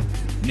Cider.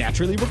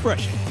 Naturally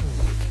refreshing.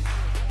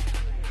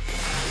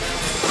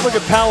 Look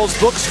at Powell's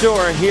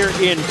Bookstore here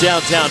in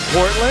downtown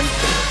Portland.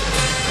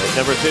 At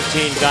number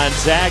 15,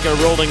 Gonzaga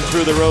rolling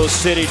through the Rose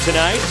City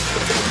tonight.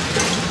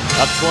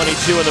 Up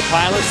 22 in the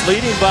Pilots,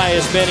 leading by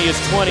as many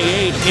as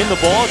 28 in the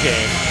ball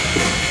game.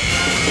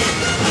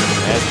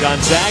 As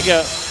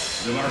Gonzaga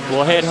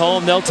will head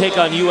home, they'll take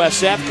on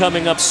USF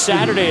coming up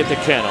Saturday at the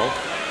Kennel.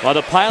 While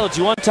the Pilots,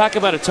 you want to talk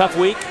about a tough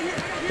week?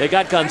 They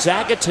got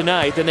Gonzaga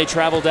tonight, then they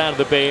travel down to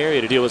the Bay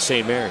Area to deal with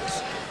St.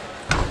 Mary's.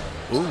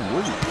 Ooh,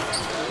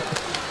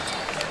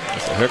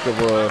 that's a heck of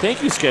a...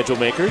 Thank you, schedule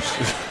makers.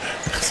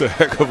 It's a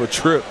heck of a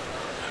trip.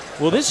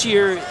 Well, this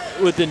year,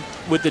 with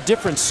the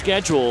different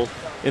schedule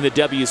in the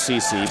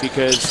WCC,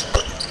 because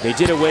they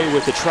did away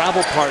with the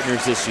travel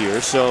partners this year,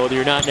 so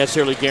you're not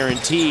necessarily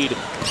guaranteed to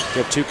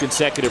have 2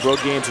 consecutive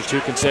road games or 2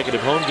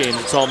 consecutive home games.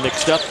 It's all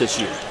mixed up this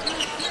year.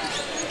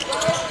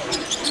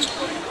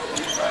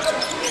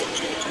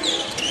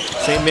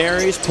 St.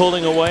 Mary's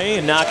pulling away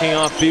and knocking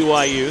off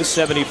BYU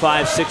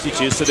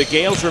 75-62. So the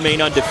Gales remain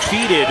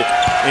undefeated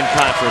in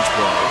conference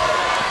play.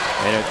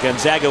 And a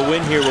Gonzaga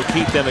win here will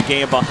keep them a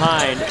game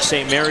behind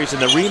St. Mary's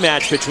in the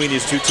rematch between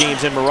these 2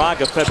 teams in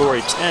Moraga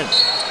February 10th.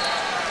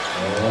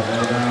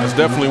 That's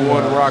definitely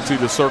one, Roxy,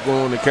 to circle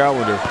on the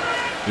calendar.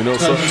 You know,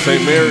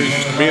 St. Mary's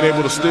being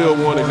able to steal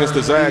one against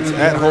the Zags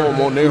at home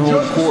on their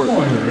home court.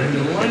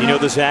 And you know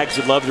the Zags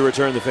would love to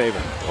return the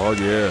favor. Oh,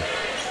 yeah.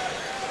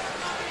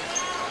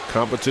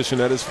 Competition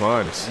at its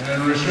finest.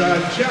 And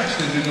Rashad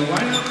Jackson in the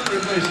lineup,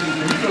 replacing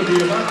Camilo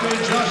Diamante,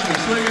 Josh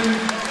McSligan,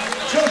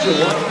 Jojo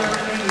Walker,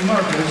 and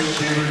Marcus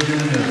Chambers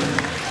Jr.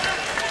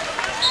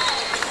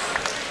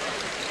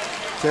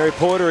 Terry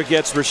Porter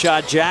gets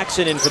Rashad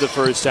Jackson in for the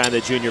first time,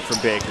 the junior from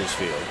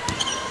Bakersfield.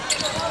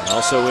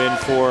 Also in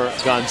for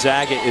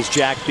Gonzaga is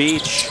Jack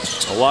Beach,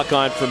 a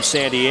walk-on from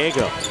San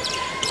Diego.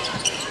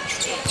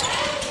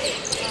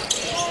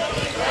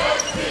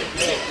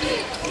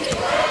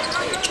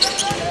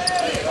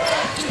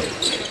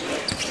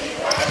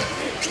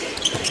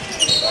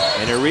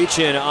 And a reach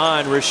in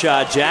on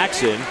Rashad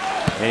Jackson.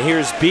 And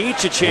here's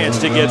Beach, a chance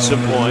to get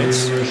some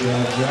points.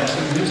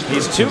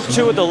 He's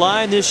 2-2 at the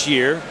line this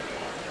year,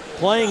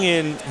 playing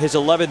in his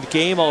 11th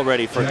game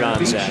already for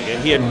Gonzaga.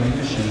 He had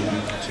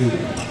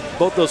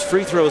both those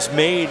free throws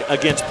made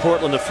against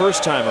Portland the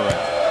first time around.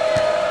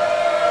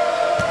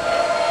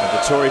 At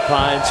the Torrey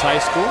Pines High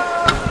School.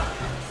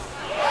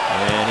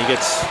 And he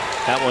gets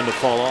that one to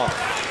fall off.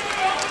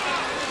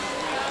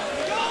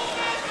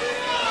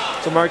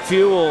 So Mark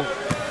Few will...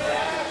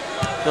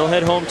 They'll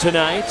head home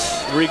tonight,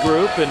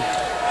 regroup, and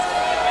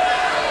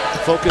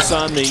focus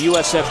on the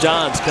USF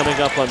Dons coming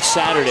up on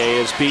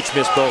Saturday as Beach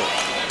missed both.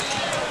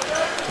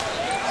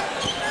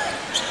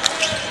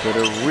 But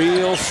a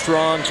real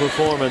strong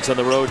performance on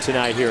the road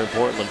tonight here in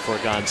Portland for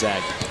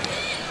Gonzaga.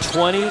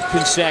 20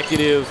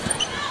 consecutive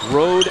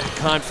road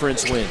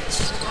conference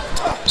wins.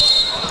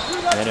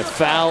 And a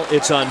foul,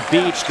 it's on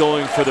Beach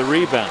going for the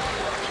rebound.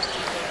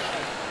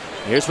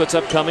 Here's what's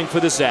upcoming for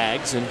the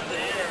Zags and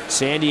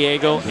San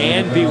Diego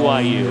and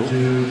BYU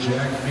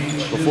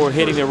before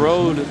hitting the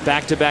road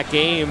back-to-back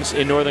games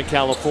in Northern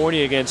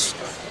California against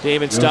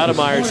Damon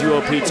Stoudemire's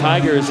UOP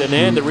Tigers and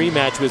then the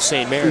rematch with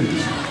St.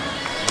 Mary's.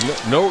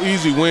 No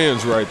easy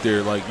wins right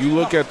there. Like, you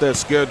look at that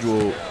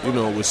schedule, you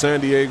know, with San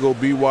Diego,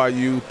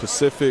 BYU,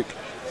 Pacific,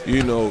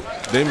 you know,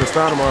 Damon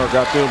Stoudemire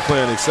got them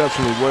playing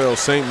exceptionally well.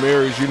 St.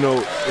 Mary's, you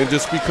know, and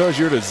just because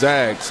you're the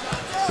Zags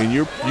and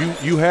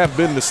you have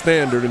been the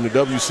standard in the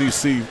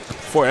WCC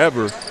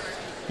forever,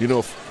 you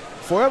know,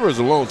 forever is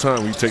a long time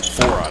when you take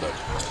 4 out of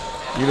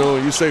it. You know,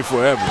 you say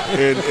forever.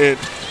 And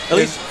at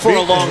least for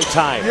a long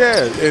time.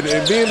 Yeah,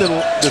 and being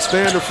the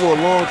standard for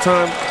a long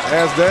time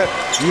as that,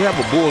 you have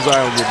a bullseye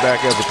on your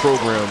back as a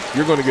program.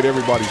 You're going to get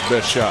everybody's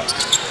best shot.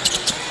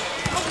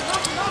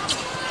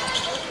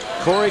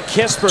 Corey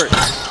Kispert.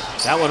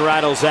 That one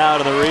rattles out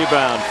on the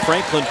rebound.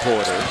 Franklin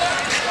Porter.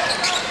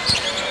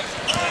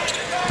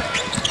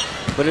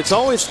 But it's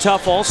always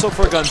tough also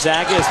for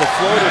Gonzaga as the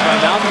floater by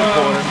Malcolm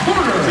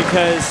Porter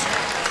because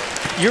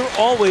you're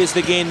always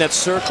the game that's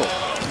circled.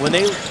 When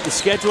the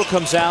schedule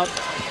comes out,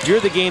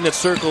 you're the game that's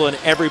circled in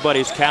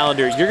everybody's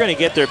calendar. You're going to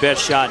get their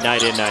best shot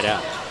night in, night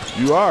out.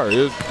 You are.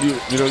 You know,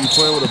 you're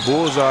playing with a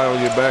bullseye on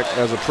your back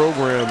as a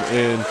program,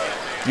 and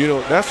you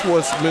know that's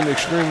what's been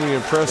extremely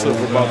impressive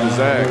about the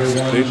Zags.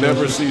 They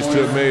never cease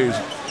to amaze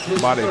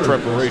by their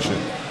preparation,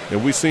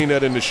 and we've seen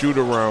that in the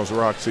shoot-arounds,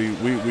 Roxy.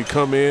 We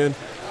come in,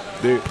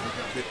 they're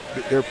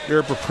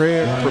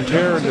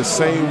preparing the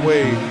same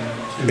way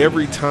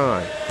every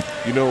time.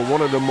 you know,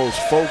 one of the most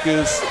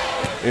focused,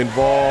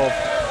 involved,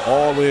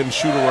 all-in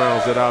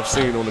shoot-arounds that I've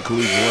seen on the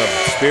collegiate level.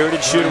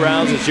 Spirited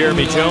shoot-arounds as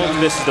Jeremy Jones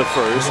misses the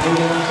first.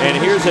 And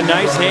here's a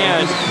nice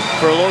hand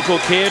for a local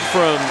kid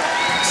from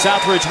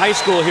Southridge High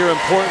School here in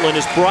Portland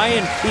as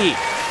Brian Peet.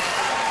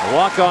 A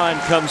walk-on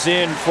comes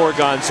in for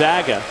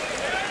Gonzaga.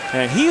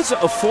 And he's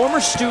a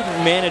former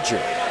student manager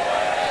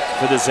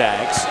for the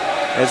Zags,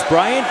 as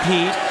Brian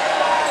Peet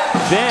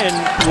then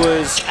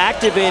was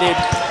activated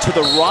to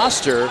the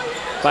roster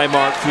by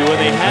Mark Few, and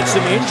they had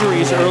some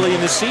injuries early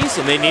in the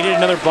season. They needed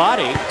another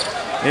body,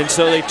 and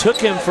so they took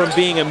him from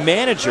being a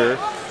manager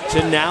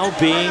to now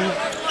being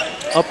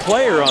a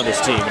player on this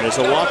team. And as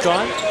a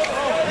walk-on,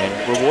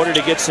 and rewarded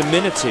to get some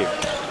minutes here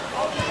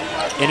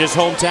in his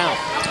hometown.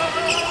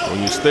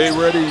 When you stay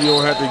ready, you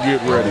don't have to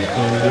get ready.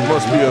 It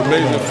must be an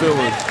amazing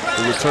feeling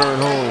to return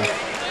home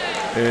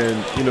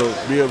and, you know,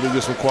 be able to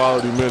get some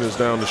quality minutes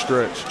down the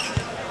stretch.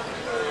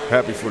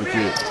 Happy for the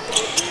kid.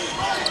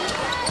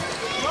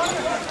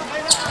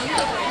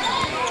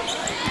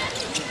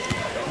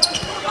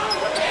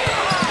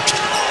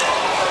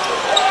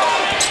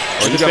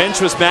 The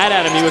bench was mad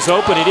at him. He was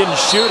open. He didn't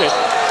shoot it.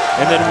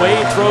 And then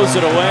Wade throws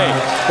it away.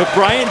 But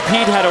Brian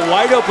Peet had a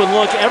wide open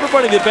look.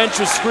 Everybody on the bench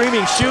was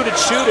screaming, shoot it,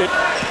 shoot it.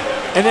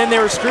 And then they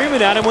were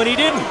screaming at him when he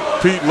didn't.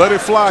 Pete, let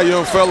it fly,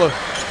 young fella. 1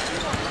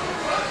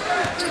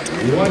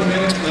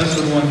 minute, less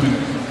than 1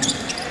 minute.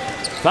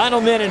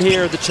 Final minute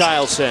here at the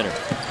Child Center.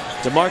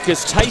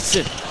 DeMarcus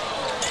Tyson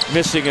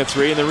missing a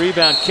three, and the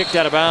rebound kicked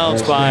out of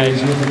bounds by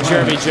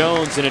Jeremy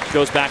Jones, and it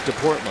goes back to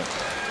Portland.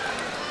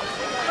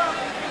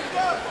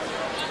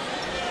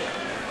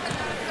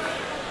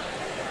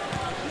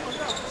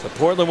 So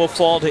Portland will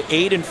fall to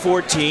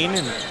 8-14,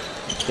 and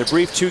the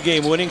brief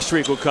two-game winning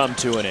streak will come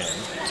to an end.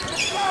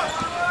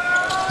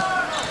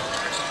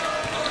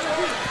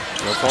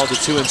 They'll fall to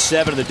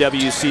 2-7 in the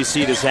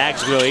WCC. The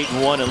Zags go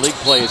 8-1 in league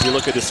play as you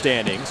look at the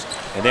standings,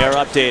 and they are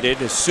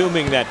updated,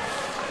 assuming that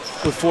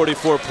with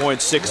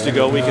 44.6 to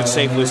go, we can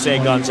safely say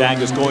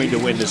Gonzaga is going to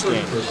win this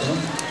game.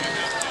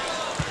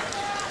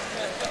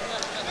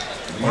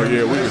 Oh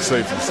yeah, we can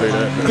safely say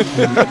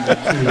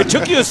that. It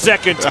took you a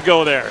second to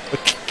go there.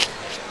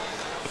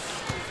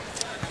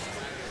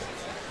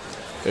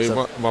 Hey,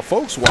 my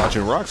folks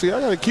watching, Roxy, I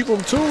got to keep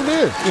them tuned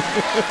in.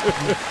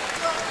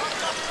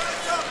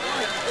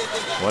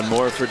 One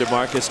more for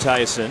DeMarcus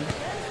Tyson.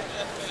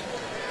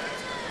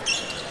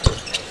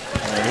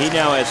 And he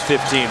now has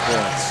 15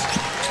 points.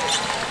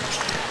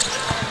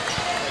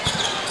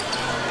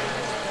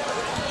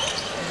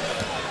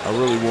 I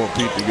really want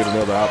Pete to get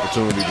another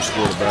opportunity to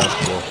score the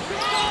basketball.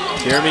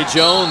 Jeremy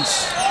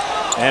Jones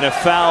and a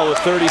foul with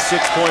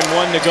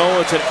 36.1 to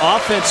go. It's an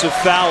offensive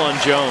foul on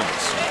Jones.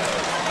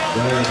 He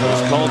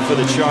was called for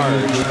the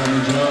charge.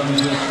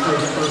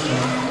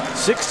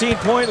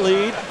 16-point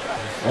lead.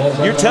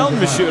 You're telling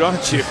him to shoot,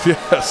 aren't you?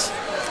 Yes.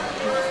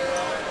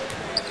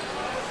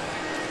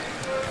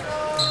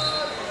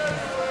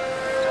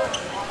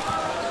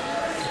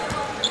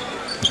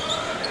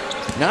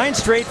 Nine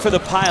straight for the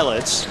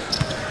Pilots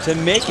to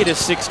make it a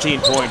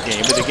 16-point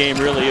game, but the game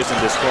really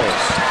isn't this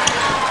close.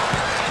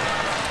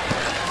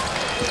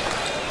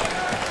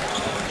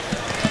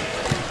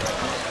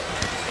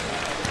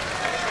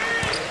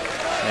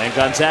 And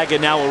Gonzaga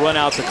now will run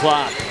out the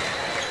clock.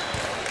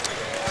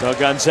 So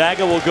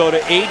Gonzaga will go to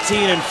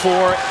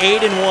 18-4,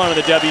 8-1 in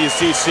the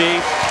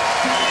WCC.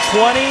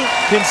 20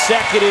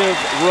 consecutive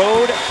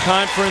road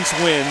conference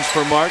wins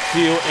for Mark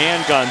Few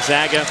and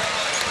Gonzaga.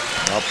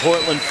 Now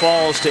Portland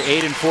falls to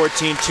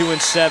 8-14,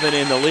 2-7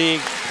 in the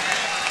league.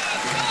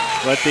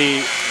 But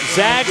the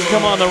Zags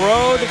come on the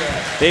road.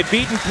 They've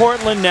beaten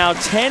Portland now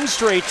 10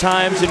 straight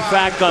times. In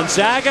fact,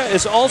 Gonzaga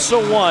has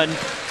also won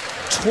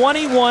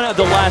 21 of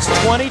the last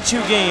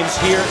 22 games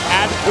here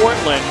at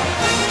Portland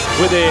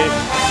with a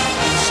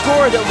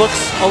score that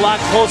looks a lot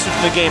closer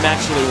than the game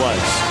actually was.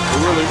 It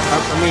really,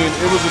 I mean,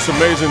 it was just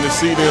amazing to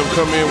see them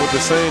come in with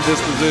the same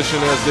disposition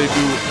as they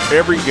do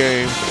every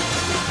game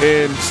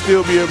and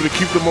still be able to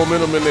keep the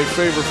momentum in their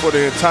favor for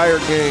the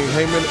entire game,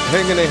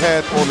 hanging their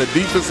hat on the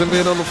defensive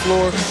end on the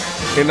floor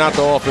and not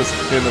the offensive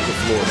end of the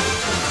floor.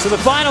 So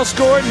the final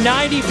score,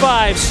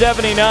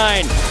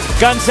 95-79.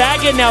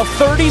 Gonzaga now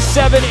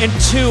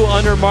 37-2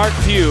 under Mark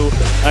Few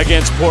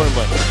against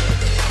Portland.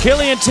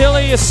 Killian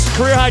Tilly is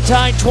career-high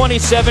tying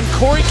 27.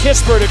 Corey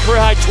Kispert a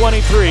career-high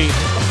 23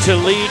 to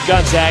lead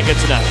Gonzaga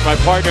tonight. My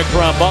partner,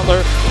 Karan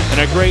Butler, and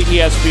a great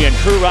ESPN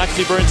crew.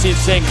 Roxy Bernstein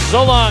saying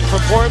so long from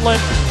Portland.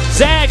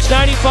 Zags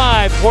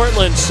 95,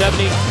 Portland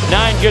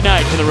 79. Good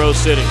night from the Rose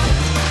City.